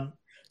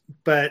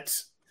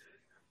 But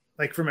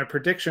like from a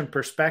prediction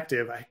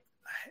perspective,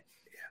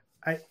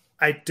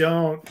 I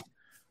don't.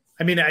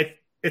 I mean,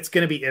 it's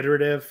going to be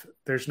iterative.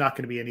 There's not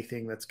going to be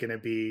anything that's going to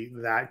be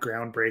that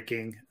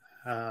groundbreaking.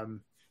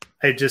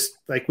 I just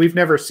we've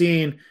never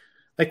seen,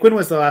 when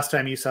was the last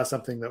time you saw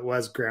something that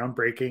was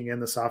groundbreaking in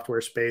the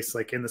software space,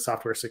 like in the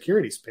software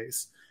security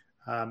space?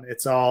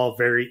 It's all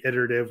very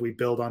iterative. We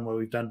build on what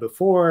we've done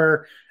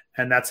before,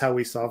 and that's how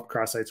we solved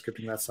cross-site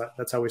scripting.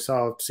 That's how we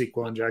solved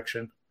SQL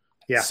injection.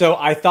 Yeah. So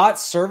I thought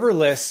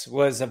serverless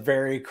was a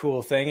very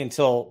cool thing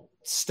until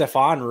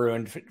Stefan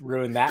ruined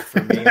that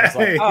for me. I was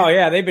like, oh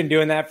yeah, they've been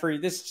doing that for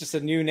this is just a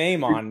new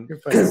name on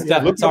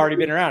stuff that's already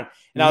been around.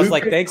 And I was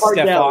like, thanks,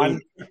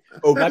 Stefan.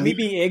 Let me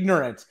be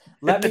ignorant.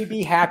 Let me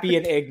be happy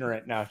and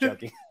ignorant. No,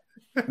 joking.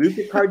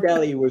 Luca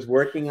Cardelli was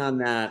working on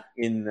that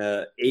in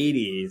the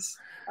 80s.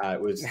 It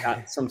was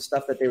some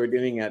stuff that they were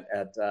doing at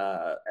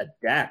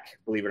DEC,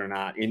 believe it or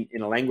not,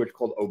 in a language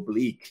called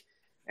Oblique.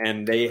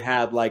 And they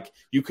had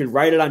you could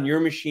write it on your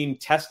machine,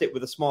 test it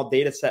with a small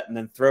data set, and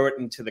then throw it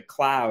into the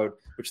cloud,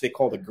 which they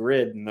called a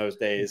grid in those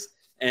days.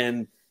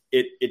 And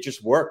it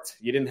just worked.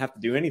 You didn't have to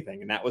do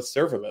anything. And that was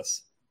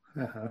serverless.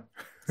 Uh-huh.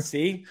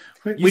 See,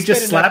 we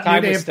just slapped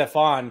time with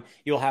Stefan.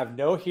 You'll have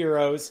no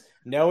heroes,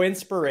 no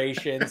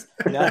inspirations.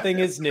 Nothing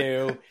is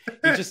new.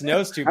 He just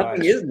knows too much.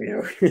 Nothing is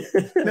new.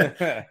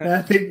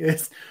 Nothing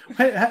is.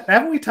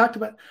 Haven't we talked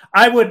about?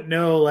 I wouldn't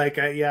know.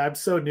 I'm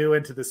so new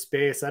into the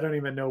space. I don't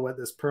even know what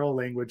this Perl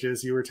language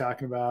is you were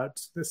talking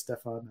about. This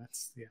Stefan.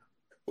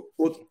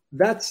 Well,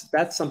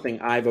 that's something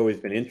I've always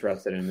been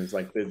interested in. Is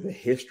the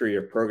history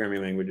of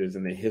programming languages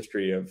and the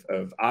history of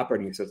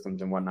operating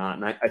systems and whatnot.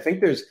 And I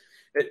think there's.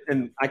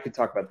 And I could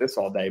talk about this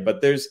all day,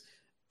 but there's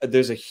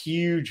a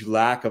huge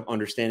lack of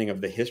understanding of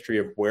the history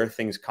of where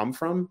things come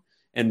from.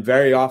 And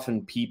very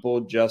often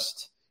people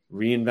just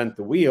reinvent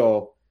the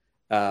wheel.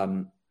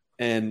 And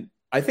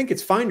I think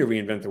it's fine to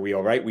reinvent the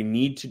wheel, right? We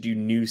need to do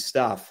new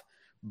stuff.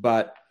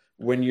 But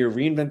when you're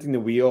reinventing the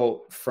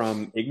wheel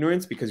from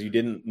ignorance because you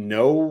didn't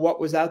know what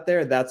was out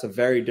there, that's a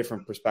very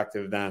different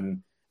perspective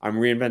than I'm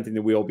reinventing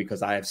the wheel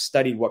because I have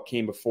studied what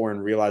came before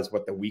and realized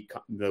what the weak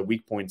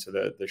points or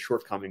the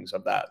shortcomings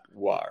of that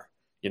were.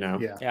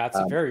 Yeah, it's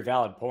a very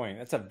valid point.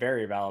 That's a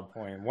very valid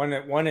point.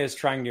 One is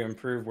trying to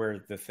improve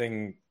where the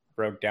thing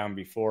broke down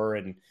before,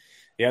 and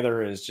the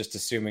other is just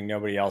assuming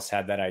nobody else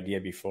had that idea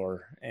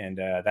before, and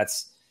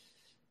that's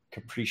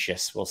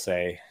capricious, we'll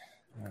say.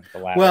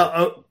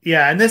 Well,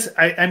 and this,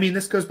 I mean,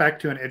 this goes back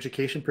to an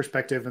education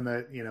perspective, and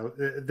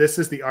this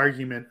is the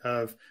argument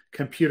of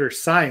computer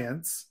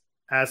science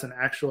as an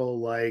actual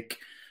like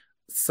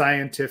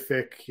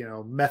scientific,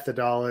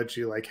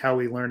 methodology, like how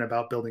we learn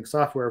about building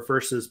software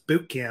versus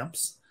boot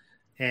camps.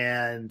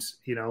 And,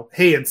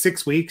 hey, in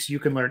 6 weeks, you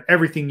can learn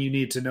everything you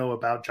need to know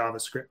about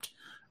JavaScript,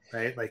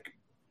 right? Like,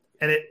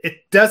 and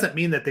it doesn't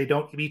mean that they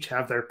don't each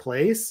have their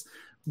place,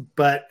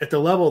 but at the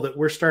level that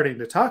we're starting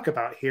to talk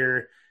about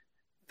here,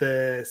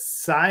 the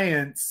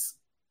science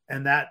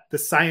and the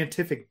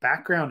scientific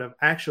background of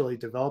actually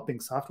developing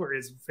software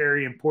is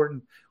very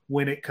important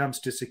when it comes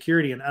to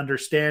security and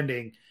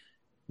understanding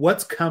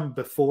what's come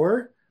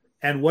before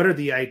and what are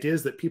the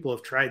ideas that people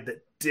have tried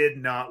that did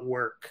not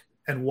work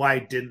and why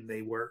didn't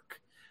they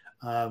work?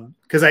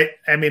 Because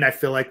I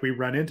feel like we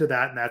run into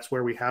that, and that's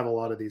where we have a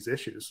lot of these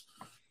issues.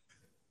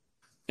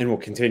 And we'll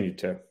continue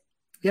to.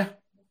 Yeah.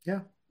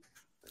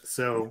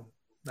 So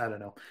I don't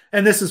know.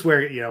 And this is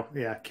where,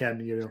 Ken,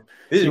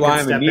 this is why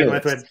I'm a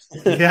nihilist.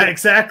 Yeah,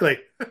 exactly.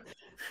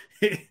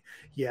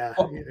 Yeah.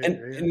 Well,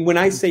 and when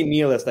I say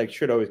nihilist, I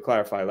should always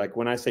clarify, like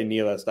when I say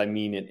nihilist, I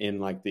mean it in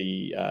like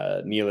the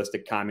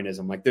nihilistic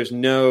communism. Like there's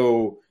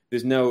no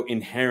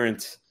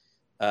inherent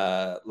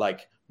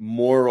like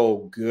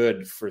moral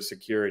good for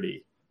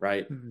security,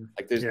 right? Mm-hmm.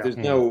 Like there's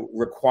no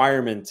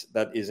requirement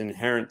that is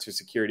inherent to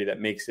security that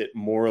makes it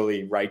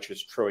morally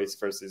righteous choice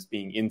versus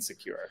being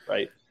insecure,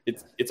 right?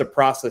 It's a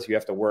process you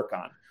have to work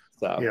on.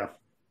 So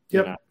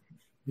Yep.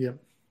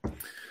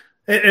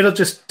 It'll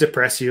just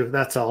depress you.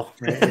 That's all.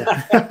 Right?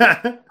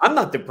 Yeah. I'm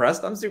not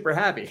depressed. I'm super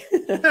happy.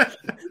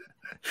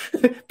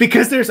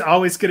 Because there's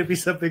always going to be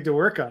something to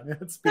work on.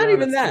 Not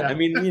even that. Yeah. I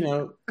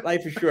mean,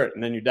 life is short,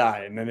 and then you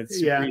die, and then it's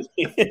super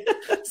easy.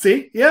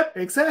 See? Yep,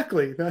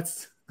 exactly.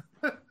 That's.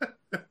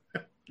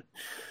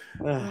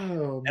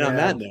 On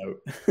that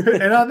note.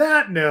 And on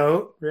that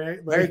note,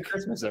 right? Merry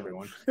Christmas,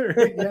 everyone.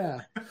 Right,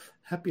 yeah.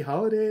 Happy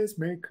holidays,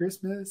 Merry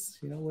Christmas,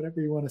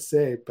 whatever you want to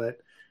say. But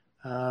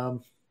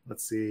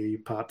let's see, you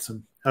pop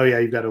some. Oh yeah,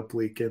 you got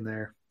oblique in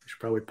there. You should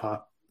probably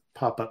pop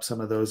up some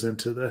of those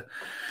into the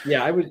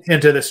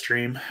into the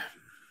stream.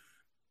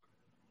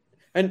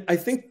 And I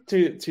think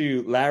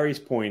to Larry's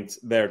point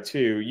there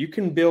too, you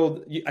can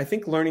build. I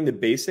think learning the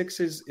basics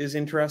is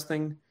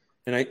interesting,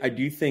 and I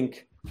do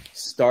think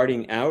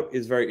starting out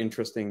is very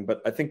interesting.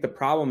 But I think the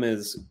problem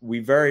is we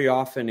very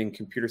often in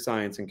computer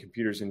science and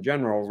computers in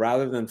general,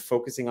 rather than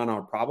focusing on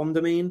our problem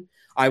domain,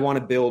 I want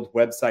to build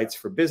websites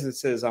for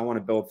businesses. I want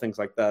to build things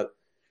like that.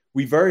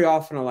 We very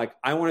often are like,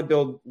 I want to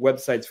build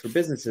websites for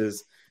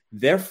businesses.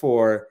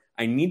 Therefore,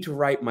 I need to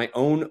write my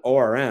own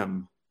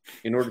ORM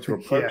in order to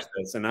approach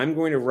this. And I'm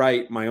going to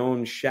write my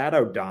own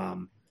shadow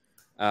DOM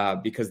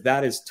because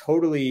that is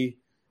totally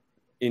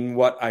in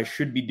what I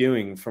should be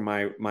doing for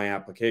my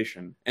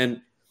application. And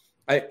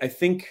I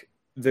think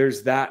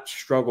there's that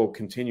struggle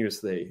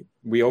continuously.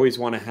 We always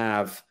want to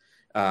have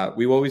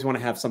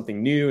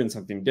something new and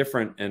something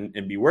different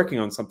and be working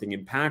on something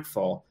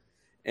impactful.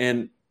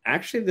 And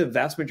actually, the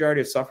vast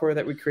majority of software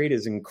that we create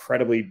is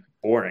incredibly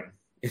boring.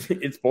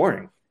 It's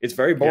boring. It's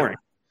very boring,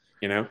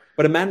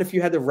 But imagine if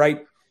you had to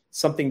write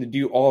something to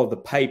do all of the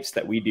pipes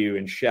that we do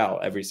in Shell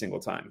every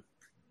single time.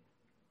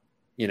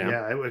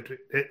 Yeah, it would.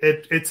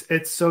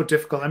 It's so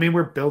difficult. I mean,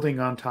 we're building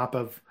on top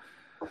of.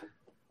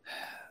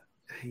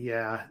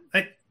 Yeah,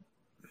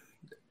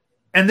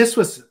 and this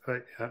was.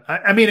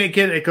 I mean,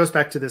 again, it goes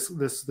back to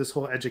this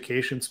whole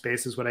education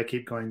space is what I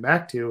keep going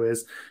back to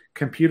is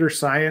computer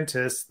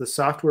scientists, the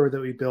software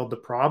that we build, the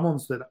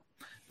problems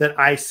that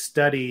I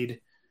studied,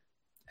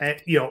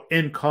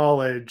 in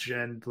college,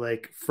 and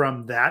like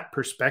from that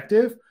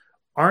perspective,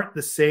 aren't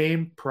the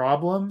same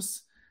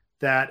problems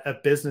that a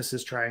business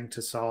is trying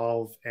to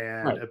solve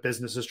and a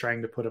business is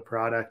trying to put a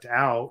product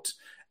out.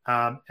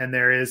 And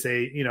there is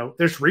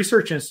there's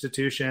research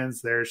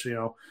institutions, there's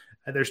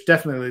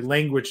definitely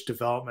language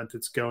development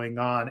that's going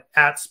on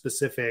at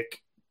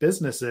specific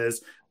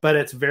businesses, but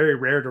it's very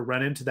rare to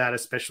run into that,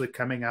 especially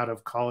coming out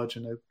of college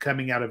and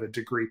coming out of a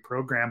degree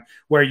program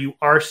where you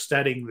are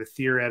studying the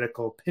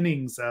theoretical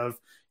pinnings of,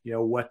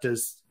 what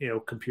does,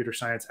 computer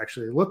science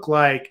actually look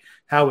like?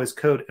 How is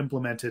code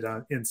implemented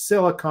in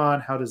Silicon?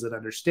 How does it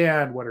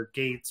understand? What are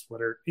gates?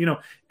 What are,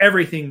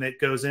 everything that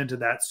goes into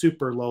that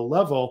super low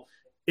level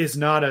is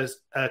not a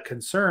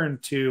concern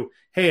to,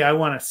 hey, I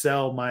want to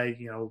sell my,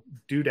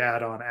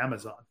 doodad on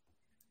Amazon.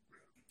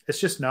 It's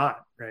just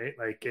not, right?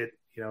 Like it,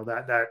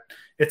 that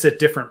it's a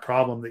different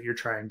problem that you're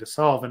trying to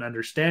solve, and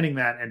understanding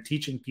that and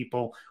teaching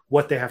people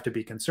what they have to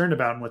be concerned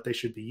about and what they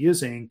should be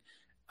using.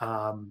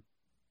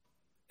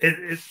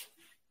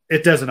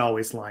 It doesn't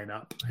always line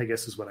up, I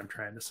guess is what I'm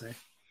trying to say.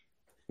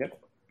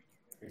 Yep.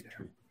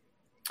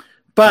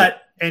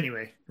 But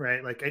anyway,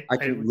 right? Like I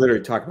can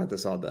literally talk about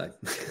this all day.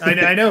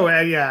 I know.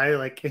 Yeah, I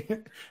like.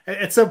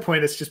 At some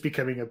point, it's just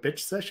becoming a bitch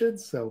session.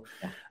 So,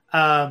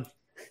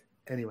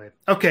 anyway,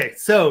 okay.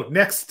 So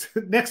next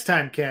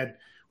time, Ken,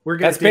 we're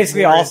gonna. That's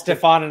basically all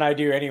Stefan and I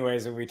do,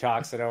 anyways, when we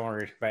talk. So don't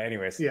worry. But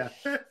anyways, yeah.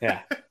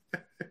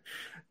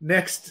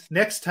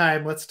 Next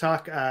time, let's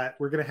talk.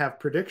 We're gonna have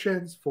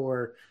predictions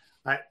for.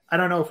 I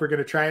don't know if we're going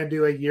to try and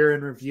do a year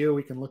in review.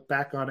 We can look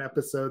back on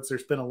episodes.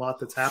 There's been a lot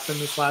that's happened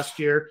this last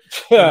year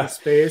in the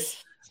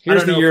space.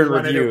 Here's the year in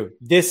review.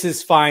 This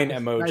is fine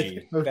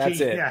emoji. That's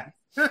it. Yeah.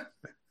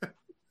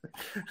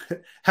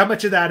 How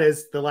much of that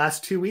is the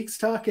last 2 weeks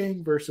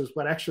talking versus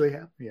what actually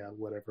happened? Yeah,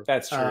 whatever.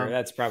 That's true.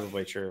 That's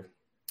probably true.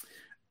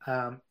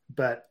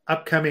 But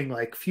upcoming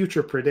like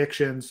future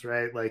predictions,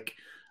 right? Like,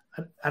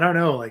 I don't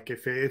know, like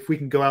if we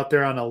can go out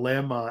there on a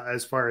limb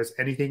as far as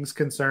anything's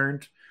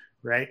concerned.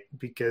 Right,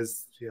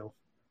 because I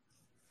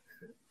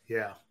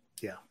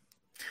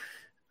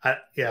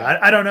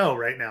don't know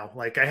right now.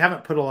 Like I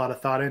haven't put a lot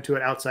of thought into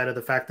it outside of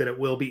the fact that it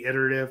will be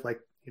iterative.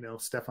 Like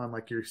Stefan,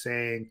 like you're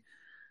saying,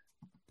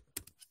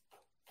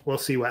 we'll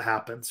see what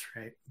happens,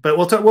 right? But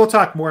we'll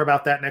talk more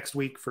about that next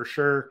week for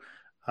sure.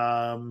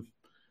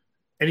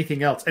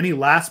 Anything else? Any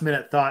last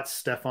minute thoughts,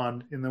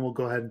 Stefan? And then we'll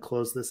go ahead and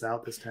close this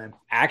out this time.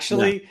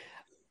 Actually. Yeah.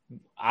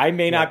 I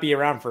may not be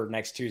around for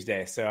next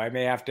Tuesday, so I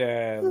may have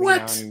to lean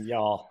on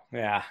y'all.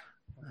 Yeah.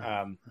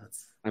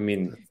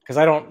 Because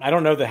I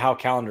don't know how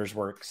calendars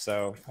work.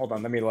 So hold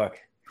on, let me look.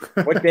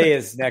 What day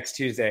is next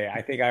Tuesday?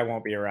 I think I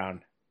won't be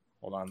around.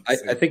 Hold on.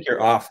 I think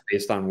you're off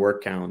based on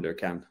work calendar,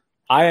 Ken.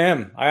 I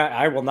am.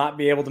 I will not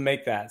be able to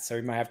make that, so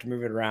we might have to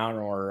move it around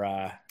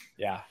or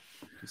do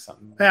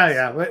something.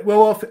 Yeah.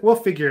 Well, we'll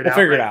figure it out.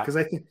 Figure it out because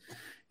I think.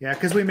 Yeah,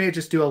 because we may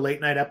just do a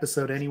late night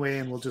episode anyway,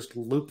 and we'll just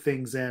loop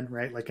things in,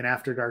 right? Like an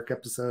After Dark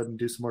episode and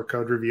do some more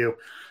code review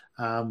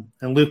and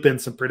loop in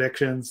some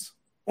predictions.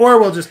 Or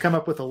we'll just come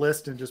up with a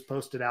list and just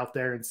post it out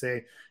there and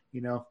say,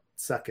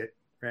 suck it,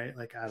 right?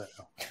 Like, I don't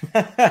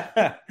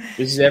know.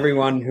 This is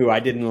everyone who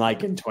I didn't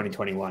like in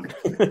 2021.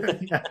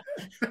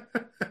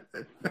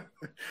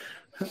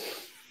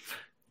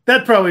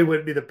 That probably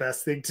wouldn't be the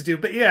best thing to do,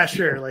 but yeah,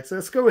 sure. Like, so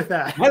let's go with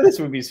that. My list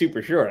would be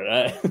super short.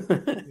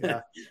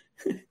 Yeah.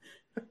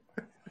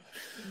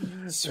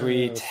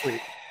 Sweet.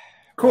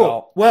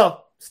 Cool.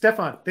 Well,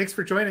 Stefan, thanks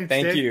for joining.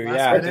 Thank you.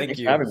 Thank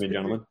you for having me,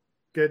 gentlemen.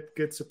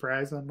 Good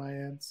surprise on my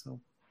end. So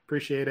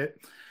appreciate it.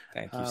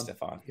 Thank you,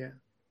 Stefan. Yeah.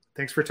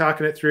 Thanks for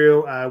talking it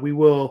through. We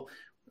will,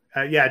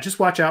 just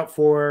watch out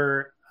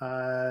for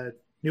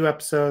new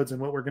episodes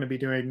and what we're going to be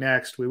doing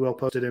next. We will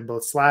post it in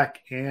both Slack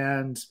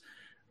and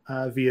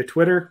via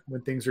Twitter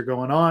when things are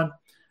going on.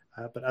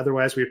 But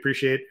otherwise, we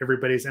appreciate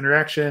everybody's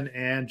interaction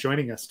and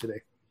joining us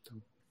today.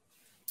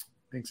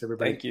 Thanks,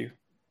 everybody. Thank you.